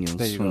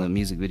McDaniels from the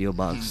music video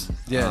box.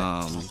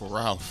 Yeah, Uncle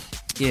Ralph.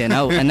 Yeah,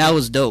 and that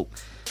was dope.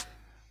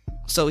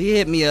 So he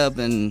hit me up,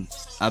 and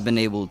I've been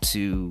able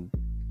to,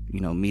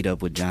 meet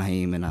up with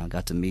Jaheim, and I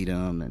got to meet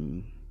him,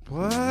 and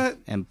what?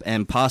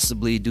 And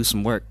possibly do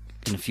some work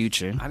in the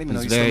future. I didn't even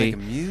know you still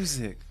making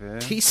music,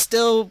 man. He's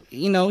still,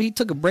 he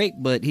took a break,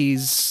 but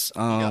he's he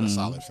got a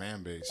solid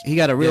fan base. He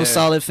got a real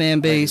solid fan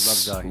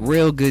base.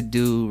 Real good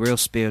dude, real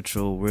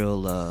spiritual,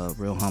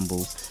 real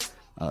humble,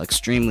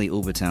 extremely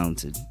uber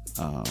talented.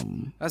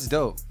 That's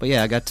dope. But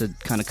yeah, I got to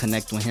kind of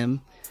connect with him,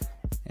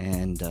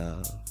 and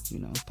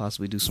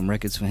possibly do some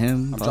records for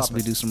him.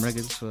 Possibly do some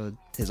records for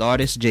his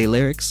artist Jay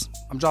Lyrics.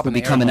 I'm dropping.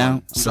 Will be coming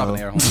out. Dropping the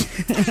air horn.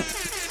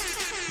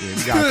 Yeah,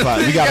 we gotta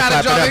clap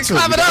it up too.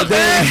 Clap it up,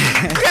 man.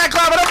 We gotta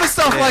clap it up and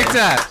stuff like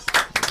that.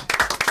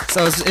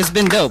 So it's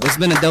been dope. It's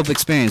been a dope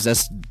experience.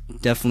 That's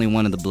definitely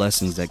one of the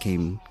blessings that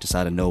came just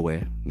out of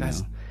nowhere.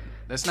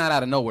 That's not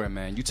out of nowhere,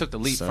 man. You took the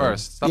leap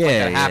first. Stuff like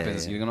that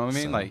happens. You know what I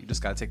mean? Like, you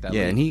just gotta take that leap.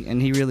 Yeah,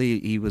 and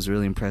he was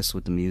really impressed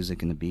with the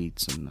music and the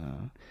beats,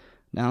 and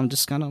now I'm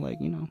just kind of like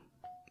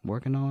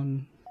working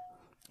on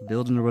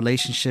building the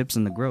relationships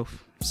and the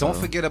growth. Don't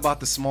forget about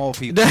the small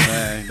people,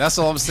 man. That's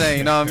all I'm saying.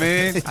 You know what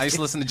I mean? I used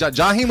to listen to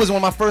Jaheim was one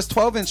of my first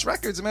 12-inch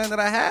records, man, that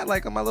I had.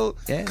 Like on my little,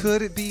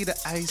 Could It Be the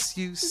Ice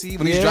You See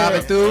when he's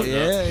driving through?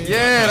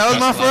 Yeah, that was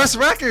my first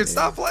record.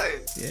 Stop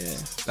playing. Yeah,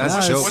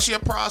 that's what's your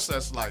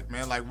process like,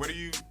 man? Like, what do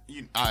you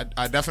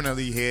I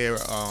definitely hear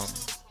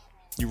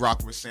you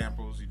rock with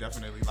samples. You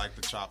definitely like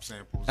the chop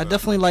samples. I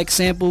definitely like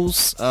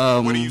samples.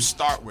 What do you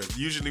start with?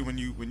 Usually, when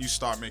you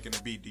start making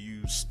a beat, do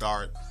you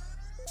start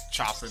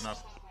chopping up,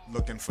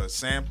 looking for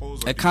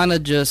samples? I kind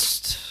of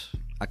just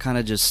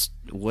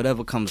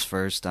whatever comes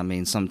first. I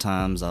mean,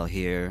 sometimes I'll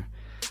hear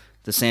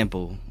the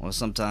sample, or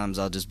sometimes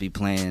I'll just be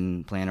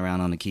playing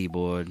around on the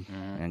keyboard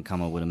and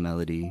come up with a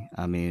melody.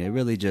 I mean, it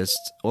really just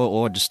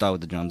or just start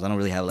with the drums. I don't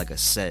really have like a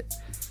set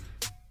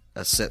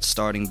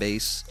starting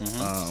bass.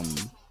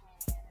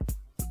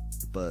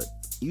 But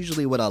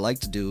usually what I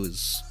like to do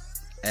is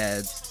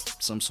add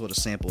some sort of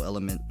sample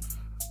element,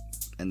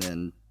 and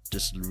then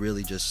just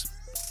really just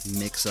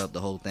mix up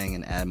the whole thing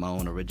and add my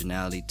own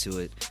originality to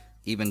it.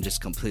 Even just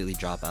completely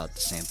drop out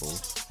the sample,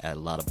 add a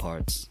lot of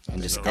parts,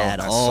 and just add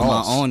all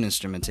my own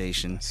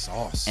instrumentation,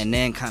 and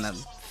then kind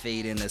of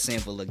fade in the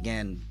sample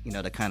again,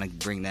 to kind of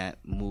bring that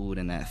mood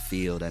and that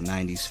feel, that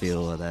 90s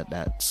feel, or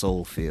that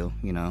soul feel,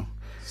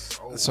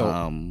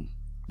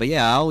 But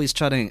yeah, I always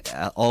try to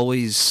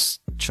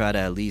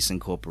at least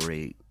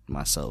incorporate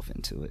myself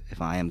into it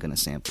if I am gonna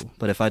sample.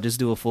 But if I just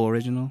do a full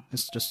original,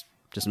 it's just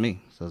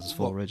me. So it's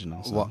full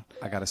original. So. Well,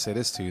 I gotta say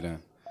this to you then.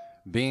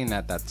 Being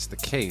that that's the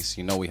case,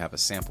 we have a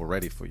sample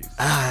ready for you.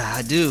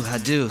 I do.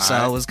 So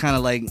I was kind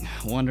of like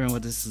wondering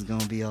what this is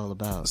gonna be all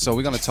about. So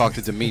we're gonna talk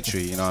to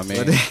Dimitri. You know what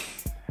I mean?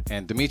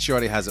 And Dimitri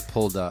already has it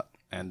pulled up,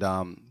 and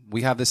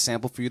we have this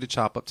sample for you to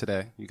chop up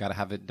today. You gotta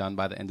have it done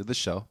by the end of the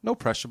show. No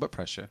pressure, but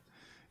pressure.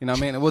 You know what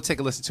I mean? And we'll take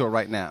a listen to it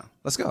right now.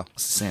 Let's go.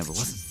 What's the sample?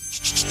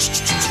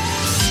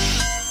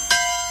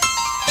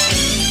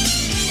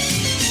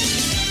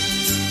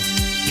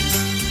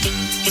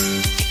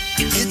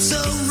 It's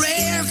a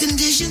rare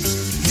condition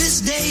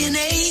this day and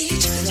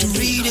age to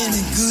read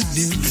any good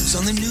news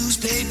on the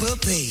newspaper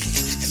page.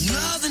 And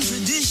love and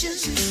tradition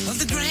of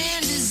the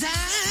grand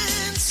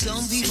design,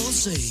 some people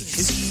say,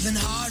 is even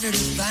harder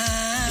to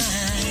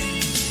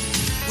find.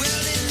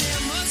 Well, then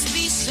there must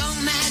be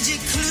some magic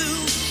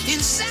clue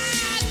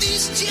inside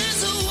these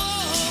gentle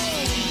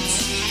walls,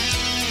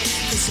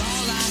 'cause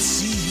all I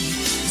see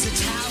is a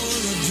tower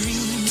of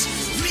dreams,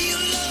 real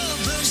love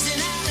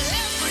bursting out of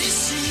every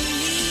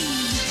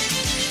scene.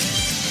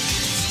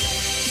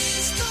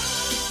 Days go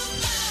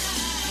by,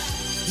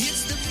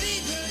 it's the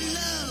bigger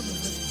love of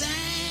the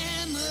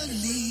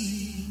family.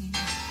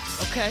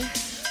 Okay.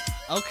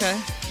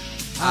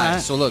 All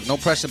right. So look, no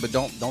pressure, but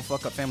don't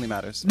fuck up family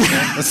matters.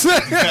 About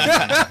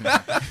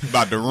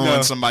to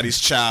ruin somebody's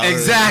childhood.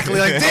 Exactly.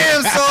 Like,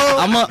 damn,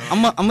 so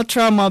I'm gonna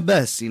try my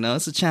best. You know,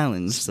 it's a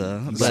challenge.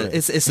 So, but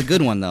it's a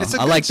good one though.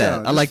 I like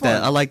that. I like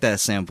that. I like that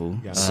sample.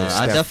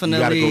 I definitely.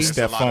 You gotta go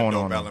step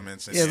on them.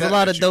 Yeah, there's a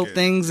lot of dope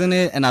things in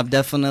it, and I've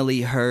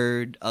definitely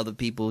heard other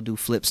people do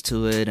flips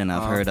to it, and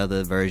I've heard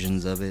other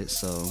versions of it.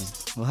 So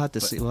we'll have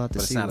to see. We'll have to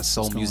see. It's not a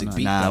soul music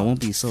beat. Nah, though. it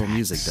won't be soul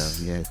music though.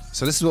 Yeah.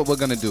 So this is what we're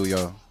gonna do,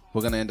 yo.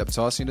 We're gonna end up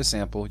tossing the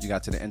sample. You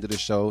got to the end of the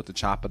show to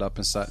chop it up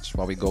and such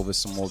while we go over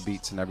some more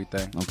beats and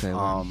everything. Okay.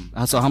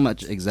 So how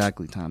much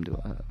exactly time do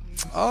I have?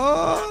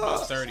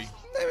 Oh, 30.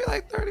 Maybe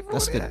like 30, 40.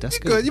 That's good. That's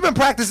You're good. You've been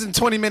practicing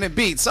 20-minute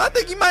beats, so I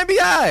think you might be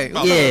all right.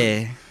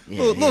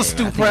 Little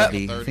stew prep.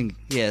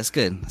 Yeah, it's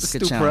good. It's a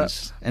good Stew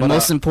challenge. prep. And But,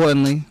 most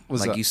importantly,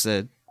 what's like up? you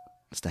said,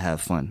 is to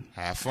have fun.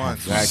 Have fun.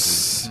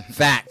 Exactly.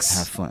 Facts.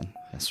 Have fun.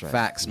 That's right.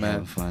 Facts, man.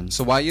 Have fun.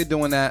 So while you're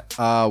doing that,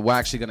 we're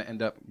actually gonna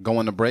end up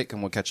going to break,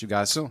 and we'll catch you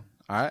guys soon.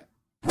 All right.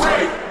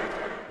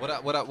 What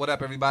up? What up? What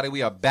up, everybody?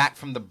 We are back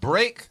from the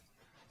break.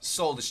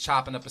 Soul is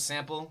chopping up a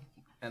sample,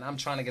 and I'm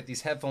trying to get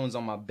these headphones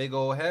on my big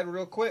old head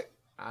real quick.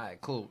 All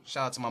right, cool.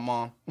 Shout out to my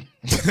mom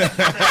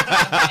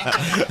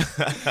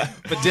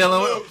for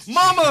dealing with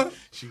Mama.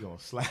 She gonna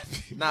slap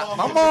you. Nah,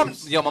 my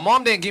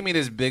mom didn't give me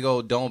this big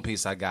old dome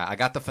piece I got. I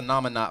got the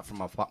phenomenon from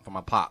my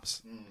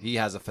pops. He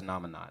has a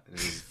phenomenon.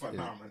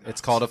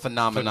 It's called a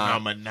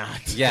phenomenon.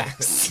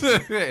 Yes.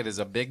 It is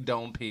a big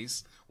dome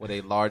piece with a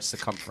large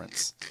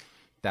circumference.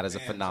 That is a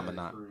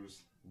phenomenon.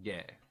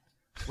 Yeah.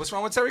 What's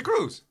wrong with Terry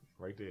Crews?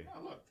 Right there.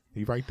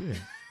 He right there.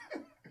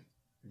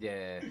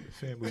 Yeah.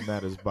 Family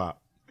Matters bop.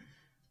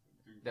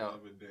 Yo,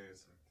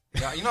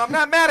 you know, I'm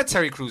not mad at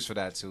Terry Crews for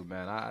that too,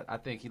 man. I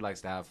think he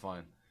likes to have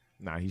fun.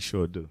 Nah, he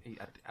sure do.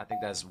 I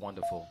think that's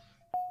wonderful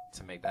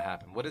to make that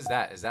happen. What is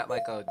that? Is that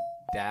like a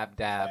dab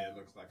It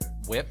looks like a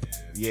whip?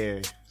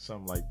 Yeah,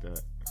 something like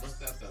that. What's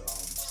that?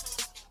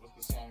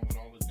 What's the song with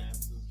all the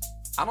dances?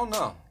 I don't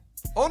know.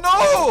 Oh no!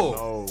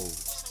 Oh.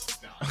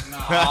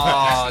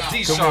 Oh,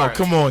 D sharp.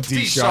 Come on,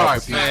 D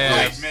sharp,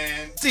 man.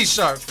 Man, D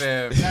sharp,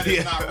 fam. that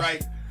is not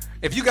right.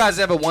 If you guys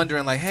ever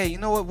wondering, like, hey, you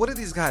know what are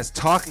these guys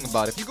talking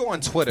about? If you go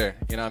on Twitter,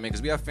 you know what I mean?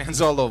 Because we have fans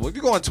all over. If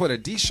you go on Twitter,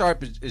 D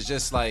Sharp is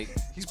just like,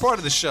 he's part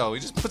of the show. He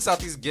just puts out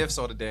these gifs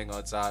all the dang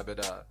on time.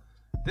 But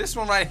this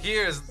one right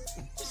here is,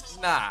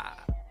 nah.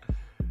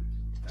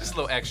 Just a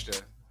little extra.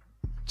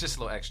 Just a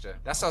little extra.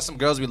 That's how some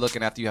girls be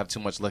looking after you have too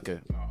much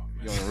liquor.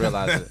 You don't even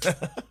realize it.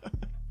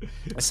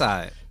 It's all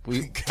right.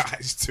 We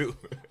Guys, too.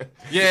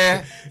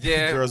 Yeah.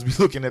 Girls be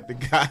looking at the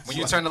guys. When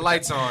you turn the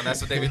lights on,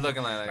 that's what they be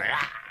looking like.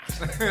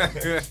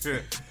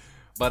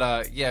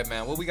 But yeah,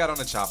 man, what we got on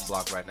the chopping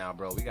block right now,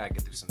 bro? We gotta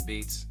get through some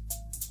beats.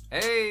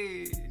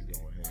 Hey,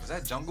 is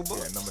that Jungle Book?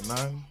 Yeah, number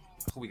 9.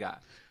 Who we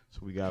got?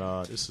 So we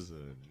got this is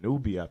a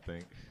newbie, I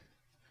think.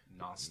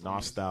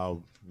 Nostal.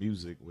 Style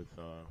music with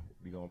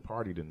we gonna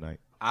party tonight.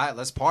 All right,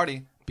 let's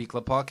party. Beat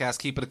Club Podcast,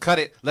 keep it or cut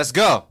it. Let's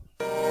go.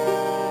 The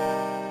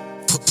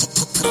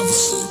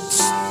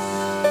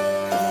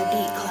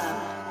Beat Club.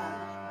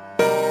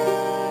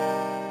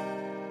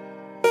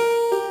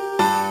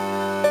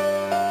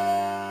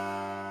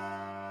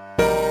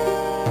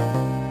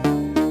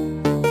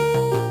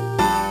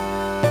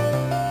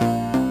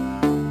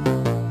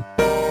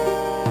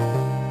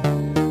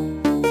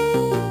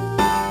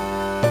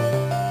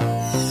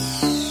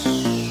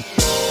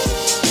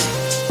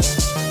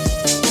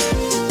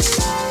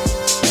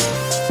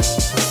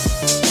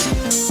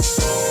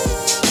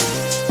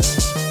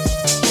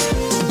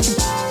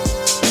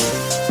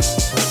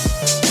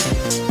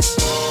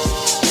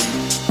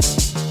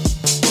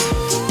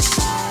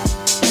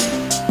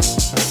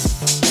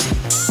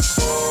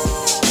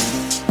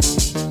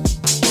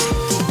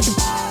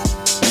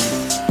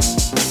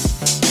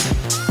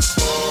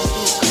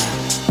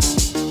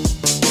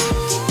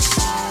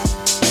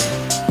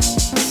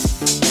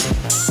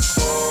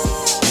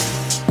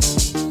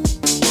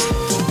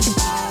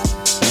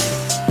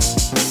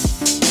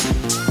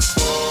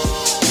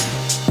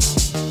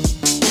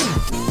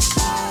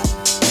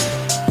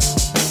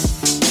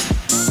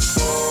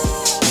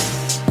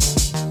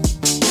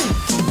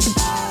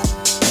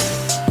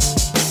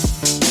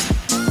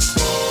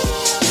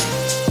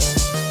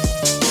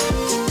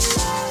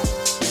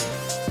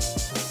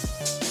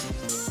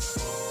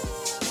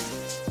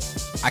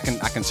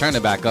 I can turn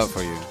it back up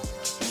for you.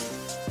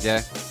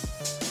 Yeah?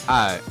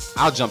 Alright,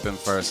 I'll jump in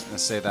first and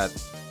say that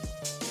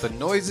the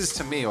noises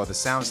to me, or the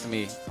sounds to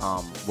me,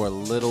 were a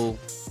little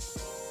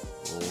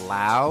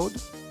loud.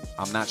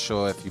 I'm not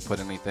sure if you put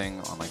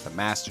anything on like the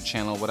master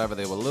channel or whatever.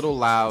 They were a little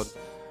loud.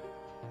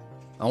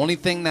 The only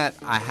thing that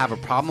I have a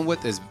problem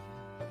with is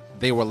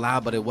they were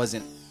loud, but it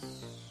wasn't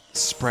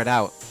spread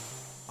out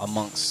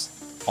amongst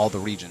all the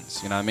regions.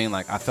 You know what I mean?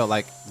 Like, I felt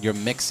like you're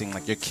mixing,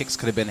 like your kicks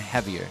could have been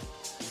heavier.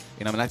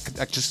 You know what I mean?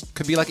 That just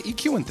could be like an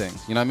EQing thing.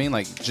 You know what I mean?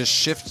 Like, just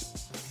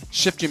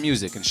shift your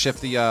music and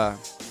shift the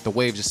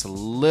wave just a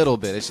little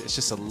bit. It's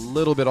just a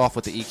little bit off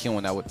with the EQ,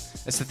 and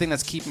it's the thing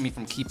that's keeping me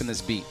from keeping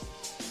this beat.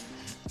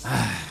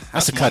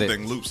 That's a one cut it.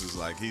 thing Loops is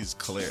like, he's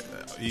clear.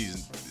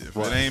 If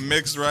it ain't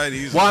mixed right,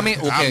 he's. Well, I mean,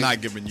 okay. I'm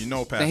not giving you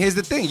no pass. And here's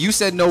the thing: you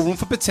said no room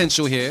for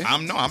potential here.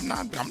 I'm not. You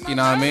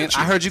know what I mean?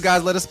 I heard you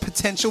guys let us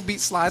potential beat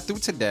slide through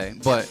today,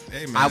 but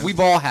Hey, man. we've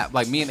all had,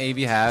 like me and AV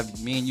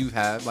have, me and you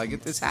have, like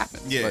it's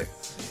happened. Yeah. But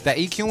that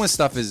EQ and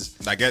stuff is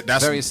Like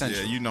that's very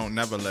essential. Yeah, you don't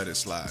never let it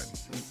slide.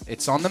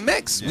 It's on the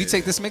mix. We Yeah.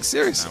 take this mix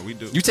serious. Nah, we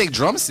do. You take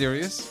drums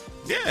serious.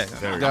 Yeah, You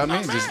know I'm what I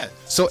not mean? mad.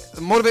 So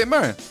motivate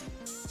Murray.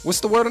 What's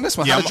the word on this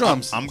one? Yeah, How the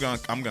drums? I'm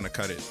gonna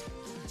cut it.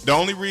 The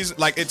only reason,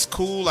 like, it's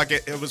cool, like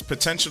it was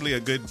potentially a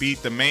good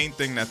beat. The main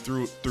thing that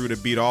threw the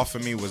beat off for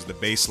me was the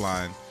bass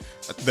line,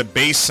 the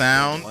bass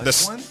sound.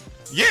 One?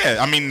 Yeah,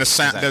 I mean the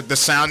sound, the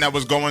sound that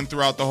was going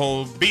throughout the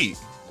whole beat.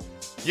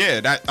 Yeah,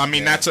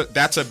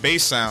 that's a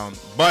bass sound,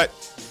 but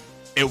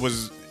it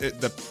was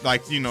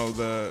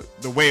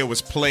the way it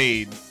was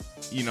played.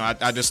 You know,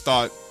 I just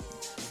thought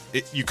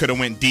you could have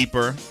went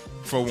deeper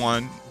for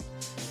one,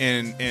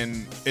 and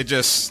it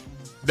just.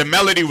 The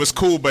melody was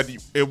cool, but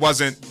it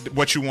wasn't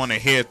what you want to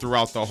hear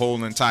throughout the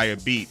whole entire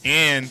beat.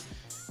 And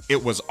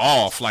it was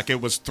off. Like,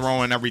 it was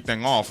throwing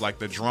everything off. Like,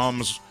 the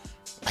drums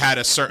had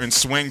a certain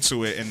swing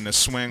to it, and the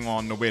swing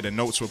on the way the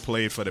notes were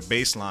played for the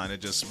bass line, it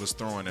just was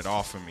throwing it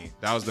off for me.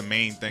 That was the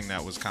main thing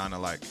that was kind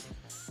of, like,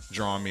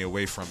 drawing me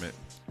away from it.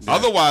 Yeah.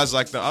 Otherwise,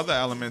 like, the other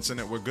elements in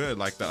it were good.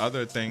 Like, the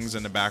other things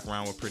in the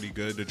background were pretty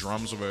good. The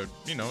drums were,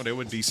 they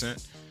were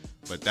decent.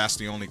 But that's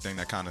the only thing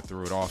that kind of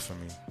threw it off for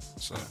me.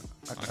 So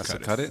I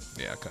cut it.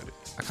 Yeah, I cut it.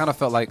 I kind of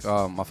felt like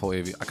my full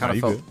AV. I kind of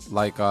felt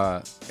like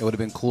it would have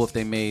been cool if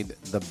they made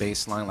the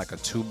bass line like a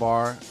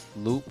 2-bar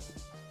loop,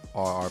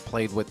 or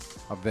played with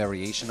a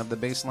variation of the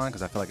bass line,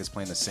 because I feel like it's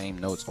playing the same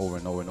notes over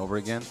and over and over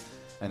again,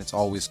 and it's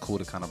always cool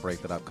to kind of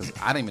break that up, because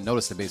I didn't even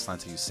notice the bass line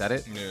until you said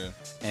it. Yeah.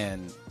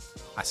 And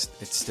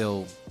it's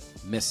still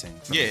missing.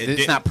 Yeah,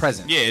 it's not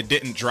present. Yeah, it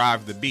didn't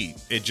drive the beat.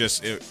 It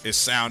just it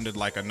sounded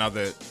like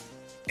another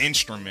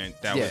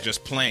instrument that was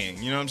just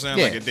playing. You know what I'm saying?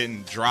 Yeah. Like, it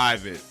didn't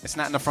drive it. It's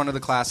not in the front of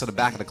the class or the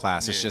back of the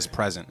class. It's just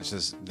present. It's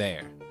just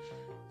there.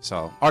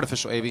 So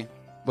artificial AV.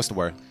 What's the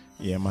word?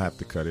 Yeah, I'm gonna have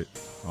to cut it.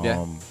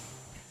 Yeah.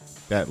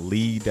 That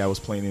lead that was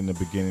playing in the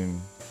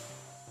beginning,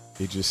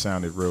 it just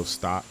sounded real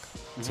stock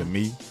to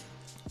me.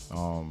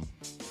 I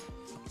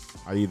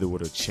either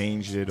would have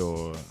changed it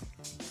or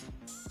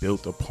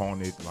built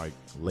upon it, like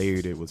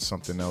layered it with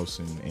something else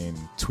and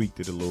tweaked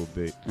it a little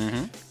bit.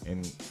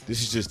 And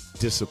this is just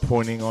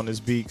disappointing on this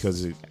beat,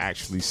 because it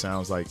actually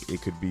sounds like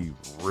it could be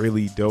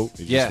really dope.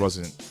 It just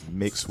wasn't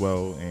mixed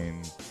well,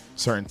 and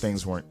certain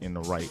things weren't in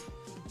the right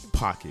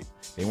pocket.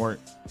 They weren't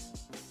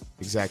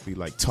exactly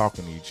like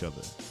talking to each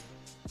other.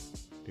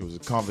 It was a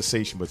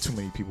conversation, but too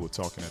many people were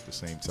talking at the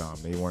same time.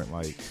 They weren't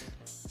like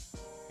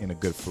in a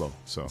good flow.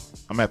 So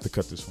I'm gonna have to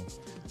cut this one.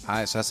 All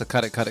right, so that's a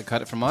cut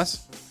it from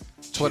us.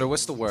 Twitter,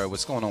 what's the word?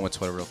 What's going on with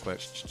Twitter real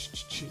quick?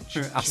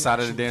 Outside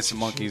of the dancing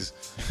monkeys.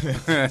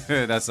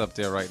 That's up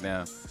there right now.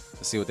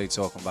 Let's see what they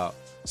talking about.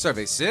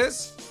 Survey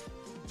says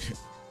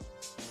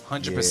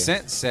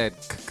 100% said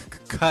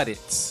cut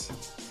it.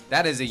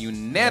 That is a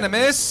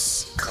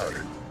unanimous cut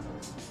it.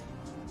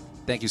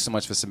 Thank you so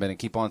much for submitting.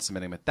 Keep on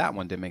submitting. But that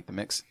one did make the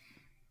mix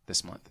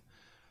this month.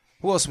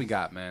 Who else we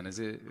got, man?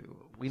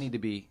 We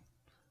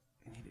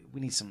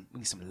need some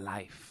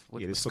life.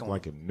 This looked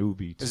like a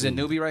newbie too. Is it a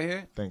newbie right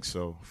here? I think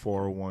so.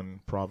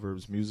 401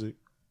 Proverbs Music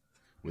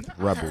with I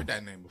Rebel. heard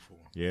that name before.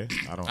 Yeah,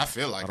 I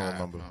feel like I don't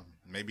remember.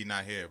 Maybe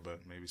not here, but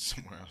maybe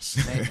somewhere else.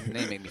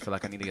 They make me feel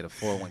like I need to get a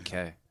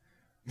 401k.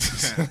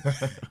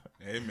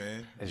 Hey,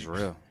 man, it's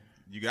real.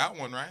 You got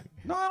one, right?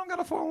 No, I don't got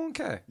a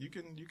 401k. You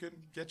can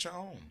get your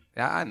own.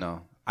 Yeah, I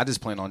know. I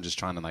just plan on just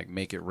trying to like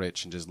make it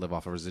rich and just live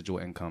off of residual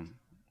income.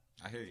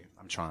 I hear you.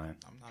 I'm trying.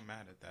 I'm not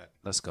mad at that.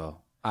 Let's go.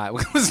 All right,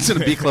 we're going to listen to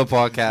the Beat Club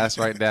podcast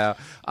right now.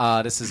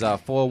 This is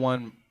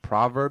 401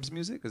 Proverbs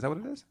Music. Is that what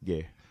it is?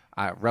 Yeah.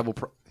 All right, Rebel.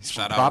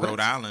 Shout out Rhode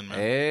Island, man.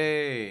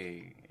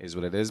 Hey, is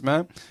what it is,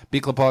 man.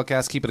 Beat Club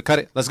podcast. Keep it a cut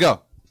it. Let's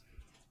go.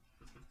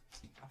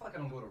 I feel like I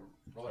don't go to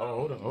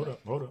Rhode Island.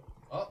 Hold up.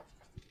 Oh,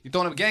 you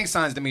throwing up gang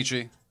signs,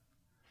 Dimitri.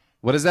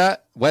 What is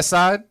that? West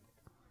side?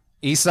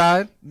 East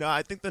side? No,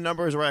 I think the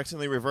numbers were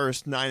accidentally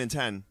reversed, 9 and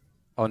 10.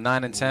 Oh,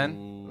 9 and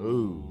 10?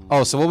 Ooh.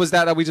 Oh, so what was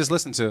that we just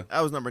listened to?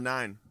 That was number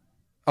 9.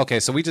 Okay,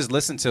 so we just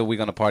listened to We're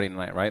Gonna Party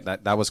Tonight, right?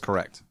 That was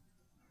correct.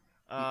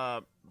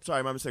 Sorry,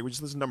 my mistake. We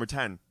just listened to number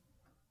 10.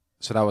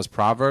 So that was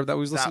Proverb that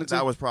we was listening to?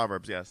 That was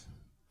Proverbs, yes.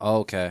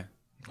 Okay.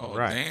 Oh,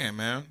 right. Damn,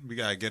 man. We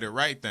got to get it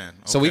right then.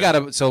 Okay. So we got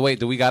to, so wait,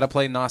 do we got to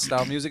play Nas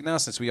style music now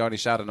since we already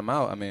shouted them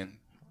out? I mean.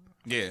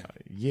 Yeah.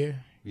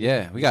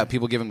 Yeah, we got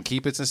people giving him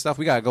keep-its and stuff.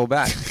 We got to go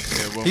back.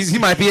 He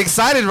might be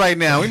excited right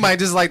now. We might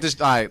just like this.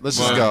 All right, let's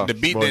just go. The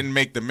beat didn't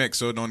make the mix,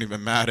 so it don't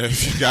even matter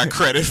if you got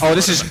credit for it.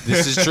 This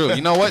is true.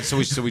 You know what? So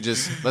we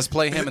just, let's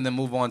play him and then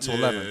move on to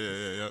 11.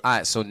 Yeah. All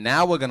right, so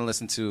now we're going to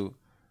listen to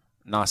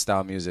Nas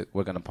style music.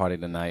 We're going to party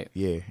tonight.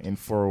 Yeah, and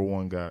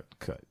 401 got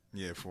cut.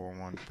 Yeah,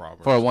 401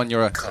 Proverbs. 401,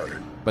 you're a cut.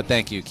 But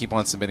thank you. Keep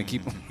on submitting.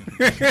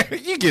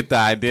 You get the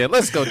idea.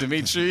 Let's go,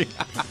 Dimitri.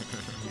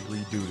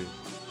 Redo it.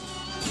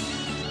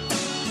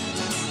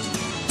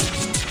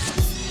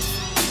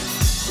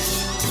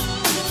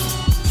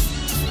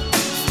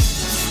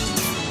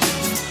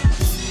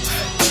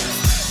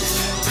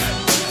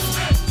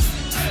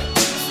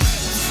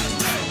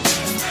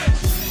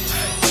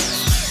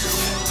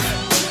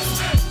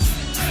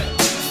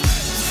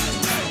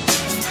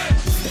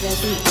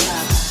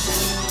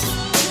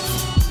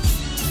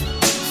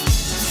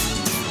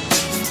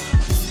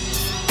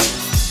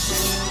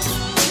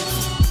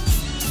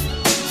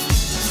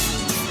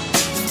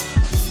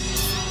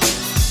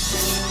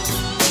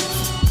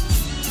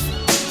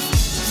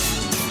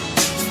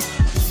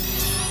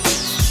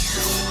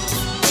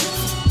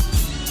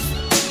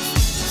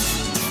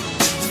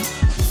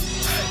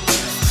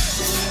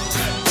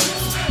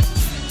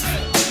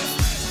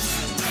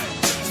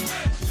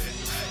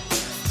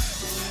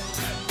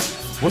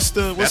 What's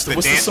the song?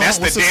 That's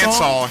the dance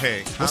hall.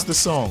 Hey, what's the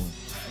song?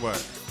 What?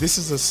 This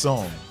is a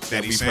song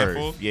that he we've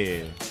sampled? heard.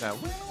 Yeah.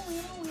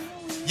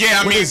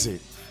 Yeah, I What mean, is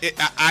it?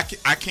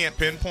 I can't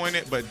pinpoint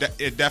it, but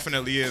it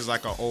definitely is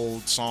like an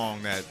old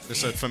song that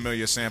it's a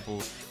familiar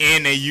sample,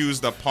 and they use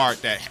the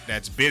part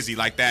that's busy,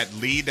 like that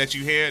lead that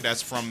you hear.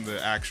 That's from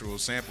the actual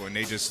sample, and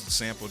they just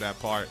sampled that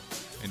part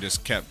and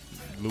just kept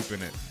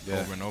looping it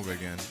over and over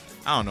again.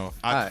 I don't know.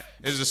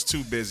 It's just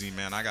too busy,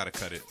 man. I gotta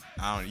cut it.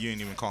 You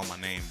ain't even call my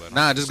name, but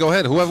nah, just go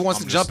ahead. Whoever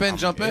wants to jump in,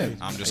 jump in.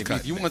 I'm just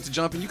cutting. If you want to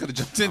jump in, you could have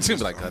jumped in too.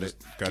 Like, cut it.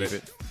 Cut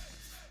it.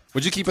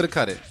 Would you keep it or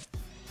cut it?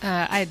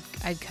 I'd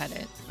cut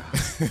it.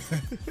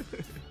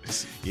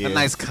 A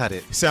nice cut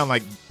it. Sound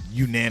like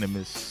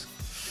unanimous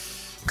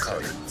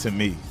to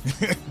me.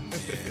 Yeah,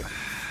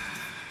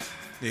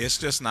 it's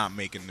just not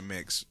making the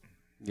mix.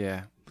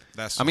 Yeah.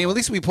 That's. I mean, at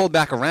least we pulled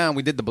back around.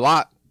 We did the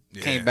block.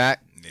 Yeah. Came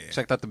back. Yeah.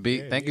 Checked out the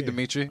beat. Thank you,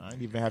 Dimitri. I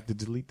didn't even have to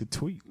delete the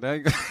tweet. There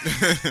you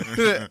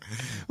go.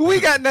 Who we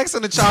got next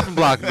on the chopping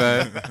block,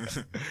 man?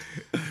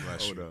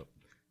 Hold up.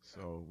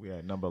 So we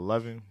at number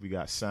 11. We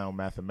got Sound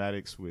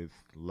Mathematics with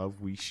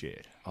Love We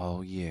Share.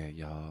 Oh, yeah,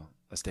 y'all.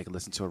 Let's take a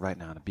listen to it right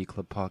now on the Beat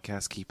Club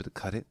podcast. Keep it or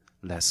cut it.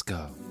 Let's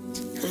go.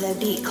 The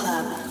Beat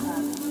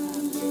Club.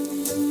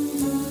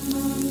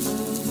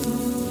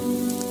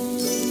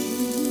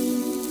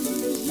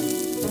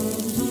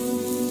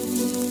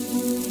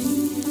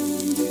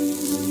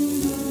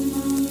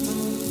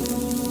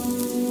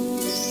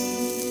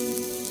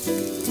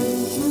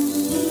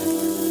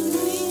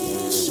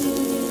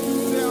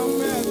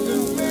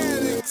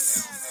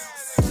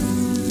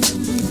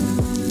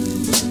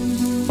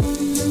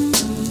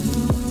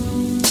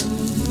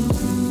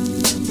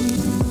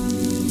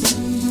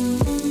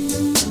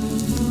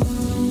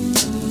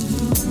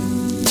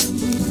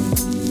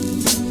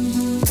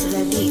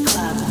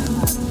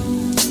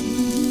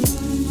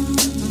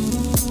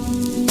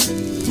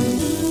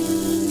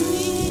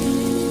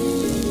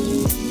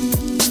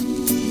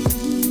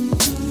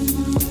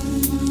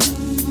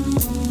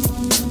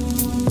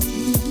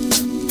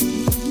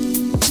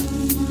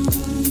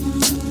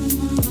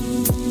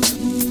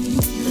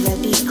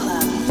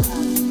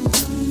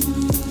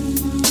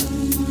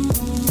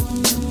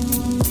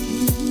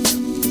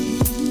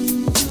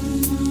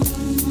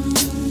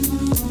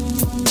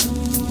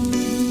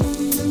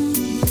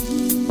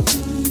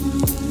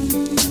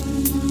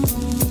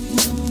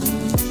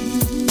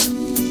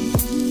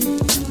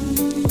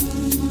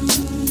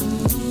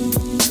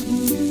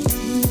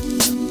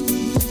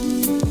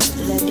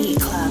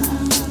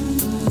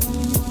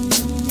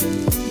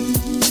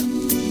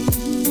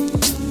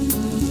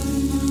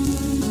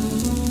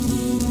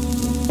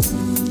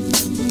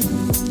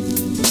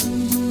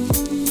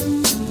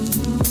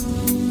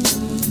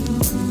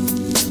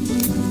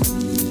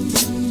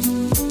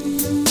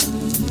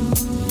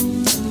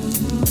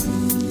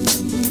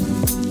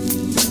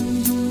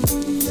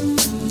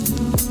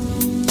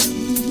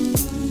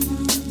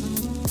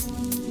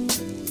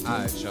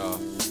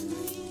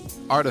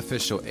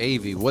 Artificial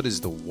AV, what is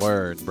the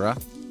word, bruh?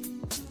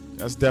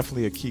 That's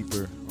definitely a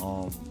keeper.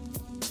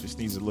 Just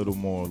needs a little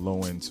more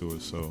low end to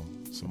it, so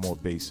some more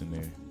bass in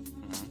there.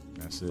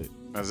 That's it.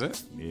 That's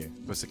it? Yeah.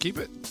 What's to keep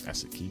it?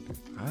 That's a keep it.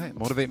 All right,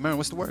 Motivate Marin,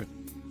 what's the word?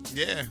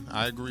 Yeah,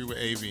 I agree with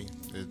AV.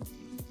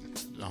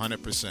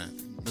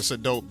 100%. It's a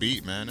dope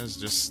beat, man. That's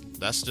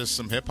just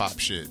some hip hop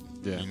shit.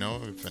 Yeah. You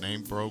know, if it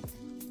ain't broke,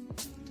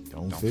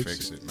 don't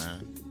fix it,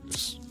 man.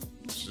 It's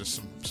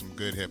just some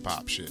good hip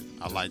hop shit.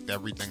 I liked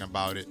everything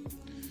about it.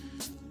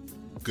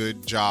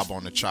 Good job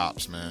on the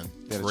chops, man.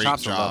 Yeah, Great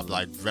chops job,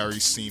 like very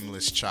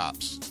seamless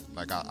chops.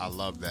 Like I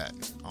love that.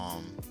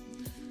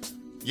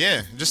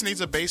 Yeah, just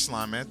needs a bass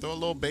line, man. Throw a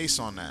little bass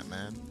on that,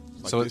 man.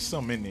 Like so there's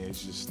some in there.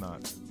 It's just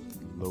not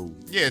low.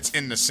 Yeah, it's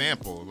in the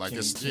sample. Like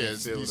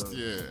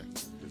yeah.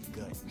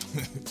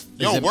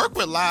 Yo, work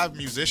with live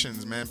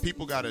musicians, man.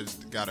 People gotta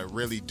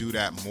really do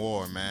that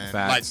more, man.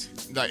 Facts.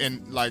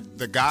 Like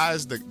the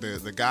guys,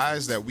 the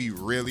guys that we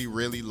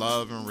really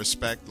love and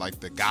respect, like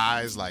the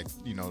guys like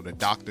the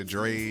Dr.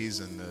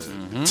 Dre's and the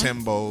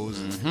Timbos,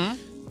 and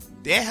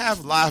they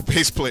have live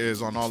bass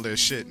players on all their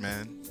shit,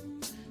 man.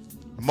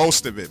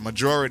 Most of it,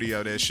 majority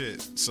of their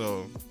shit.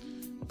 So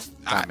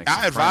I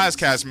advise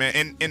cats,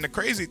 man. And the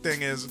crazy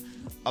thing is,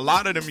 a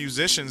lot of the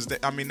musicians,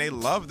 they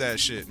love that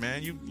shit,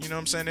 man. You know what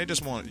I'm saying? They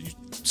just want you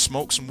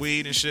smoke some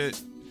weed and shit,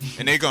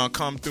 and they gonna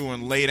come through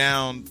and lay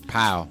down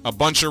a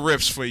bunch of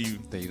riffs for you.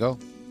 There you go.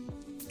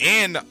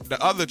 And the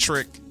other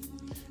trick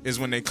is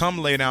when they come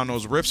lay down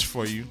those riffs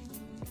for you,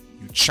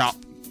 you chop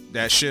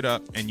that shit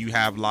up, and you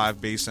have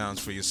live bass sounds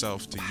for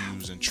yourself to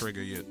use and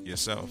trigger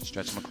yourself.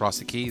 Stretch them across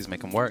the keys,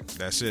 make them work.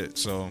 That's it.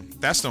 So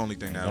that's the only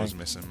thing that I was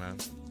missing, man.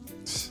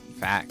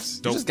 Facts.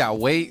 Dope. You just got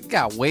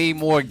way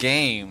more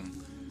game.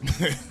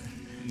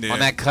 Yeah. On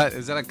that cut,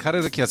 is that a cut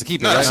or a kill? It's a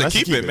keep it, no, right? That's a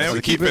keep it, man. We're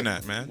keeping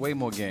that, man. Way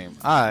more game.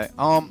 All right.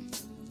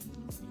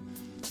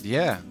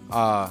 Yeah.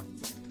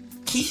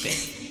 Keep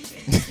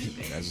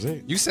it. That's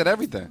it. You said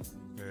everything.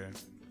 Yeah.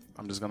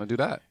 I'm just gonna do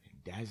that.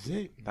 That's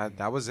it.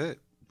 That was it.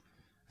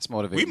 Let's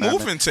motivate. We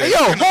moving to. Hey, yo,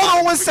 hold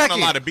on 1 A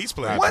second. lot of beats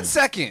played. 1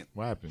 second.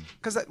 What happened?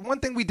 Because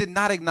one thing we did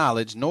not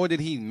acknowledge, nor did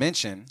he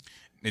mention,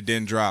 It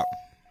didn't drop.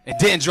 it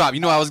didn't drop. You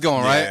know how I was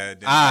going, right?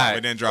 Yeah,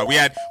 it didn't drop. We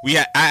had.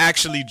 I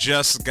actually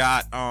just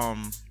got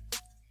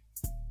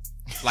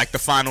like the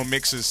final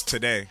mixes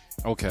today.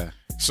 Okay.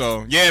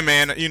 So yeah,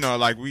 man, you know,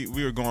 like we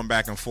were going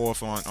back and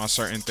forth on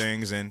certain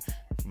things, and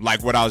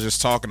like what I was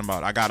just talking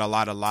about, I got a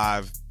lot of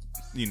live,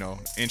 you know,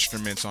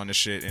 instruments on the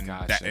shit, and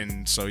Gotcha.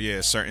 and so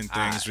yeah, certain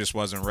things just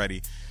wasn't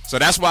ready. So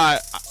that's why,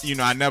 you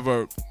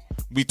know,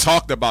 we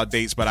talked about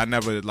dates, but I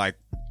never like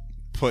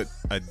put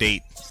a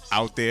date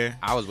out there.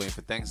 I was waiting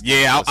for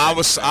Thanksgiving. Yeah, I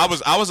was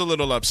a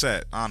little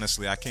upset,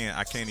 honestly. I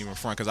can't even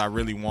front because I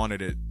really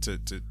wanted it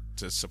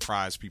to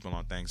surprise people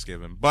on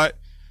Thanksgiving, but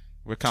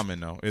we're coming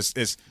though.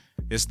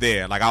 It's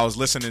there. Like I was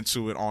listening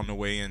to it on the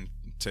way in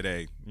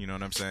today. You know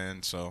what I'm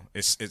saying? So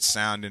it's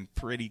sounding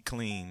pretty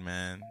clean,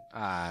 man.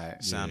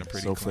 Alright. Sounding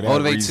pretty So clean.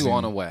 Motivate reason, 2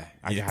 on the way.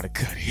 I gotta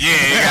cut it.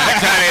 Yeah, you gotta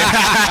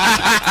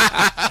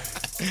cut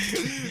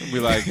it. Be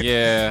like,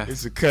 yeah.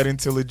 It's a cut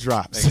until it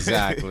drops.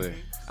 Exactly.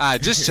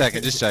 Alright, just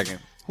checking.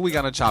 Who we got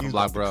on the chopping He's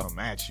block, about bro? to come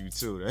at you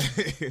too.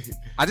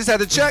 I just had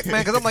to check,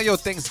 man, because I'm like, yo,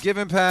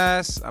 Thanksgiving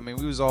passed. I mean,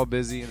 we was all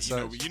busy and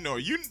such. You know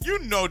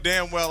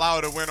damn well I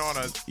would have went on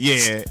a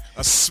yeah.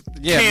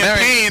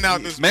 campaign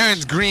out this.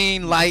 Marin's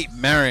green light.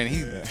 Marin,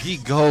 he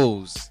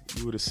goes.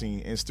 You would have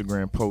seen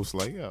Instagram posts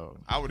like, yo.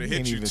 I would have he hit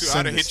ain't you even too. send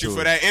I'd have this hit you to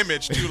for us. that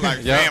image too.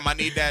 Like, Yep. damn, I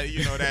need that.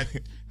 You know that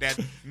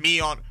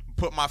me on.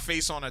 Put my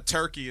face on a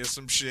turkey or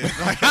some shit.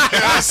 Like, you know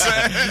what I'm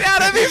saying? Yeah,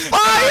 that'd be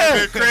fire.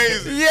 That'd be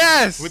crazy.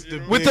 Yes. With the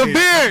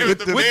beard. With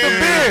the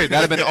beard. That'd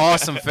have been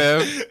awesome,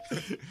 fam.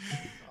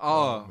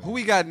 Oh, who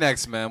we got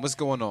next, man? What's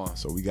going on?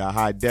 So we got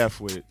High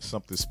Def with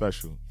something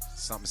special.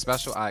 Something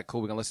special? All right,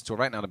 cool. We're going to listen to it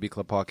right now on the Beat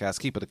Club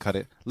Podcast. Keep it or cut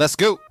it. Let's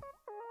go.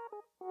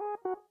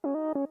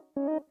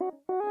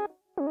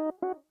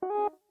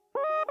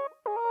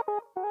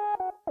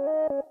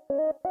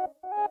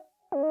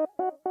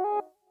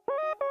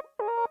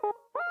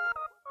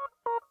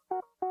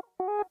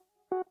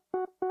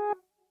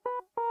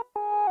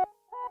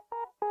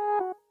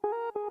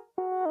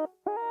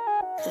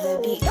 The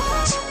Beat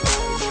Club.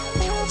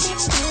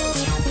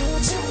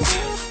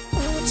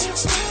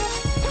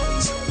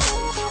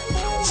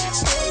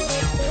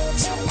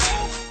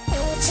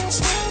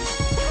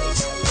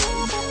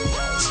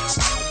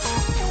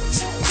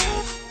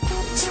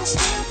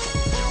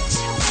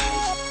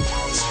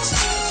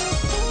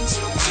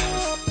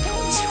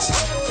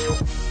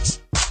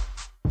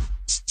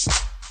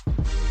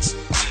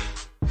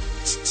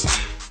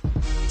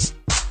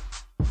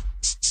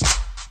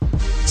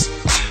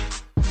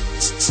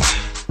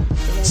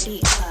 The Beat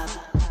Club.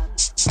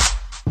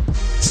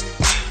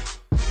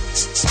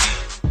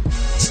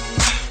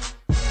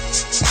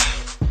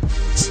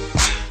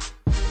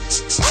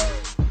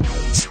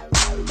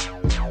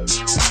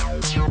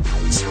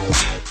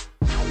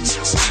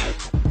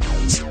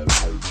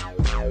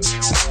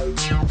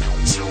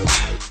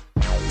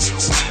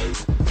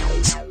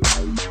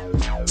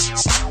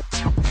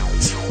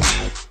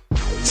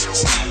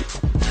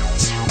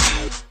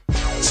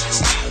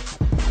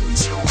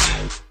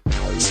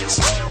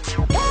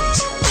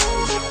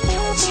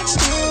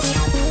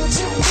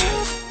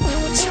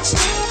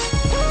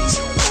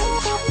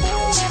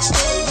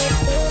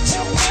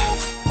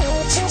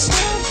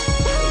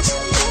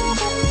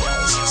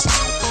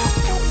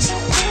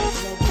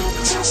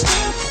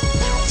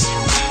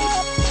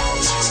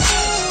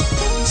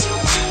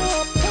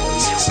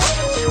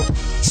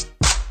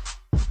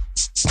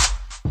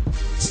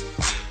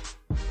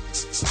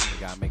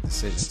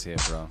 Decisions here,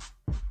 bro.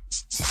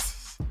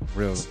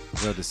 Real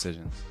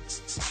decisions.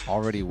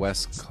 Already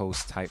West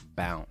Coast type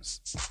bounce.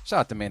 Shout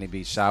out to Manny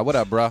Beats. Shy, what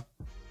up, bro?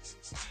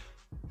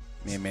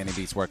 Me and Manny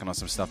Beats working on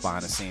some stuff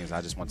behind the scenes.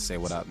 I just want to say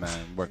what up, man.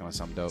 Working on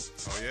something dope.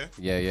 Oh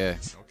yeah. Yeah.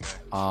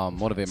 Okay.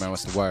 Motivate, man.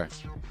 What's the word?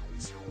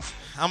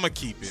 I'm gonna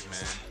keep it,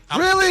 man.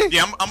 Really?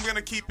 Yeah, I'm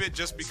gonna keep it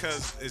just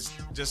because it's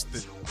just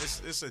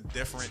it's a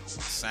different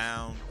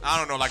sound. I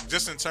don't know, like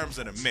just in terms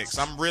of the mix.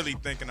 I'm really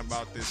thinking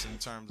about this in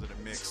terms of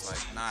the mix,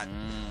 like not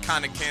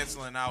kind of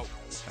canceling out.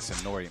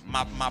 That's annoying.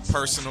 My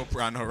personal,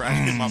 I know,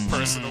 right? My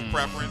personal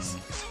preference.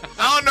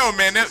 I don't know,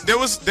 man.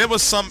 There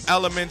was some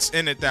elements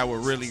in it that were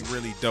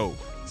really dope.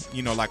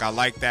 You know, like I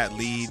like that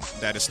lead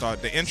that it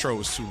started. The intro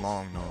was too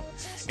long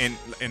though,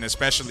 and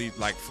especially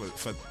like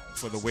for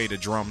the way the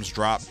drums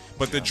drop.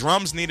 But the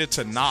drums needed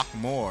to knock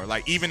more.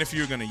 Like even if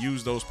you're gonna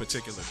use those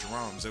particular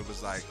drums, it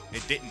was like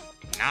it didn't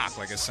knock.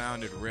 Like it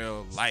sounded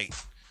real light.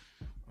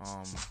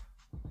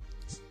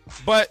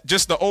 But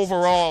just the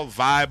overall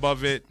vibe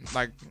of it,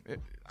 like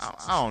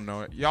I don't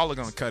know. Y'all are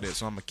gonna cut it,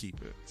 so I'm gonna keep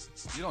it.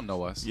 You don't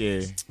know us.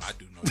 Yeah. I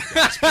do know you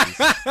guys. Please.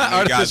 I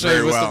know you guys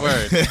very well.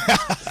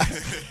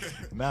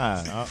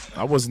 Nah,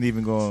 I wasn't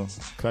even gonna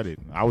cut it.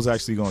 I was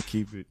actually gonna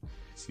keep it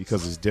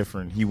because it's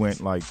different. He went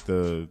like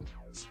the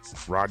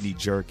Rodney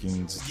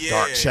Jerkins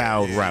Dark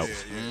Child route.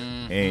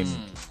 Yeah. And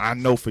I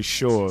know for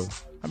sure,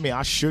 I mean,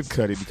 I should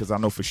cut it because I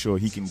know for sure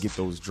he can get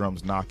those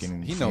drums knocking.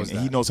 And He knows and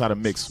that. he knows how to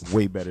mix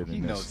way better than He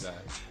this. knows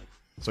that.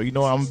 So you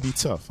know I'm gonna be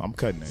tough. I'm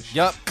cutting that shit.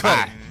 Yup,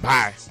 cut it.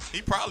 Bye.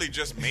 He probably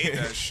just made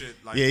that shit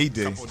like Yeah, he a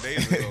did. couple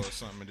days ago or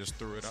something and just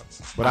threw it up.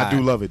 But I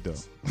do love it though.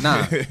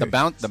 Nah,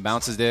 the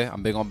bounce is there.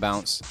 I'm big on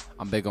bounce.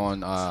 I'm big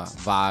on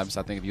vibes.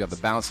 I think if you have the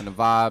bounce and the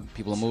vibe,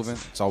 people are moving.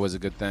 It's always a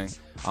good thing.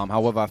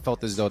 However, I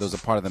felt as though there was a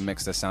part of the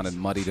mix that sounded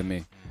muddy to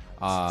me.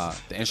 The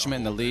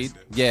instrument and the lead,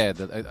 yeah,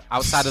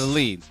 outside of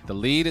the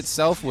lead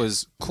itself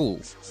was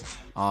cool.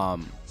 I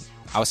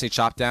would say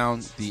chop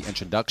down the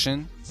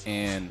introduction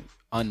and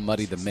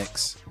unmuddy the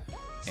mix,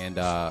 and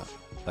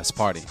let's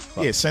party.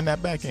 Yeah, send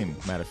that back in.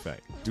 Matter of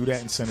fact, do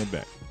that and send it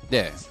back.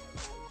 Yeah,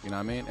 you know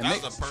what I mean. And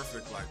That was a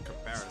perfect like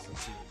comparison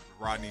to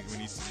Rodney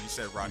when you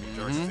said Rodney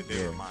Jerkins. It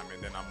did remind me.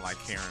 And then I'm like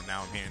hearing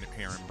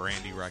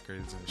Brandy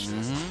records and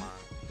shit.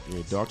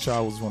 Yeah, Dark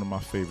Child was one of my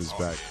favorites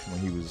back when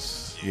he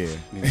was he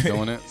was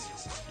doing it.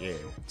 Yeah.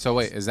 So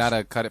wait, is that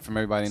a cut it from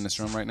everybody in this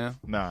room right now?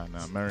 Nah,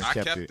 Marin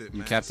kept it.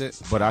 You kept it?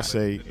 But I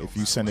say if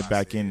you send it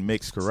back in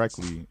mixed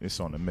correctly, it's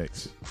on the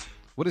mix.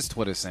 What is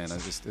Twitter saying?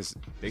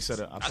 They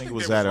said I think it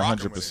was at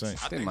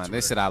 100%.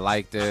 They said I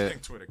liked it. I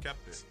think Twitter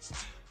kept it.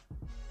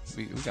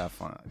 We got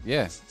fun.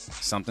 Yeah,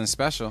 something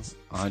special.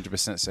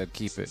 100% said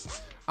keep it.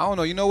 I don't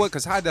know. You know what?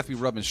 Because High Def be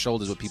rubbing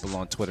shoulders with people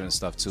on Twitter and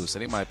stuff too, so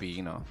they might be,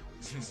 kind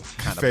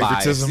of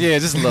biased. Yeah,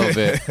 just a little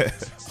bit.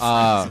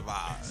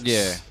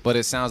 Yeah, but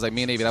it sounds like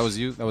me and Navy. That was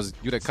you. That was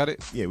you that cut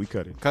it. Yeah, we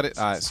cut it. Cut it.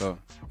 All right. So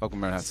fuck what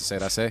Marin has to say.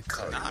 That I say.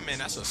 Nah, man,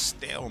 that's a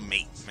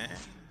stalemate, man.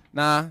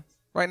 Nah.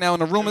 Right now in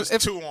the room is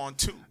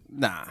 2-on-2.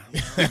 Nah,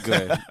 we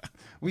good.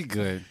 We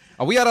good.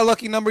 Are we at our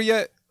lucky number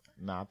yet?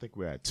 Nah, I think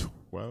we're at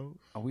 12.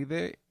 Are we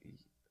there?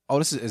 Oh,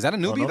 is that a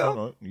newbie though?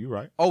 No, you're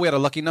right. Oh, we had a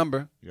lucky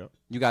number. Yep.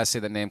 You guys say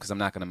the name because I'm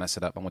not gonna mess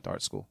it up. I went to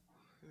art school.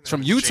 It's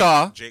from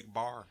Utah. Jake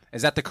Barr.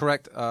 Is that the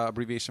correct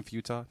abbreviation for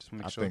Utah? Just to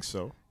make sure. I think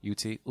so.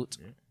 UT. You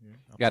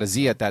got a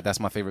Z at that. That's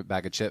my favorite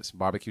bag of chips.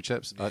 Barbecue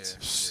chips.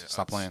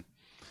 Stop playing.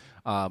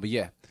 But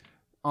yeah.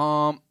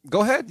 Go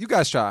ahead. You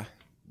guys try.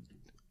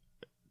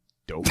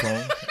 Dope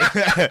home.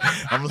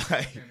 I'm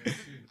like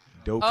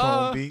Dope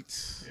home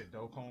beats. Yeah,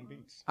 Dope home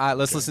beats. All right,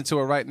 let's listen to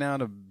it right now.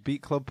 The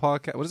Beat Club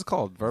podcast. What is it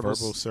called? Verbal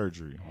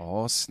Surgery.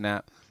 Oh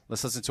snap!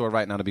 Let's listen to it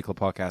right now. The Beat Club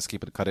podcast.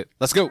 Keep it, cut it.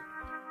 Let's go.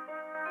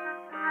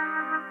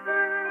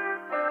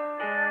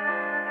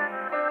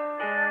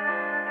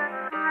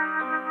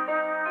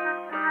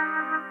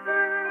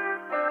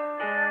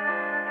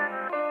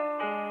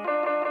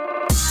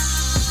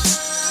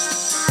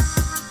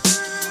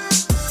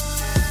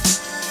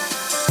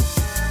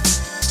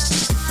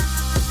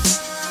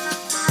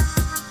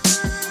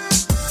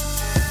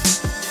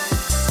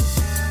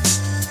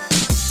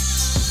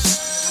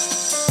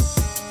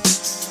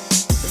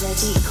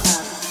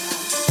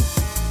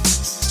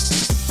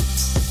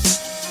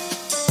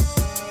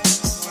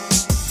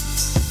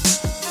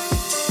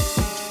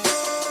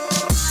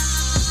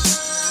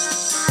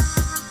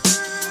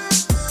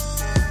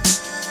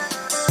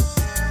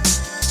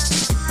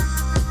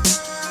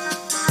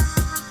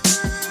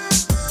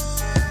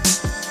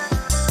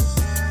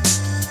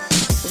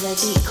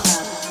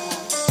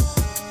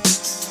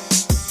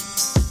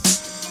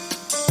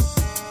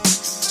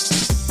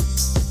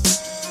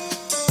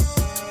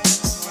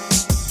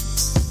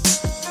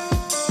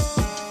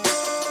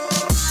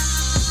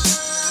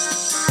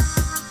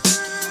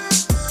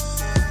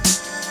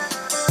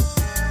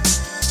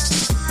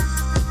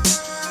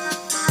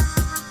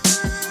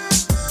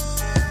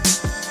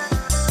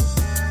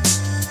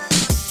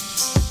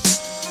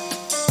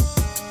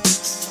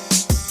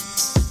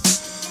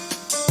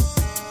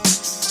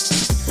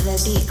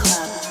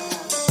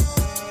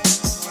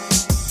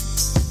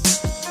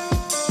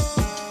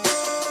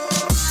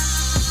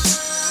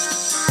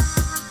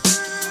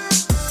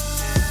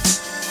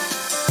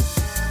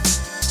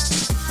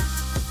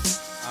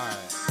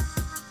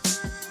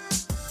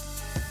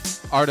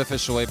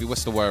 Artificial wavy.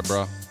 What's the word,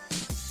 bro?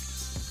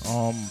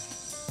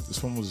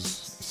 This one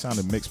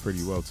sounded mixed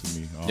pretty well to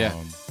me. Yeah.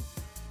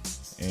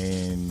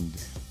 And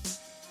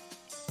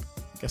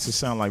I guess it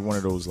sounded like one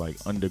of those like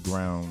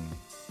underground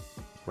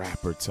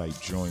rapper type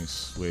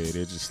joints where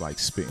they're just like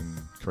spitting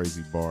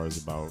crazy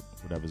bars about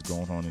whatever's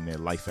going on in their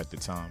life at the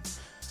time.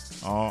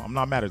 I'm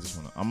not mad at this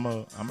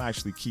one. I'm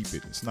actually keep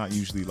it. It's not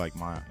usually like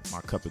my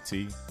cup of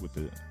tea with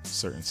the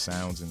certain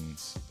sounds and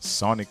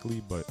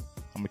sonically, but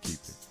I'm gonna keep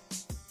it.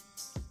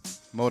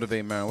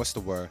 Motivate, man. What's the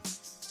word?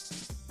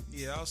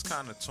 Yeah, I was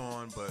kind of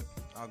torn, but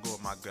I'll go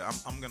with my gut.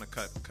 I'm gonna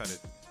cut it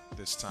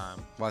this time.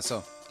 Why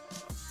so?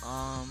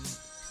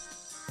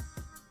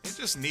 It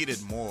just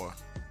needed more.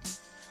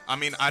 I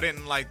mean, I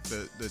didn't like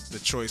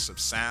the choice of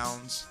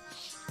sounds.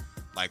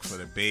 Like for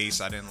the bass,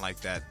 I didn't like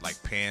that like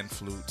pan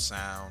flute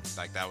sound.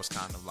 Like that was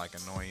kind of like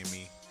annoying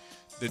me.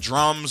 The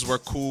drums were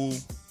cool.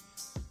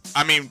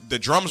 I mean, the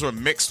drums were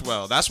mixed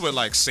well. That's what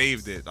like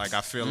saved it. Like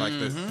I feel like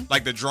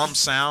the drum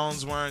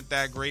sounds weren't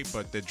that great,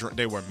 but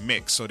they were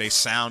mixed, so they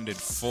sounded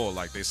full.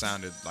 Like they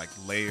sounded like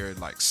layered,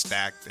 like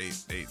stacked.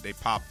 They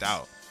popped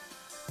out.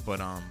 But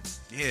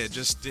yeah, it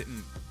just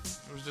didn't.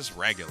 It was just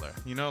regular,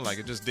 you know. Like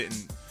it just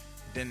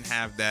didn't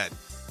have that.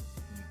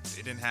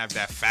 It didn't have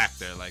that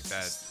factor like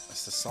that.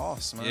 It's the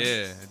sauce, man. Yeah,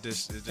 it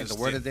just the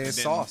word of the day is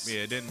didn't- sauce.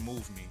 Yeah, it didn't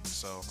move me,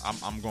 so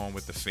I'm going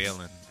with the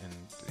feeling,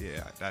 and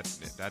yeah,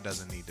 that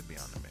doesn't need to be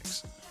on the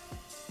mix.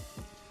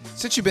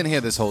 Since you've been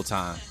here this whole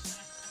time,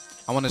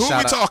 I want to Who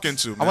shout we out. talking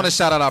to, I want to man?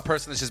 shout out our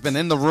person that's just been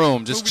in the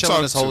room, just Who we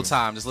chilling this talking whole to?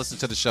 time, just listening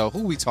to the show. Who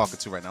are we talking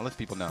to right now? Let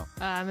people know.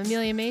 I'm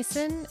Amelia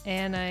Mason,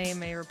 and I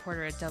am a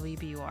reporter at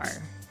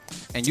WBUR.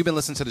 And you've been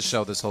listening to the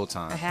show this whole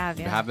time. I have,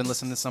 You yeah. have been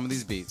listening to some of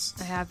these beats.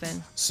 I have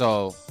been.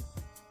 So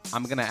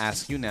I'm gonna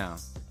ask you now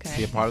to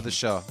be a Okay. part of the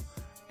show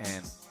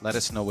and let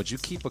us know, would you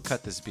keep or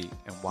cut this beat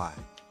and why?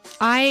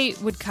 I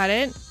would cut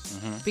it.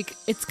 Mm-hmm.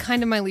 It's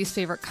kind of my least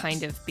favorite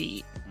kind of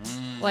beat.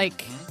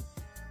 Like,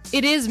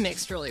 it is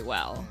mixed really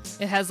well.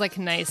 It has like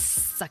nice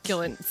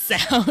succulent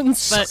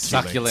sounds, but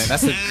Succulent.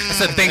 That's a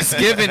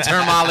Thanksgiving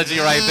terminology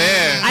right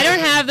there. I don't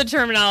have the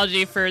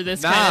terminology for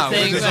this kind Nah, of we're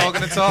thing. just but- all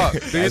gonna talk.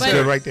 That's But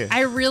good right there.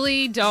 I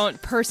really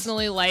don't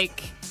personally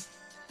like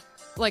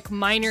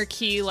minor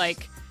key,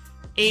 like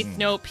eighth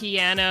note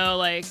piano,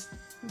 like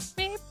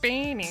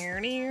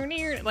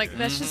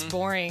that's just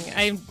boring.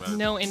 I have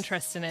no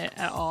interest in it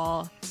at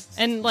all.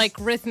 And like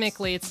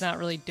rhythmically, it's not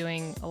really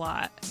doing a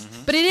lot.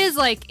 But it is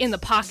like in the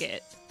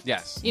pocket.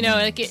 Yes. You know,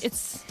 like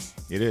it's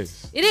It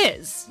is. it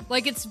is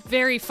like it's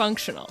very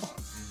functional.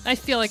 I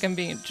feel like I'm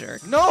being a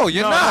jerk. No,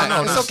 you're not.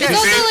 no, it's no. okay. It's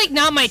also like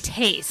not my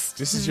taste.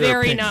 This is It's your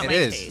very opinion. not It my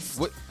is. taste.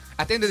 What,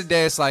 at the end of the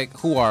day, it's like,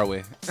 who are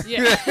we?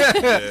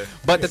 Yeah.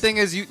 But the thing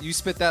is, you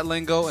spit that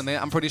lingo, and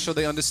I'm pretty sure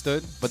they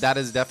understood. But that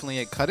is definitely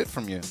a cut it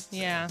from you.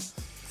 Yeah.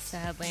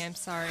 Sadly, I'm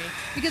sorry.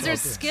 Because there's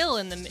skill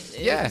in the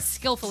Yeah. it's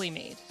skillfully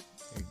made.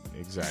 I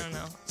Exactly. don't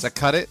know. Is that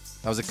cut it?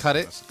 That was a cut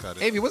it. That's a cut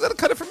it. Avi, was that a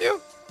cut it from you?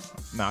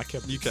 Nah, I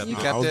kept. You kept You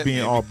it. kept I was it?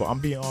 being oddball. I'm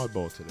being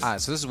oddball today. All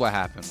right, so this is what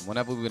happened.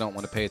 Whenever we don't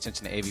want to pay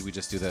attention to Avi, we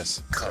just do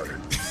this.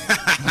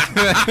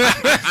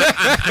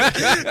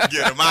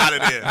 Get him out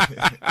of there.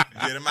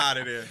 Get him out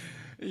of there.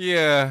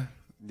 Yeah.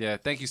 Yeah,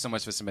 thank you so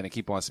much for submitting.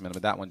 Keep on submitting,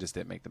 but that one just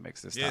didn't make the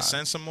mix this Yeah, time.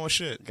 send some more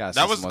shit. Gotta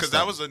That send was some more because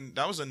stuff.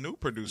 that was a new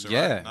producer.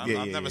 Yeah. right? I've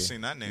Yeah, never yeah. seen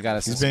that name. You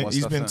gotta before. send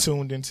He's some been more stuff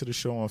tuned into the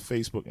show on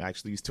Facebook.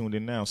 Actually, he's tuned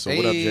in now. So in.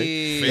 what up,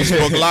 Jay? Hey.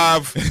 Facebook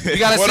Live. You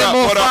gotta What send up?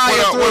 more What up? fire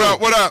What up? through. What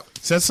up? What up?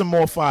 Send some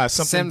more fire.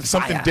 Send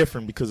Something fire.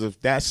 different, because if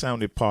that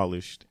sounded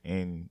polished,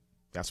 and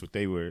that's what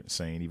they were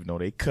saying, even though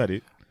they cut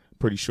it,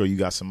 pretty sure you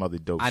got some other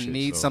dope I shit.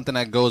 need so something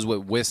that goes with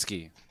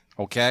whiskey.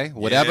 Okay?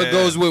 Whatever Yeah.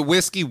 goes with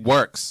whiskey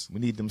works. We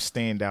need them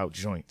standout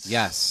joints.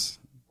 Yes.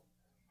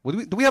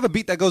 Do we have a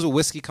beat that goes with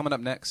whiskey coming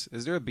up next?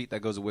 Is there a beat that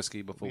goes with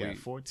whiskey before We we? got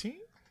 14?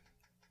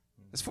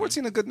 Is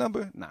 14 a good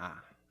number? Nah.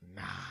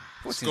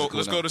 14 is a good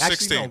Let's go number. to Actually,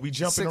 16. no, we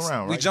jumping Six-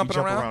 around, we right? jumping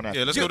around? after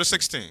Yeah, let's that. go to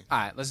 16. All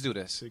right, let's do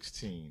this.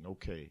 16,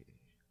 okay.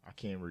 I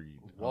can't read.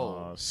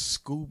 Whoa.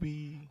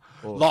 Scooby.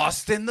 Or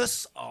Lost in the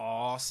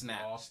oh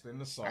snap. Lost in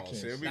the sauce. can't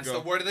Here we That's go.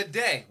 the word of the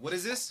day. What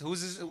is this?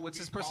 Who's this? What's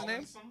his person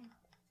name?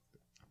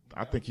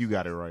 I think you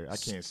got it right. I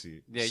can't see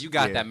it. Yeah, you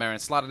got that, Marin.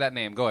 Slaughter that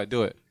name. Go ahead,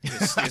 do it.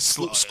 It's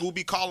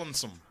Scooby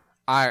Collinson.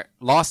 All right,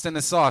 Lost in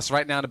the Sauce.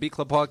 Right now, the Beat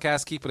Club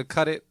podcast. Keep it a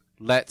cut it.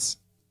 Let's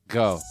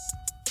go.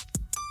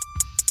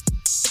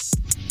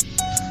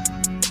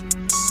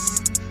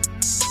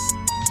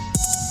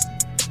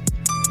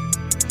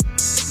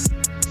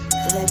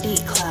 The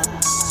Beat Club.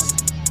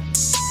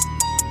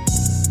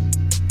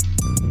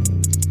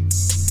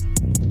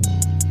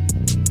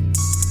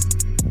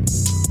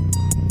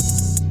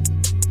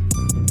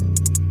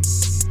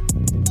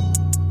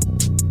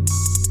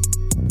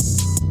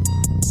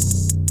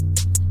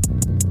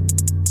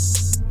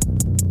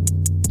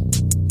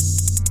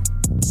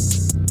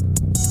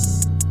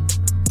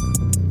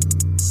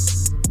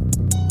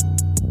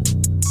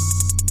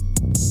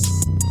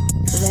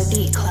 The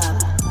Beat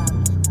Club.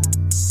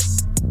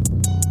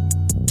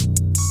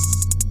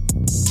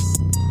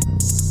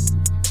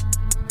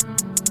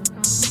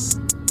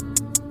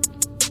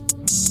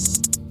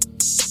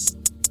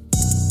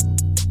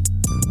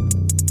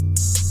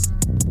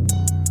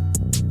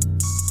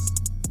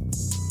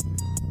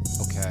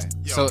 Okay.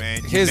 Yo, so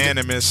man, here's the-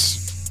 unanimous.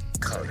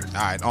 All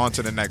right, on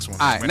to the next one.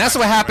 all right, and that's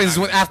what happens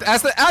when after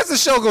as the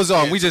show goes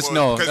on. We just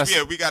know. Because That's-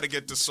 yeah, we got to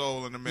get to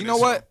Soul in a minute. You know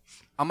so-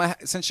 what?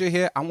 Since you're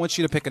here, I want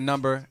you to pick a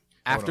number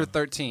after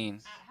 13.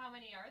 How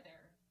many are there?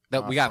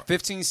 That we got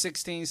 15,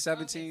 16,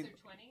 17.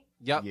 20?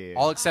 Yep. Yeah.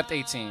 All except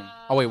 18.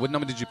 Oh wait, what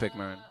number did you pick,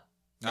 Marin?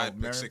 I had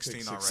Marin picked picked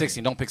 16 already.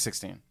 16. Don't pick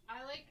 16. I'm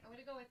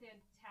gonna go with the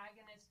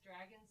antagonist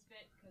dragon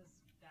spit because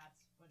that's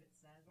what it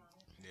says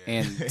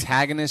on it.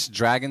 Antagonist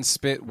Dragon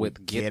Spit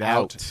with Get, Get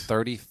Out Out.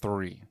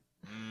 33.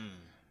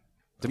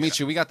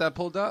 Dimitri, we got that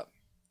pulled up?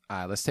 All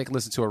right, let's take a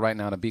listen to it right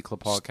now on the Beat Club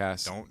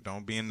podcast.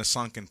 Don't be in the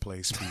sunken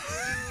place, people.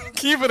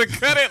 Keep it a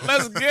cut it.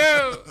 Let's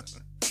go.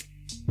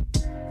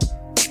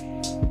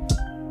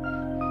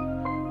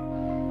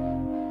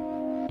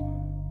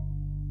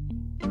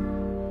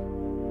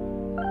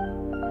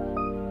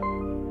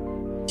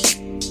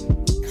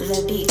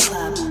 The Beat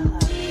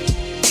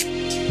Club.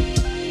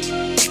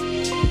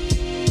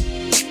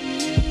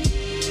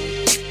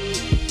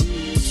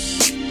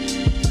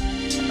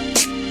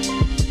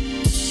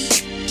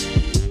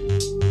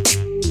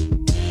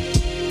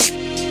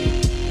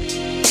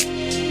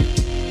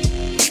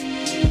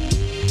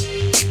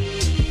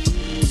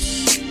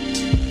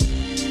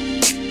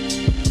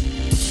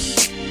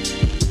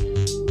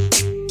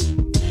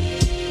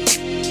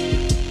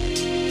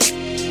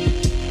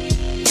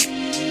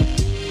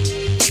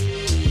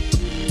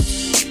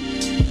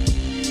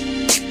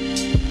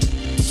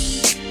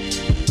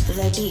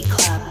 Beat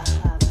Club.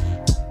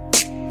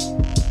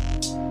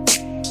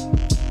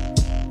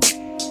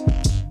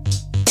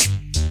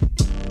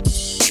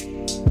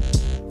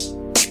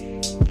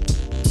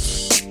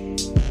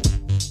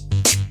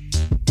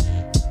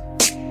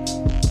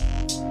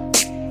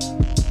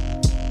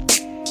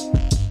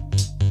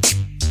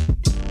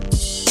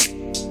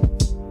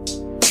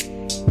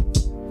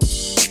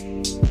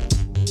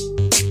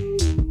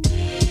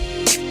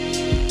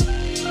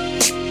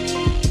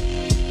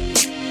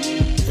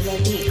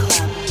 The Beat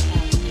Club.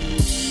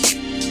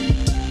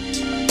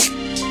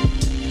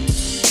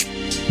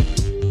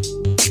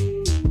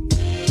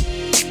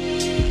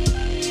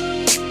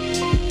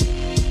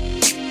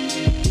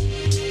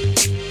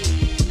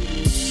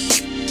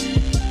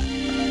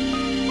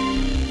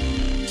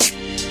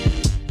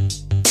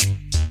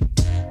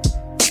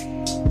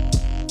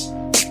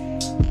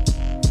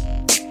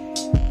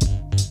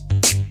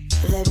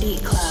 The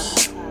Beat Club.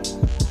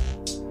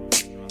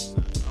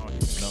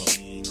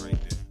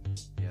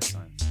 Yeah,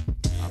 son.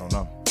 I don't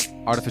know.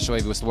 Artificial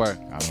wavy, what's the word?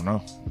 I don't know.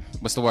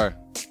 What's the word?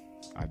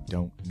 I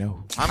don't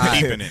know. I'm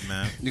keeping it,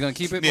 man. You gonna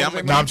keep it? Yeah,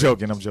 Motivate No, Man? I'm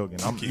joking. I'm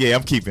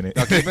keeping it.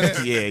 keeping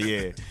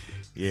it?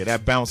 Yeah.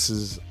 That bounce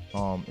is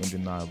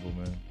undeniable,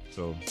 man.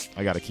 So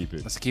I gotta keep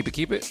it. Let's keep it.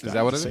 Is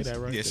that what it Say is? that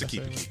right? Yeah, so Did I keep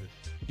say it, right? keep it.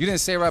 You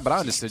didn't say it right, but I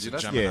understood you.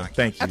 That's Gemini. Yeah,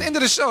 thank you. At the end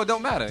of the show, it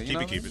don't matter. You Keep know?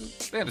 it, keep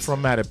it. They understand.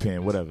 From Mattapan,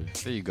 whatever.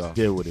 There you go.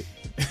 Deal with it.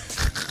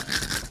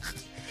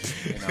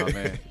 You know,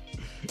 man.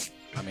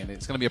 I mean,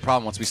 it's gonna be a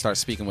problem once we start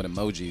speaking with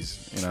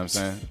emojis. You know what I'm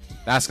saying?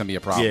 That's gonna be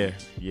a problem.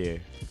 Yeah.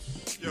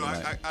 Yo,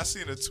 I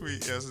seen a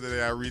tweet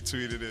yesterday. I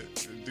retweeted it.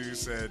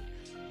 The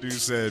dude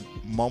said,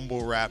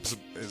 mumble raps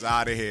is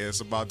out of here.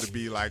 It's about to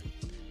be like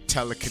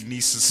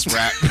telekinesis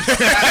rap.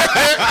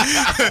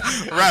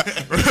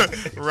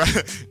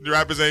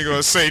 Rappers ain't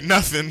gonna say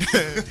nothing.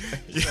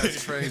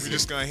 That's crazy. We're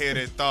just gonna hear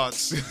their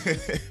thoughts.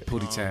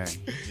 Pootie tang.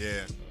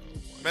 Yeah.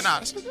 But nah,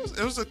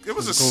 it was a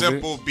cool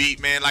simple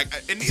beat, man. Like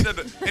it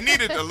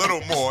needed a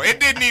little more. It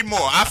did need more.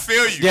 I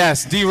feel you.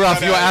 Yes, D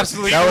Ruff, you're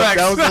absolutely correct.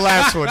 That was the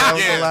last one. That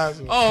was Yeah. the last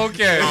one. Oh,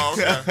 okay. Oh,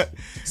 okay.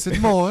 Said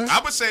more. I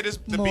would say the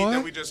beat More?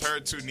 that we just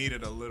heard too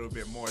needed a little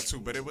bit more too,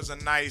 but it was a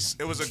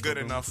good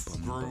enough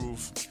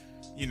groove,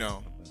 you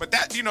know. But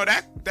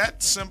that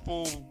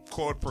simple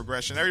chord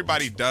progression,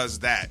 everybody does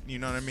that. You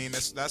know what I mean?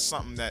 That's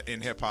something that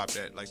in hip hop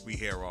that like we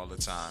hear all the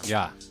time.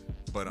 Yeah.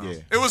 But Yeah.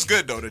 it was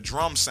good though. The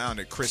drums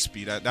sounded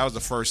crispy. That was the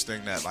first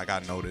thing that like I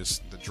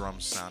noticed. The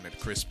drums sounded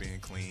crispy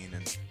and clean,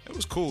 and it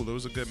was cool. It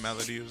was a good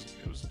melody.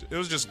 It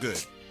was just good.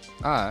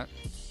 All right.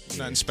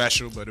 Nothing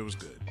special, but it was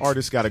good.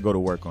 Artists got to go to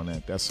work on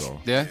that. That's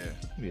all. Yeah.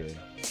 Yeah.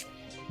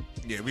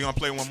 Yeah, we gonna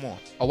play one more.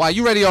 Oh, wow,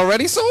 you ready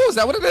already? So is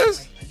that what it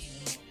is?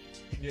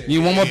 You need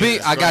one more beat?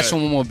 I Go got ahead. you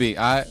one more beat.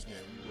 All right.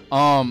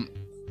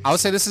 I would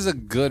say this is a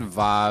good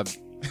vibe.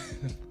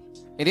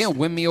 It didn't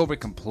win me over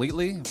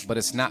completely, but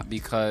it's not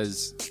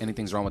because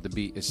anything's wrong with the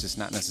beat. It's just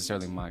not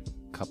necessarily my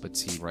cup of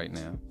tea right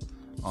now.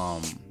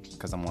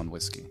 Because I'm on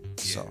whiskey.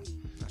 So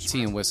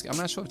tea and whiskey. I'm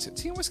not sure if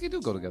tea and whiskey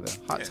do go together.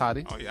 Hot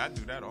toddy. Oh yeah, I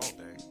do that all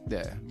day.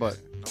 Yeah, but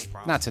No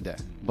problem. not today.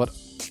 But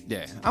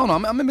yeah, I don't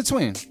know. I'm in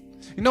between.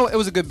 You know, it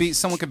was a good beat.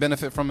 Someone could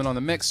benefit from it on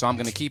the mix, so I'm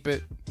gonna keep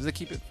it. Does it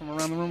keep it from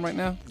around the room right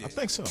now? I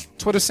think so.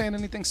 Twitter saying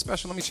anything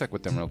special? Let me check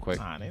with them real quick.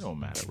 Nah, they don't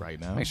matter right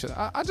now. Make sure.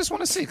 I just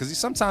want to see because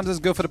sometimes it's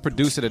good for the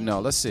producer to know.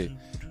 Let's see.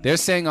 They're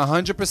saying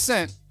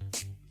 100%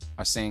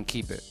 are saying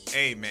keep it.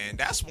 Hey man,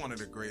 that's one of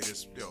the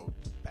greatest. Yo,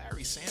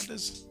 Barry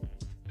Sanders.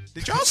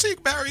 Did y'all see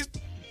Barry?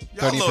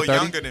 Y'all a 30 for little 30?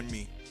 younger than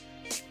me.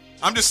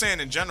 I'm just saying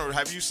in general.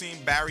 Have you seen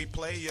Barry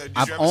play? Did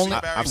I've you ever only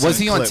see Barry? was Sanders?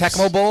 he on clips.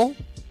 Tecmo Bowl?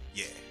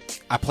 Yeah.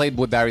 I played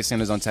with Barry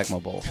Sanders on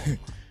Tecmo Bowl.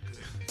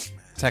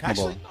 Tecmo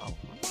Bowl. Actually, no.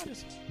 I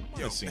might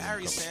Yo, have seen him a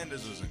Barry couple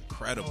Sanders was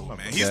incredible, man.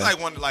 Yeah. He's like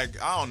one,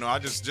 like I don't know. I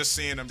just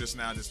seeing him just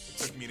now just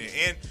took me there.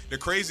 And the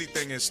crazy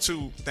thing is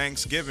too,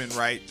 Thanksgiving,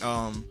 right?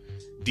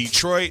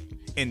 Detroit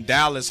and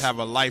Dallas have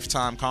a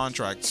lifetime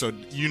contract. So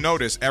you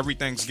notice every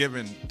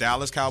Thanksgiving,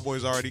 Dallas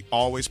Cowboys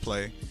always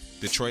play,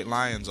 Detroit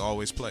Lions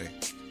always play.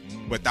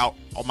 Without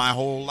my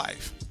whole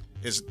life,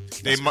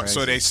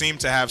 so they seem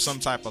to have some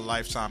type of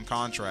lifetime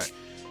contract.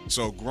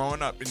 So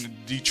growing up in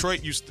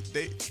Detroit,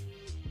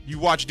 you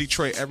watch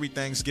Detroit every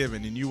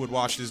Thanksgiving, and you would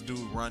watch this dude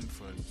run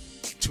for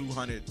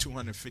 200,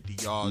 250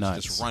 yards,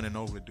 Nuts. just running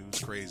over dudes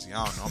crazy.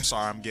 I don't know. I'm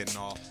sorry, I'm getting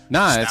all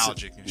Nah,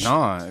 nostalgic and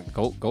shit.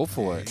 go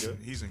for Yeah, it.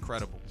 he's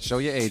incredible. Show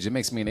your age. It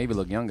makes me and Avi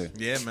look younger.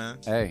 Yeah, man.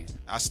 Hey,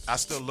 I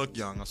still look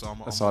young, so I'm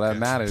that's I'm all that okay.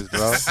 matters,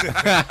 bro.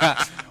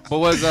 But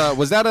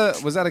was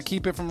that a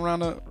keep it from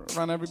around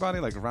everybody,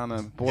 like around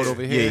the board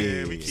over here?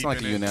 Yeah, we It's keep like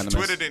it a in. unanimous.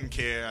 Twitter didn't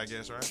care, I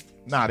guess, right?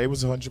 Nah, they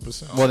was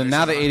 100%. Well, then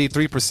now the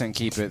 83%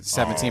 keep it,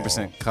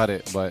 17% cut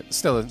it, but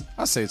still,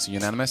 I'll say it's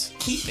unanimous.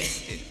 Keep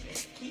it.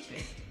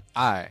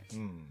 All right,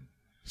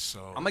 So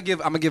I'm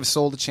gonna give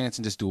Soul a chance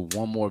and just do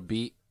one more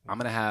beat. I'm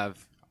gonna have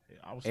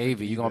I was Avi.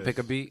 thinking You gonna either- pick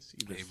a beat?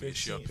 either Avi,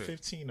 it's your 15, pick.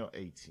 15 or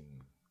 18.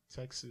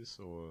 Texas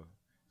or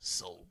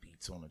soul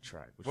beats on the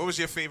track. what was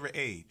your favorite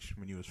age?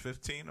 When you was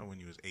 15 or when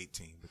you was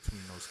 18?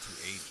 Between those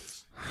two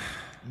ages.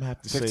 I'm gonna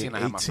have to 15, say I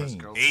had my first 18.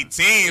 girl.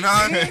 18,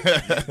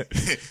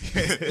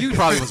 huh? You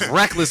probably was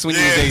reckless when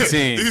you was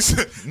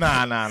 18.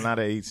 Nah, not at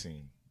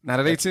 18. Not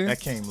at 18? That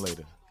came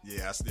later.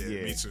 Yeah,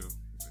 me too.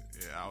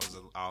 Yeah,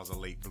 I was a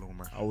late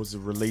bloomer. I was a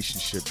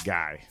relationship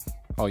guy.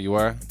 Oh, you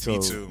were? Until,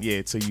 Me too. Yeah,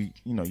 until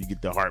you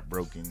get the heart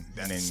broken.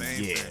 That's and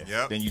then, the same thing.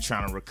 Yep. Then you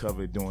trying to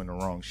recover doing the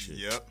wrong shit.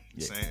 Yep.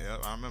 Yeah.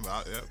 Yep. I remember.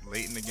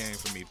 Late in the game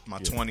for me. My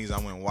 20s,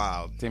 I went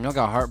wild. Damn, y'all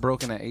got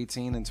heartbroken at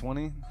 18 and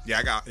 20? Yeah,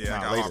 I got later.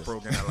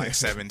 heartbroken at like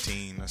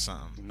 17 or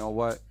something. You know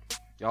what?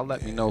 Y'all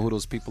let me know who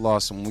those people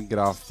are, so when we get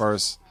our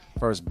first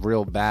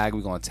real bag,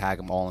 we're going to tag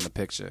them all in the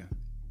picture.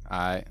 All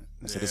right?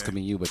 So this could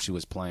be you, but you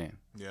was playing.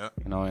 Yeah.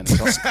 You know, and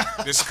so,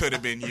 this could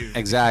have been you.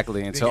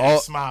 Exactly. And They to gotta all,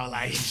 smile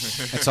like.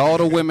 and to all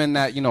the women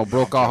that,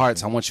 broke our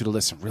hearts, I want you to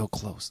listen real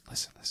close.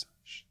 Listen.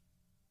 Shh.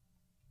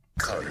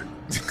 Cut it.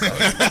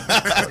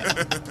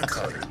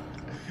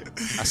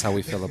 That's how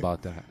we feel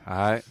about that. All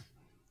right?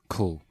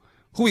 Cool.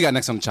 Who we got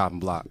next on the chopping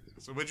block?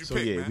 So what'd you So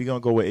pick, yeah, man? we're gonna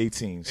go with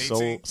 18.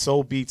 18?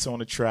 Soul beats on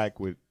the track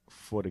with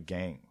For the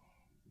Gang.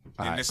 All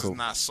And right, this cool. is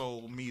not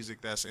soul music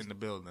that's in the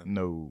building.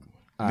 No.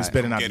 All This right.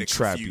 better not Get be it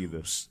trap confused.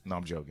 either. No,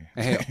 I'm joking.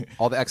 And hey,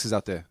 all the X's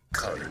out there.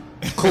 Cut it.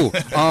 Cool.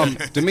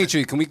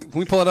 Dimitri, can we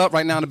pull it up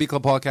right now on the B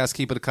Club podcast?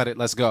 Keep it or cut it.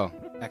 Let's go.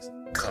 X.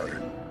 Cut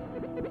it.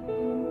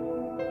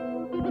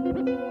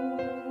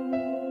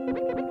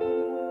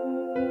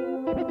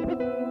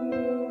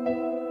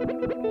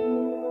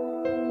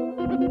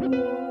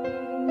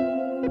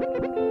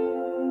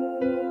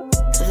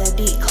 The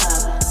Beat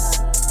Club.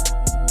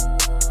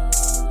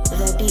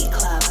 The Beat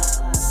Club.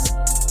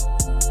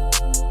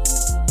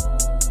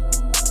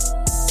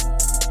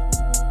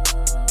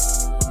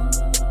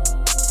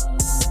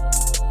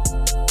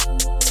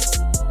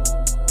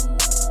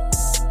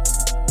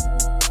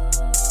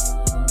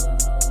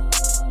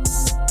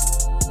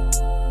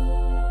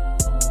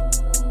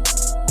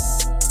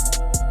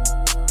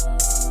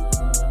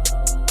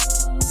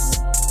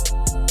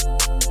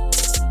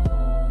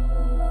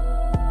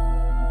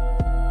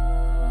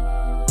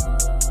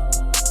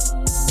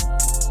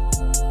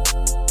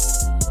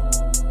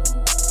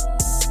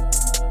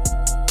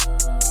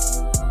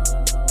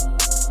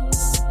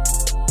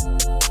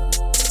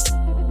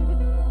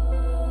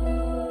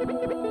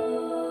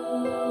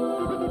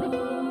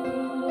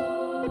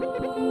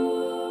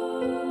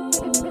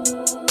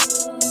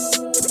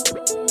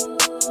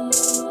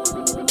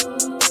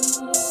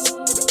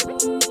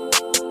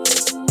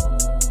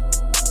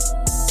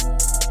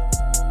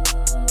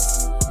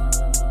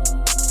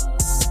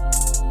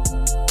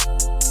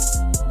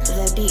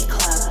 The Beat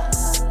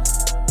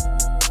Club.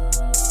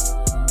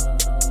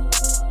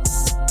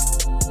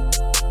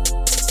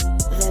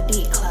 The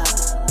Beat Club.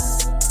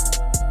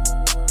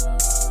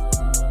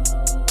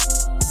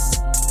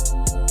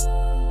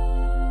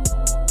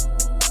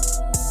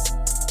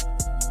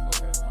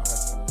 My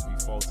headphones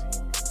be faulty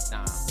anyway.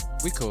 Nah,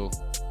 we cool.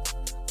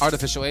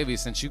 Artificial AV,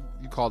 since you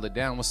called it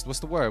down, what's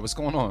the word? What's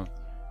going on?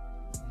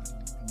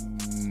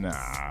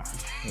 Nah.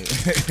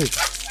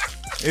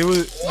 It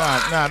was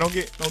nah. Don't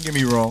get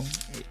me wrong.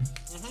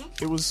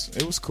 It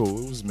was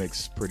cool. It was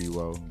mixed pretty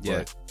well. Yeah.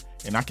 But,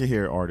 and I could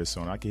hear artists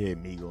on. I could hear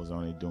Migos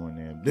on it doing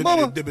them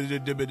Mama.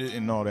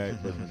 and all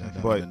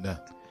that.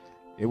 But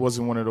it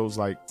wasn't one of those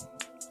like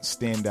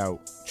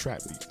standout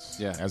trap beats.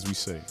 Yeah. As we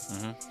say.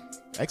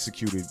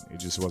 Executed, it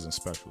just wasn't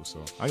special.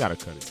 So I gotta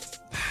cut it.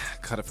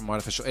 Cut it from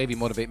Artificial AV.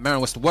 Motivate. Marin,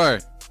 what's the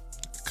word?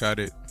 Cut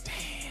it.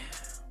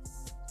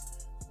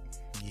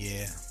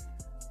 Yeah.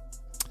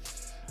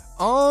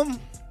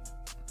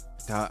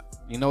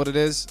 You know what it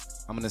is?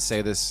 I'm gonna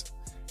say this.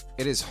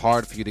 It is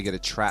hard for you to get a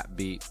trap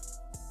beat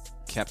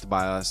kept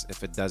by us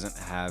if it doesn't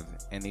have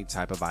any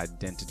type of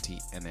identity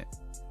in it.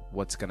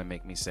 What's gonna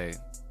make me say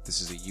this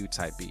is a U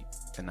type beat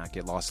and not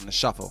get lost in the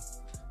shuffle?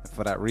 And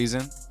for that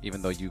reason,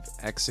 even though you've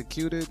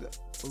executed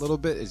a little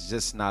bit, it's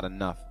just not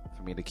enough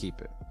for me to keep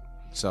it.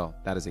 So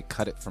that is a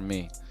cut it from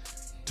me.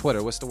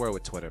 Twitter, what's the word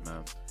with Twitter,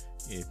 man?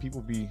 Yeah,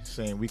 people be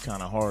saying we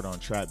kind of hard on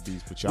trap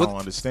beats, but y'all don't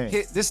understand.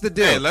 This is the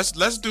deal. Hey, let's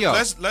do Yo.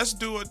 it.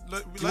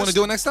 You want to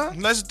do it next time?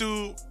 Let's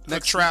do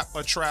Next- a trap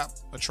joint.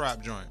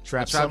 Trap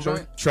trap Sumber?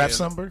 joint? Trap Yeah.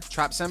 Sumber?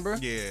 Trap Sember?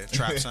 Yeah,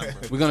 trap something.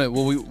 We're gonna.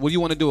 What do you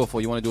want to do it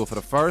for? You want to do it for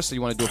the first, or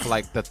you want to do it for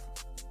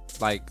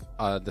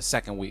the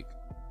second week?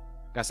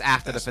 That's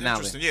after That's the finale.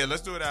 interesting. Yeah,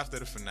 let's do it after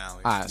the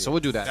finale. All right, so we'll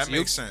do that. That So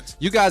makes sense.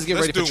 You guys get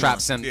Let's ready for do Trap one.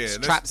 Sem. Yeah,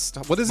 Trap.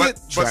 What is it?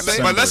 But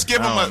Sember. let's give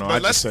I them don't know. I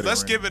but just said it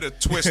let's wrong. give it a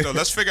twist though.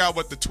 Let's figure out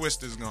what the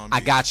twist is gonna be. I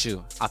got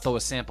you. I'll throw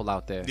a sample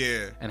out there.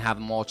 Yeah. And have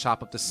them all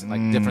chop up the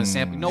different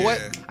samples. You know what?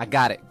 Yeah. I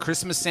got it.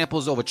 Christmas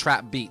samples over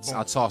trap beats.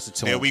 I'll toss it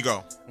to There them. we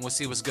go. And we'll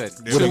see what's good.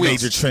 There With a we go.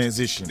 major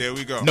transition. There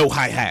we go. No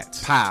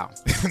hi-hats. Pow.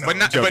 But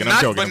not, I'm joking, but I'm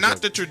not, joking, but I'm not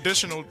joking. the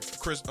traditional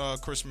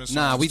Christmas.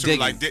 Nah, songs, we too. digging.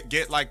 Like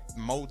get like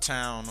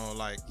Motown or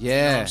like Yeah.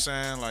 You know what I'm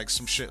saying, like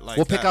some shit like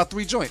We'll that. pick out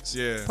 3 joints.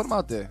 Yeah. Put them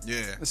out there.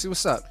 Yeah. Let's see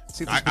what's up.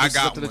 See if I these producers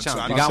got up to the one,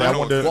 challenge. too. You got I one?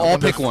 wonder- We'll I all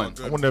wonder pick if- one.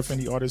 I wonder if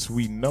any artists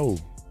we know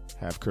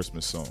have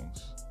Christmas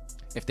songs.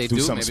 If they Do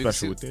do, something maybe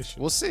special we'll with see. this shit.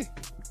 We'll see.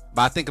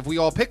 But I think if we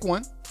all pick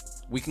one,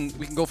 we can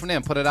go from there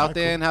and put it out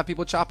there and have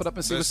people chop it up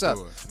and see what's up.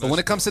 But when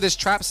it comes to this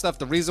trap stuff,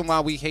 the reason why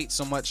we hate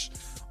so much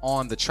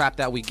on the trap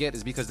that we get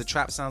is because the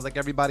trap sounds like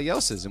everybody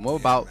else's, and we're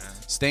about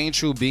staying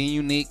true, being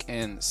unique,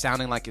 and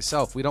sounding like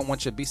yourself. We don't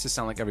want your beats to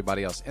sound like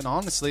everybody else. And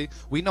honestly,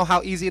 we know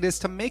how easy it is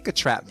to make a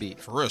trap beat.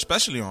 For real,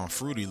 especially on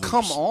Fruity Loops.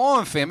 Come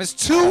on, fam, it's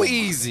too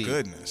easy.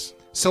 Goodness.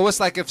 So it's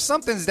like if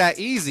something's that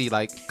easy,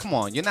 like, come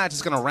on, you're not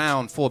just gonna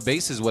round 4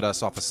 bases with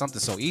us off of something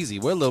so easy.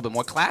 We're a little bit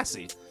more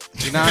classy.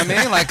 You know what I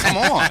mean? Like, come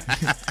on.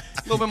 A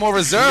little bit more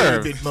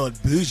reserved. A little bit more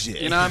bougie.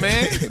 You know what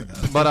I mean?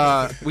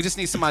 But we just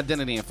need some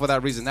identity, and for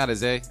that reason, that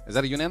is a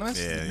unanimous?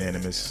 Yeah,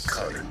 unanimous.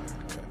 All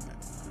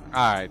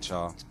right,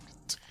 y'all.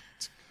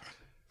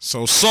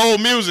 So soul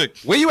music.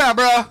 Where you at,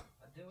 bro?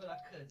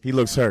 He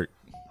looks hurt.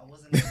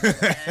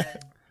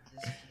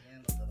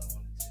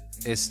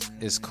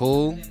 It's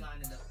cool.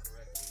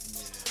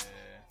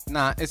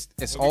 Nah,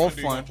 it's all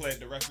fun. Play it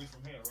directly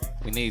from here, right?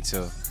 We need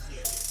to.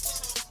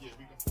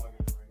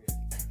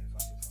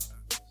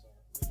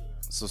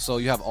 So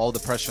you have all the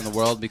pressure in the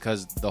world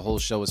because the whole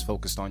show is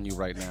focused on you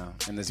right now.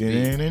 And this beat,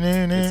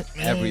 it's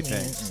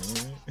everything.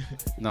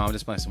 No, I'm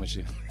just playing some with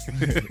you.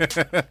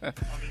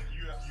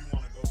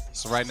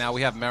 So right now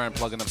we have Marin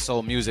plugging up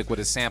soul music with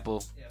his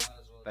sample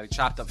that he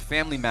chopped up.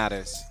 Family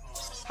Matters.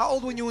 How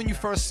old were you when you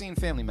first seen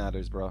Family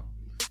Matters, bro?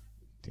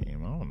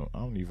 Damn, I don't know. I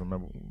don't even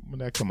remember when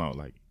that come out.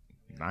 Like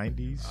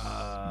 90s,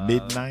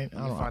 mid-90s. I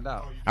don't know. Find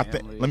out. I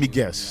think. Let me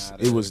guess.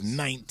 It was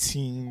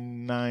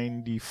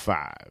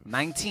 1995.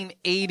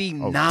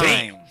 1989. Oh,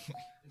 damn.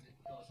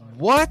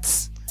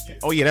 What?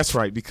 Oh yeah, that's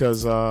right.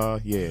 Because yeah,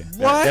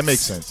 What? that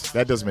makes sense.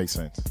 That does make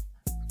sense.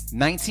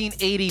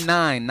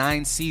 1989,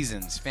 9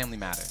 seasons. Family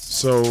Matters.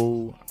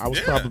 So I was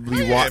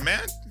probably watching.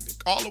 man.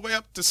 All the way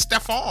up to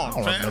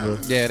Stefan, man.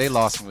 Yeah, they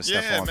lost me with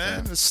Stefan. Yeah,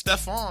 man.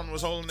 Stefan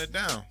was holding it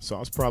down. So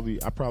I probably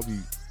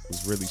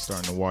was really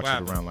starting to watch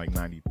it around like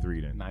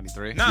 93 then.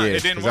 93? Nah, yeah,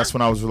 it didn't work. That's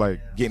when I was like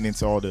getting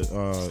into all the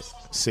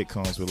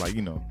sitcoms with like,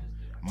 you know,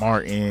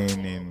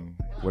 Martin and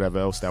whatever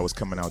else that was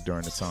coming out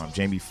during the time.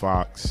 Jamie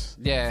Foxx,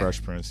 Yeah.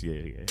 Fresh Prince,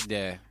 yeah.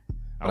 Yeah.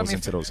 I was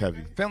into those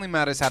heavy. Family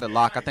Matters had a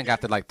lock, I think,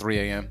 after like 3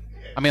 a.m.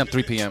 I mean,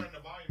 3 p.m.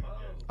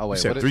 Oh, wait.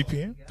 You said what 3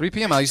 p.m.? 3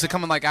 p.m. I used to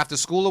come in like after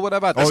school or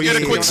whatever. Let's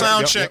get a quick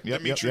sound Yep, check,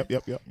 Yep. Dimitri. You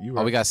Oh,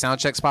 right. we got sound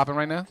checks popping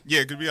right now?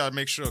 Yeah, because we got to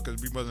make sure,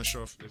 because we wasn't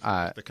sure if All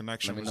right. the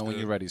connection Let me was know when good.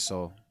 you're ready,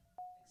 so.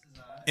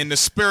 In the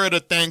spirit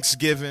of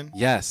Thanksgiving,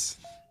 Yes.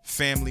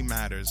 family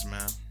matters,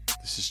 man.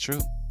 This is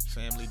true.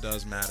 Family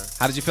does matter.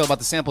 How did you feel about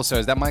the sample, sir?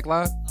 Is that mic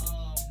live?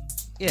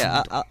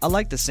 Yeah, I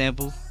like the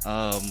sample.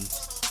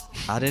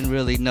 I didn't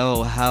really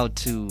know how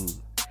to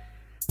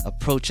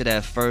approach it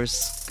at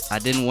first. I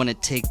didn't want to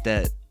take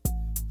that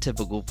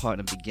typical part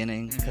in the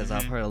beginning because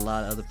I've heard a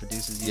lot of other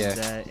producers use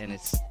that, and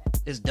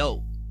it's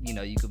dope. You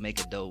know, you could make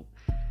a dope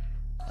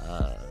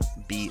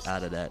beat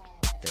out of that.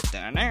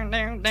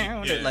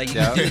 Like you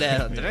could do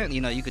that.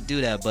 You know, you could do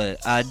that,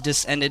 but I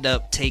just ended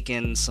up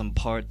taking some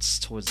parts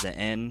towards the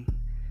end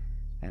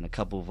and a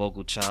couple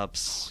vocal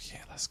chops. Oh,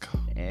 yeah, let's go.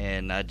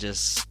 And I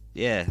just,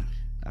 I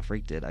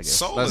freaked it, I guess.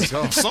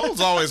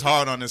 Soul's always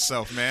hard on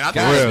himself, man. I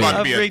think Really? it's about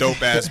to be a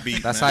dope ass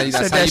beat. That's man. how you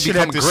Said that shit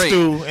become at the great.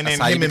 stew, and That's then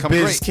how you him and become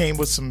Biz great. came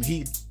with some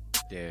heat.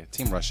 Yeah,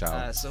 Team Rush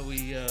Hour. So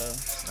we,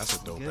 That's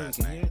a dope good, ass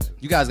we can name. hear it.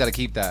 You guys got to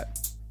keep that.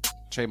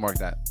 Trademark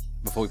that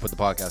before we put the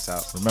podcast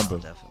out. Remember,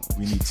 Definitely.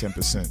 we need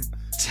 10%.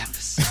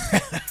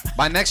 10%.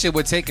 By next year,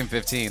 we're taking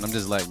 15. I'm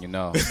just letting you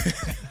know.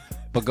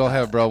 But go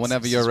ahead, bro,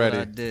 whenever you're This is what ready.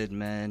 I did,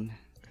 man.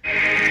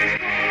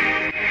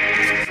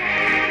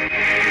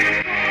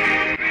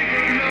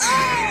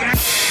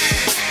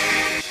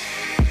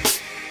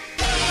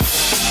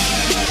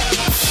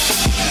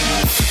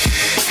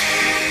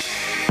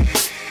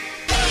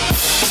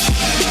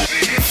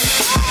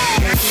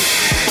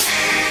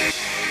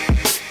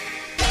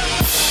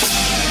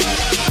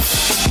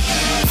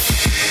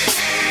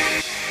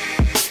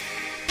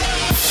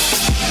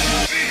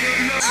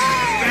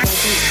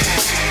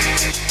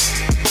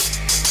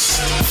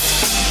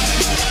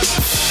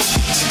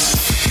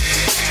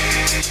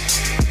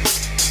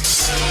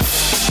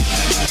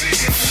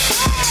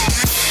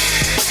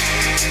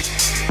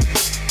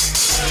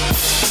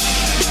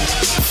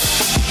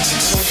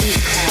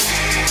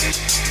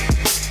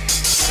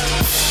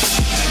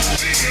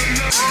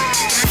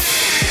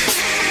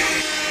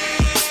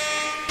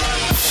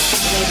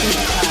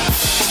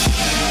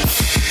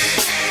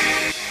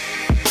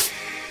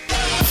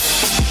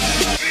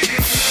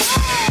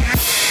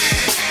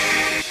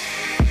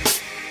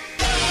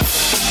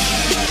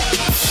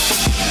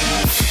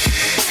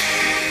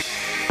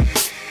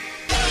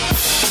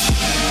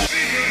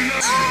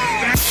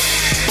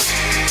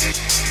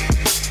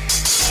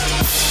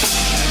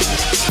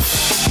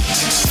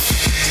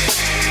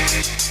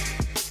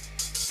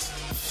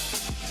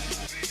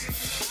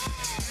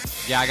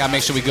 Yeah, I gotta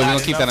make sure we good. We're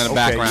gonna keep that in the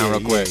background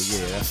real quick.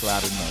 Yeah, that's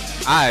loud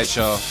enough. All right,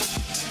 y'all.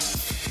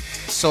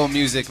 Soul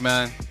music,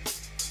 man.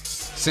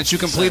 Since you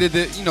completed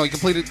you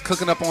completed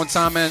cooking up on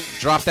time, man.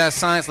 Drop that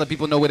science. Let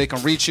people know where they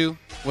can reach you.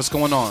 What's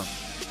going on?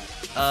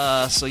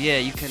 So yeah,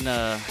 you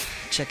can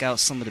check out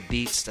some of the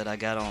beats that I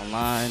got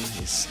online.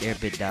 It's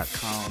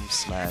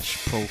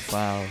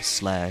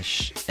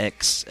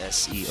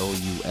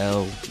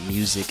airbit.com/profile/XSEOUL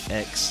music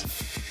X.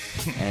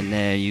 And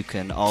then you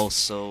can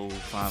also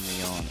find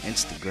me on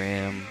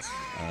Instagram,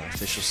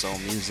 official Soul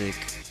Music,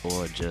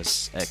 or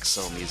just X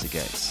Soul Music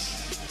X.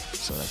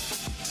 So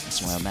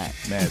that's where I'm at.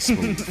 Mad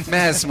smooth.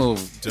 Mad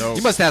smooth. Dope.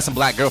 You must have some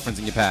black girlfriends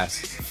in your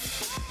past.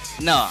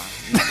 No.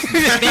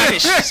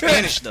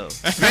 Spanish though.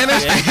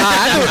 Spanish? Yeah.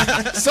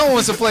 I knew someone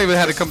with some flavor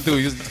had to come through.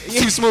 You're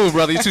too smooth,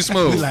 brother. You're too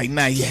smooth. Like,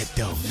 not yet,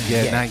 though.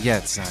 Not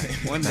yet, son.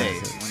 One day.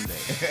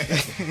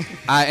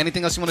 All right,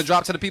 anything else you want to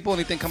drop to the people?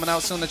 Anything coming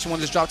out soon that you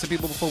want to just drop to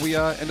people before we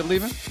end up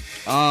leaving?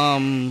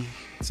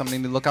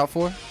 Something to look out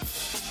for?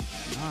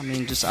 I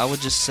mean, I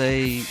would just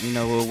say,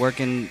 we're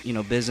working,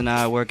 Biz and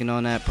I are working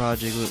on that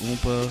project with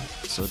Oompa,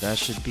 so that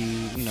should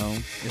be,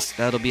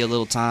 that'll be a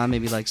little time,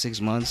 maybe like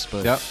 6 months,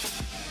 but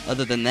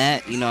other than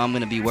that, I'm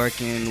going to be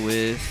working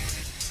with,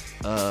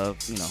 a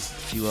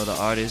few other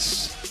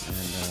artists, and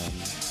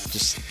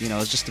it's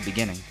just the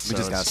beginning. We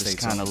just gotta stay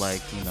kind of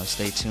like,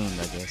 stay tuned,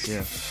 I guess.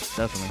 Yeah,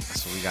 definitely.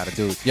 That's what we gotta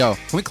do. Yo,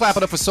 can we clap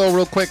it up for Soul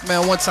real quick,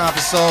 man? One time for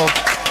Soul.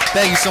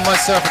 Thank you so much,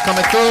 sir, for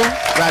coming through.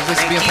 Congratulations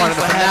for being part of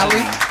the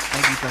finale.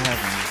 Thank you for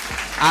having me.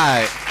 All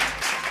right.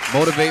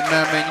 Motivate,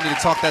 man. You need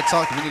to talk that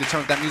talk. Do we need to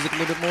turn up that music a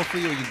little bit more for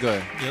you, or you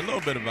good? Yeah, a little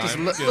bit of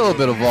volume. Just a little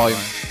bit of volume.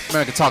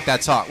 America, talk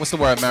that talk. What's the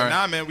word, America?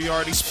 Nah, man, we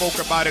already spoke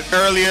about it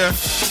earlier.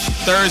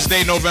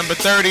 Thursday, November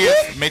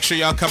 30th. Make sure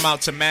y'all come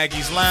out to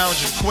Maggie's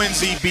Lounge in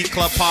Quincy, Beat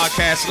Club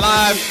Podcast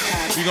Live.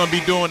 We're going to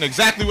be doing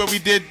exactly what we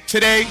did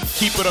today.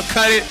 Keep it or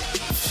cut it.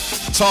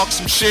 Talk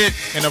some shit.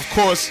 And, of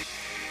course,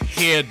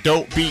 hear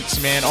dope beats,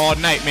 man, all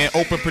night, man.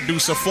 Open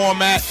producer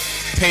format.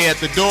 Pay at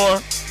the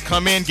door.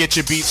 Come in, get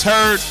your beats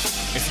heard.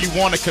 If you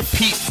want to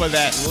compete for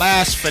that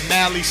last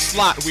finale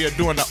slot, we are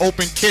doing the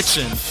open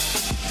kitchen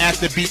at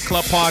the Beat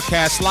Club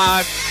Podcast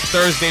Live,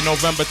 Thursday,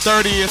 November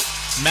 30th.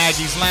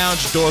 Maggie's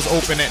Lounge, doors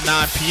open at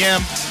 9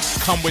 p.m.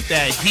 Come with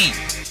that heat.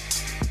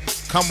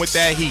 Come with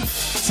that heat.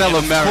 Tell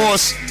them, Mary. Of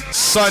course,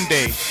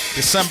 Sunday,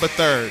 December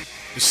 3rd,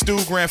 the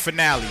Stu Grand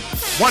Finale,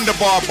 Wonder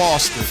Bar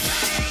Boston.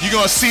 You're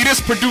going to see this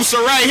producer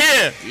right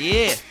here.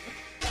 Yeah.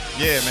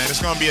 Yeah, man,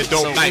 it's going to be a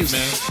dope night,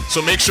 man.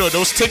 So make sure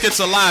those tickets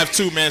are live,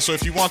 too, man. So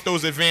if you want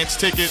those advanced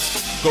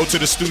tickets, go to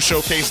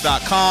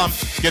thestewshowcase.com.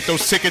 Get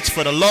those tickets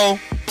for the low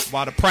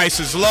while the price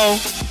is low.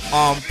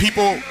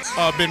 People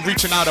have been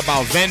reaching out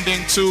about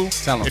vending, too.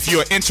 If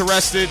you're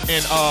interested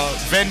in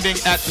vending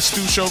at the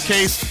Stew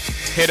Showcase,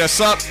 hit us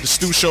up,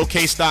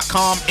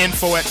 thestewshowcase.com,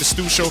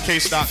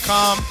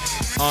 info@thestewshowcase.com.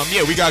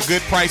 Yeah, we got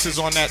good prices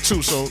on that,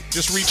 too. So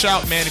just reach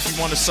out, man, if you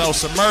want to sell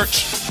some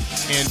merch.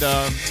 And,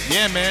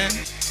 yeah, man.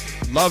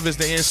 Love is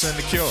the answer and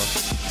the cure.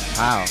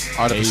 Wow.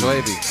 Art of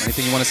Persuasion.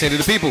 Anything you want to say to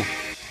the people?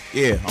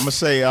 Yeah, I'm going to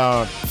say,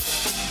 all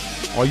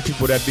you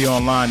people that be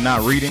online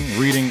not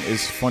reading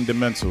is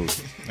fundamental.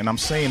 And I'm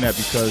saying that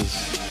because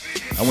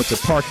I went to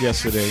park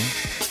yesterday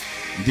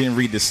and didn't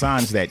read the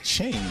signs that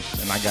changed,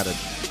 and I got a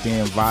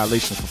damn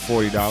violation for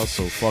 $40,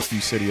 so fuck you,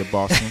 City of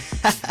Boston.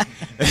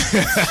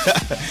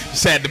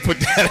 Just had to put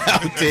that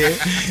out there,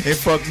 and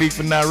fuck me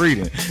for not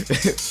reading.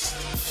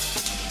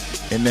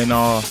 And then,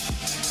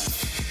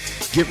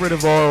 get rid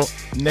of all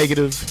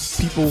negative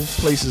people,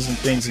 places, and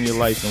things in your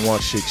life and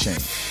watch shit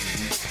change.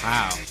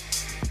 Wow.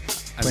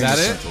 Is that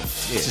it?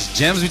 Yeah. Just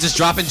gems? We just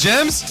dropping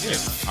gems? Yeah.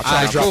 I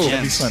try to drop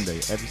every Sunday.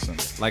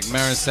 Like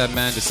Marin said,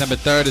 man, December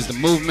 3rd is the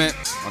movement.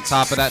 On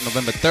top of that,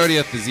 November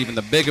 30th is even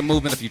the bigger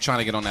movement if you're trying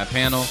to get on that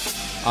panel.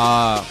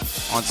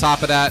 On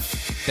top of that,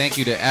 thank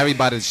you to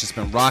everybody that's just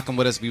been rocking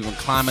with us. We've been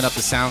climbing up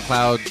the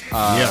SoundCloud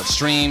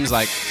streams.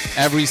 Like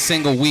every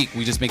single week,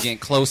 we've just been getting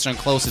closer and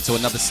closer to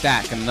another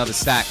stack and another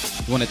stack.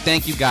 We want to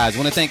thank you guys.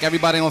 We want to thank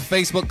everybody on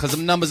Facebook because the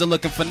numbers are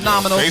looking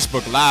phenomenal. Yo,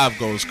 Facebook Live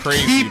goes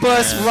crazy. Keep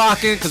us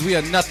rocking because we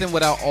are nothing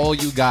without all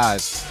you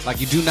guys. Like,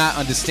 you do not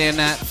understand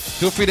that.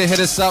 Feel free to hit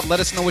us up.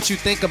 Let us know what you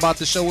think about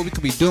the show, what we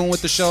could be doing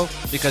with the show,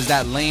 because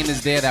that lane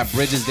is there, that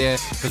bridge is there,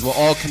 because we're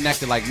all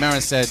connected. Like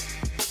Marin said,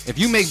 if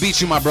you make beats,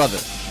 you my brother.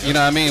 Yep. You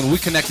know what I mean? We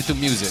connected through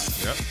music.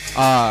 Yep.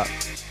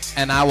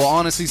 And I will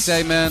honestly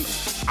say, man,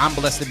 I'm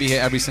blessed to be here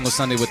every single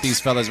Sunday with these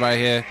fellas right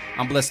here.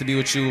 I'm blessed to be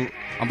with you.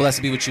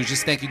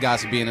 Just thank you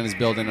guys for being in this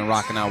building and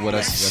rocking out with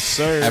us. Yes,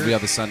 sir. Every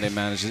other Sunday,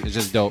 man. It's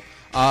just dope.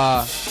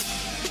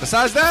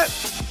 Besides that,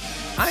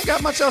 I ain't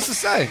got much else to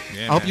say.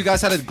 Yeah, I hope you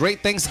guys had a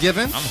great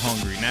Thanksgiving. I'm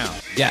hungry now.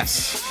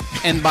 Yes.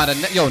 And by the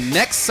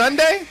next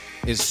Sunday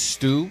is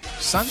Stew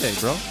Sunday,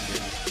 bro.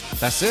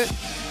 That's it.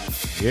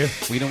 Yeah.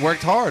 We done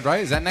worked hard,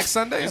 right? Is that next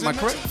Sunday? Am I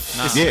correct?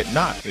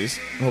 Nah.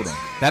 Hold on.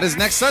 That is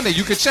next Sunday.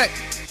 You could check.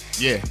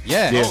 Yeah.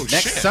 Oh,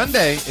 next shit.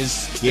 Sunday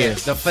is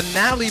the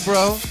finale,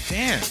 bro.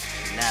 Damn.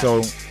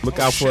 So look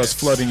out for us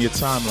flooding your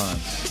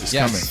timelines. It's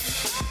coming.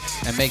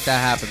 And make that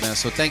happen, man.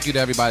 So thank you to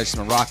everybody that's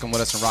been rocking with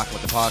us and rocking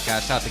with the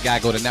podcast. Shout out to Guy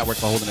Go to Network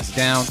for holding us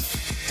down.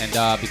 And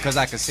because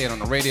I can say it on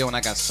the radio and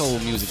I got soul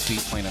music beat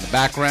playing in the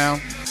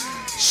background.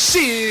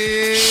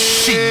 Shit.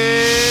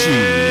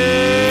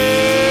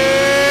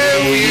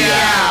 We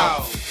out.